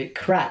absolute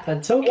crap.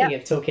 And talking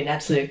of talking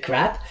absolute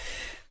crap,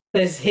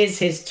 here's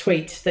his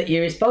tweet that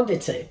you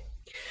responded to.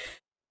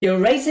 You're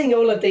raising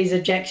all of these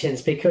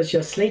objections because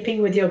you're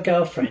sleeping with your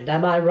girlfriend,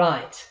 am I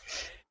right?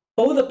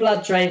 All the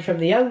blood drained from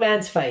the young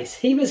man's face.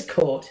 He was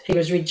caught. He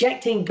was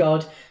rejecting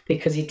God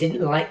because he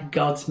didn't like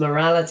God's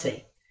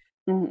morality.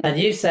 And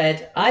you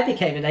said, I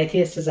became an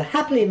atheist as a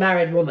happily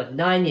married woman,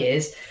 9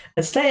 years,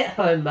 and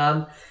stay-at-home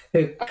mum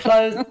who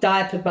clothed,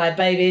 diapered my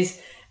babies,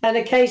 and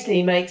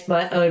occasionally makes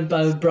my own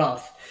bone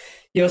broth.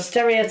 Your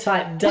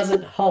stereotype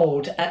doesn't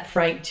hold at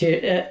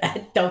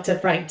Dr.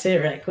 Frank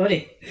Turek. What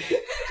do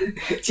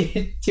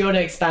you want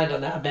to expand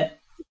on that a bit?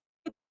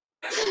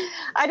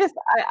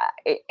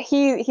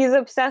 He's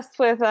obsessed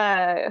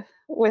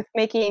with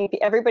making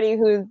everybody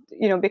who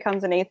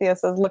becomes an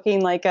atheist as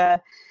looking like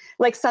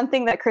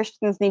something that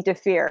Christians need to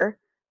fear,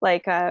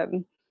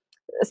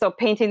 so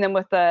painting them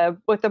with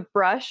the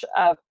brush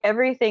of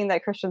everything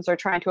that Christians are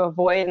trying to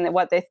avoid and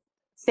what they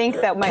think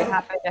that might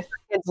happen if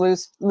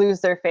kids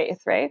lose their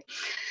faith, right?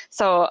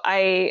 So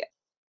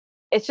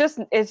it's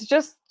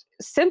just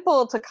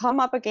simple to come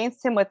up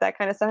against him with that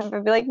kind of stuff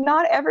and be like,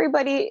 not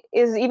everybody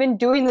is even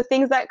doing the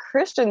things that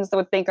Christians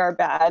would think are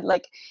bad.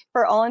 Like,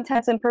 for all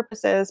intents and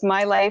purposes,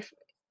 my life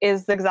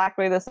is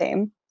exactly the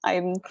same.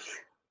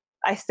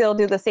 I still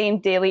do the same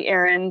daily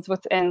errands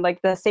and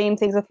the same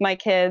things with my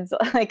kids.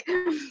 Like,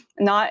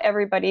 not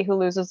everybody who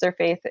loses their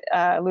faith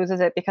loses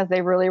it because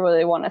they really,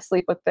 really want to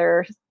sleep with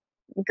their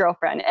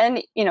girlfriend.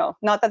 And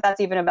not that that's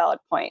even a valid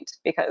point,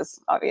 because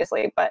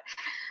obviously, but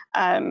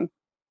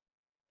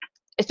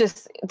it's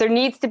just, there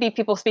needs to be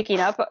people speaking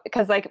up,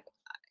 because I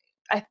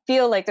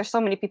feel like there's so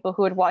many people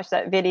who would watch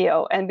that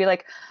video and be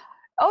like,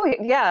 oh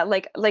yeah,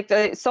 like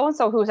the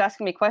so-and-so who's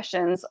asking me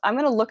questions, I'm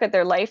going to look at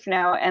their life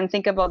now and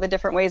think about the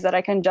different ways that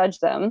I can judge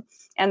them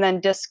and then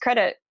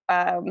discredit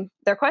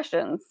their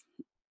questions.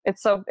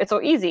 It's so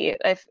easy.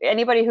 If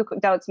anybody who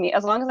doubts me,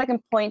 as long as I can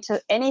point to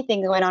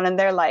anything going on in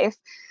their life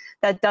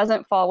that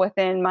doesn't fall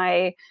within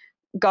my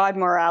God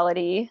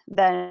morality,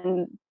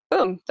 then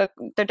boom,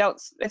 the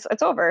doubts,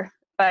 it's over.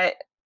 But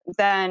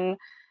then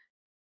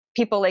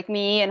people like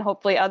me and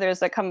hopefully others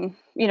that come,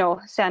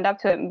 stand up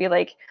to it and be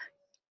like,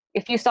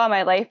 if you saw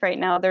my life right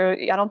now,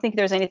 I don't think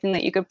there's anything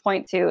that you could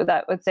point to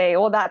that would say,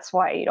 well, that's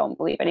why you don't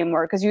believe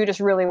anymore, because you just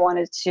really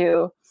wanted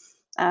to,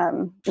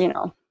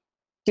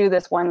 do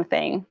this one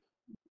thing,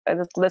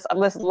 this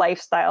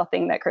lifestyle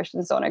thing that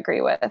Christians don't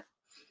agree with.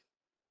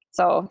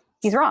 So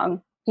he's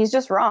wrong. He's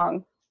just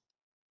wrong.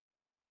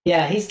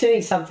 Yeah, he's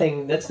doing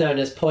something that's known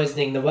as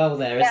poisoning the well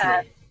there,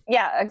 isn't he?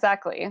 Yeah,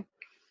 exactly.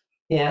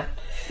 Yeah.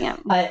 Yeah.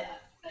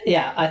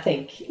 I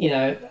think,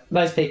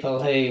 most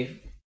people who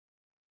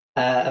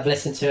have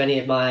listened to any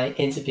of my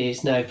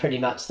interviews know pretty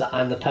much that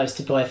I'm the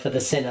poster boy for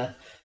the sinner.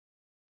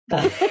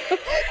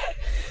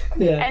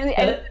 Yeah. And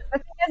the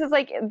thing is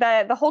like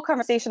the whole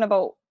conversation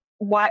about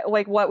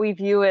what we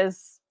view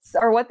as,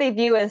 or what they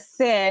view as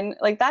sin,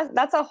 like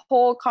that's a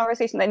whole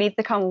conversation that needs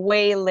to come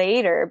way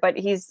later. But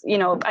he's,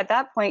 at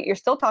that point, you're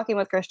still talking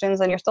with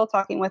Christians, and you're still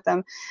talking with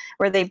them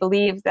where they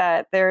believe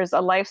that there's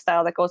a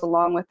lifestyle that goes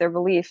along with their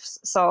beliefs.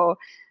 So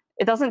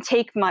it doesn't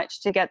take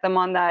much to get them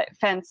on that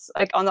fence,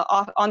 like on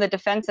the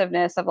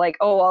defensiveness of like,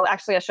 oh, well,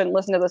 actually I shouldn't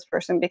listen to this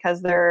person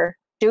because they're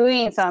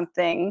doing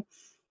something.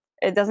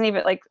 It doesn't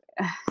even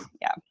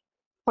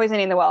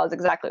poisoning the well is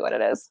exactly what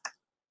it is.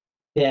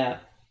 Yeah.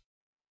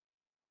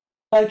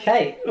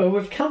 Okay, well,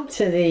 we've come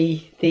to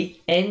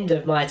the end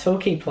of my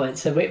talking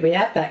points, so we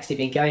have actually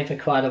been going for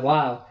quite a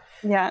while.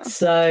 Yeah.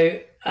 So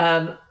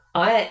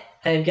I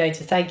am going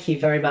to thank you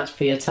very much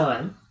for your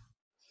time.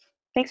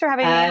 Thanks for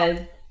having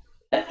me.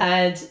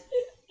 And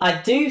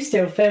I do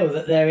still feel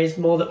that there is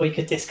more that we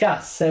could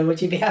discuss. So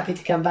would you be happy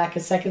to come back a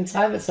second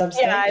time at some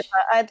stage? Yeah,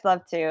 I'd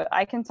love to.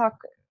 I can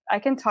talk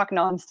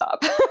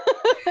nonstop.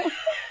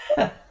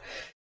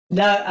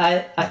 No,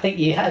 I think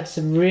you had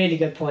some really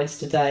good points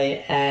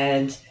today.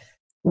 And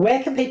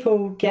where can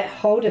people get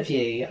hold of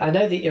you? I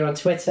know that you're on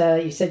Twitter.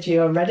 You said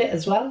you're on Reddit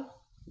as well?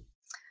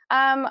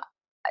 I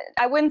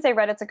wouldn't say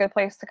Reddit's a good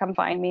place to come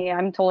find me.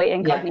 I'm totally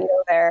incognito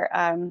there.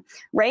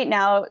 Right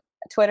now,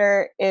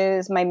 Twitter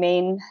is my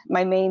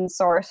main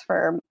source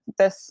for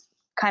this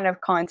kind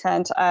of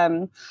content.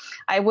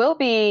 I will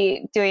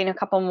be doing a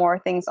couple more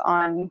things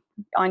on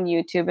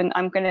YouTube, and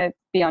I'm going to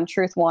be on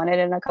Truth Wanted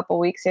in a couple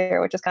weeks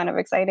here, which is kind of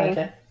exciting.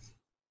 Okay.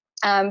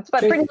 But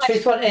pretty much,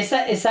 Truth Wanted, is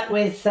that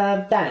with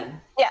Dan?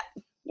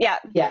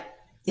 Yeah.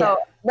 So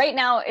right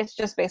now it's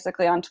just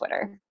basically on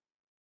Twitter.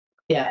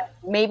 Yeah.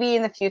 Maybe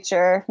in the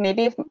future,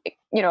 maybe if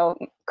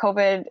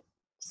COVID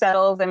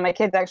settles and my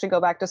kids actually go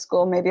back to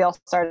school, maybe I'll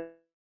start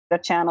a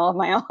channel of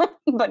my own,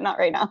 but not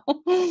right now.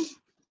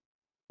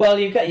 Well,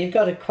 you've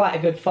got quite a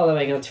good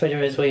following on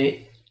Twitter, as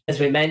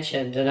we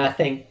mentioned, and I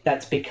think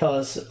that's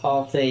because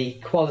of the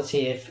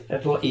quality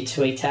of what you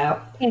tweet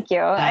out. Thank you.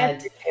 I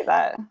appreciate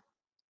that.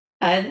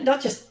 And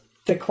not just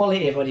the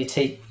quality of what you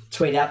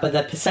tweet out, but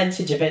the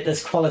percentage of it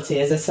that's quality.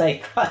 As I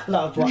say, quite a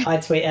lot of what I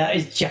tweet out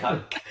is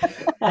junk.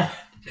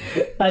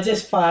 I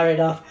just fire it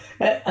off.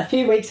 A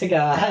few weeks ago,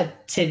 I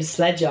had Tim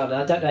Sledge on.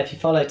 I don't know if you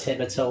follow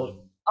Tim at all.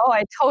 Oh,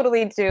 I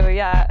totally do.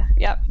 Yeah.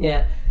 Yep.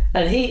 Yeah.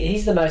 And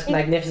he's the most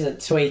magnificent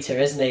tweeter,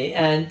 isn't he?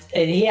 And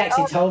he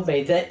actually told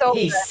me that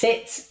he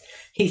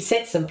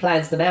sits and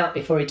plans them out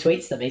before he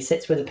tweets them. He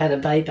sits with a pen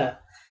and paper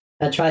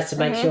and tries to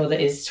make sure that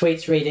his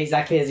tweets read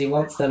exactly as he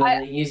wants them,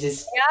 and he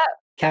uses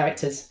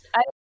characters.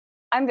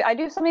 I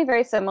do something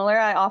very similar.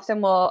 I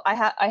often will. I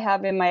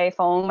have in my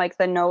phone like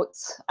the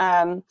notes.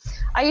 I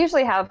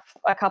usually have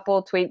a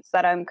couple tweets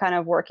that I'm kind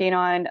of working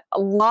on. A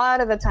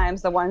lot of the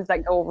times, the ones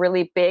that go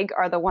really big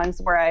are the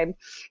ones where I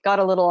got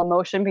a little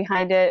emotion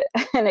behind it,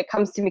 and it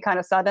comes to me kind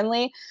of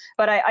suddenly.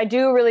 But I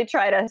do really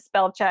try to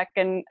spell check,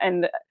 and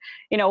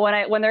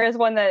when there is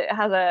one that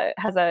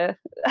has a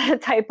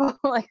typo,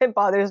 like it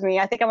bothers me.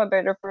 I think I'm a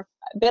bit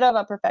of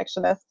a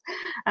perfectionist.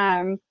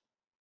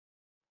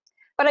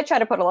 But I try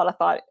to put a lot of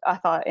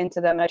thought into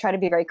them, and I try to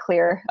be very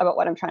clear about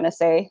what I'm trying to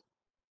say.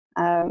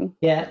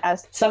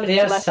 As somebody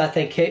else, I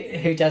think,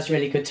 who does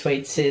really good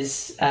tweets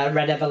is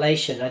Red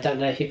Evolution. I don't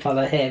know if you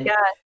follow him.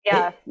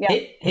 Yeah.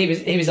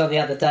 He was on the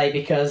other day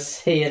because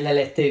he and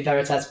Lilith do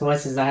Veritas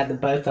Voices. I had them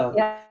both on.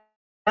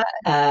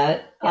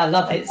 I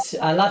love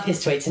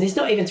his tweets, and he's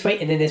not even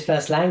tweeting in his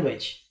first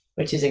language,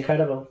 which is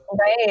incredible.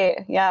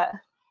 Right? Yeah.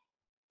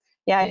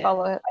 I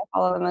follow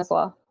them as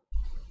well.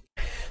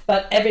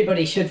 But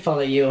everybody should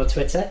follow you on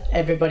Twitter.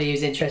 Everybody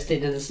who's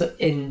interested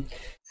in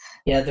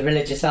the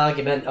religious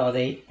argument or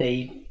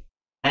the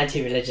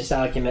anti-religious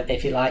argument,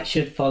 if you like,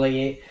 should follow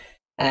you.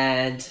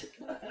 And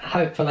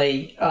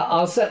hopefully,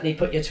 I'll certainly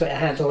put your Twitter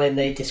handle in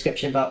the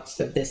description box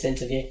of this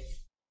interview.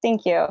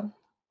 Thank you.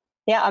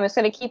 Yeah, I'm just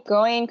going to keep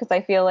going because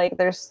I feel like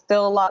there's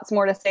still lots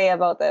more to say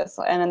about this.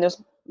 And then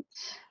there's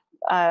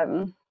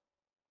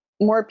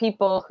more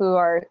people who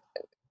are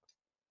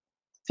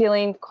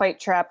feeling quite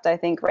trapped, I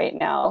think, right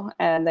now,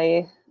 and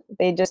they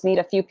just need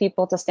a few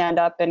people to stand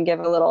up and give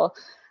a little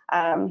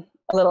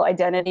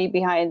identity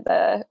behind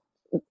the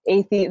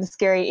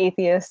scary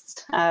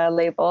atheist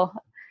label,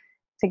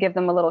 to give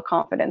them a little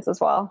confidence as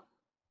well.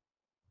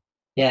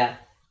 Yeah.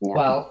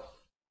 Well,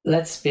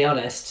 let's be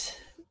honest.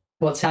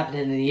 What's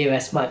happening in the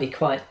US might be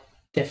quite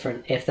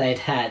different if they'd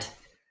had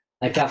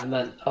a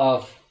government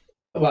of,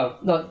 well,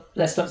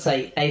 let's not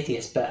say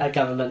atheists, but a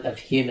government of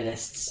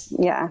humanists.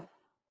 Yeah.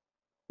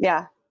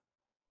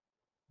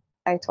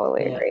 I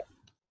totally agree.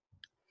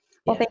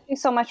 Well, thank you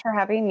so much for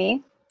having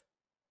me.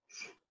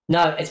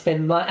 No, it's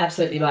been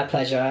absolutely my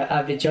pleasure.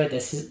 I've enjoyed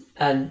this,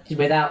 and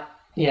without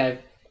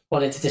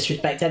wanting to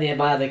disrespect any of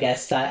my other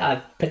guests,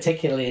 I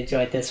particularly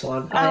enjoyed this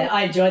one.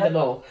 I enjoyed them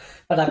all,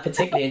 but I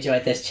particularly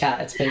enjoyed this chat.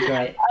 It's been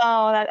great.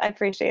 Oh, I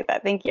appreciate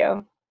that. Thank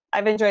you.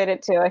 I've enjoyed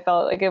it too. I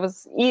felt like it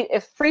was a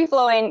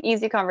free-flowing,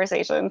 easy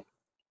conversation.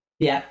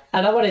 Yeah,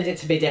 and I wanted it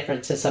to be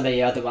different to some of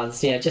your other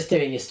ones. Just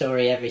doing your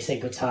story every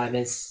single time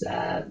is,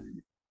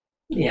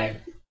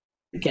 it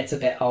gets a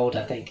bit old,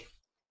 I think.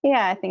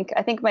 Yeah, I think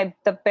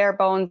the bare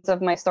bones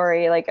of my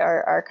story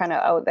are kind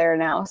of out there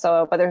now.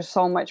 So, but there's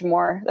so much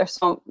more. There's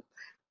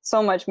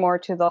so much more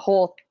to the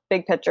whole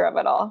big picture of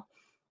it all.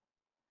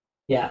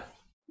 Yeah.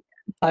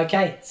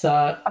 Okay,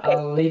 so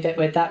I'll leave it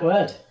with that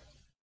word.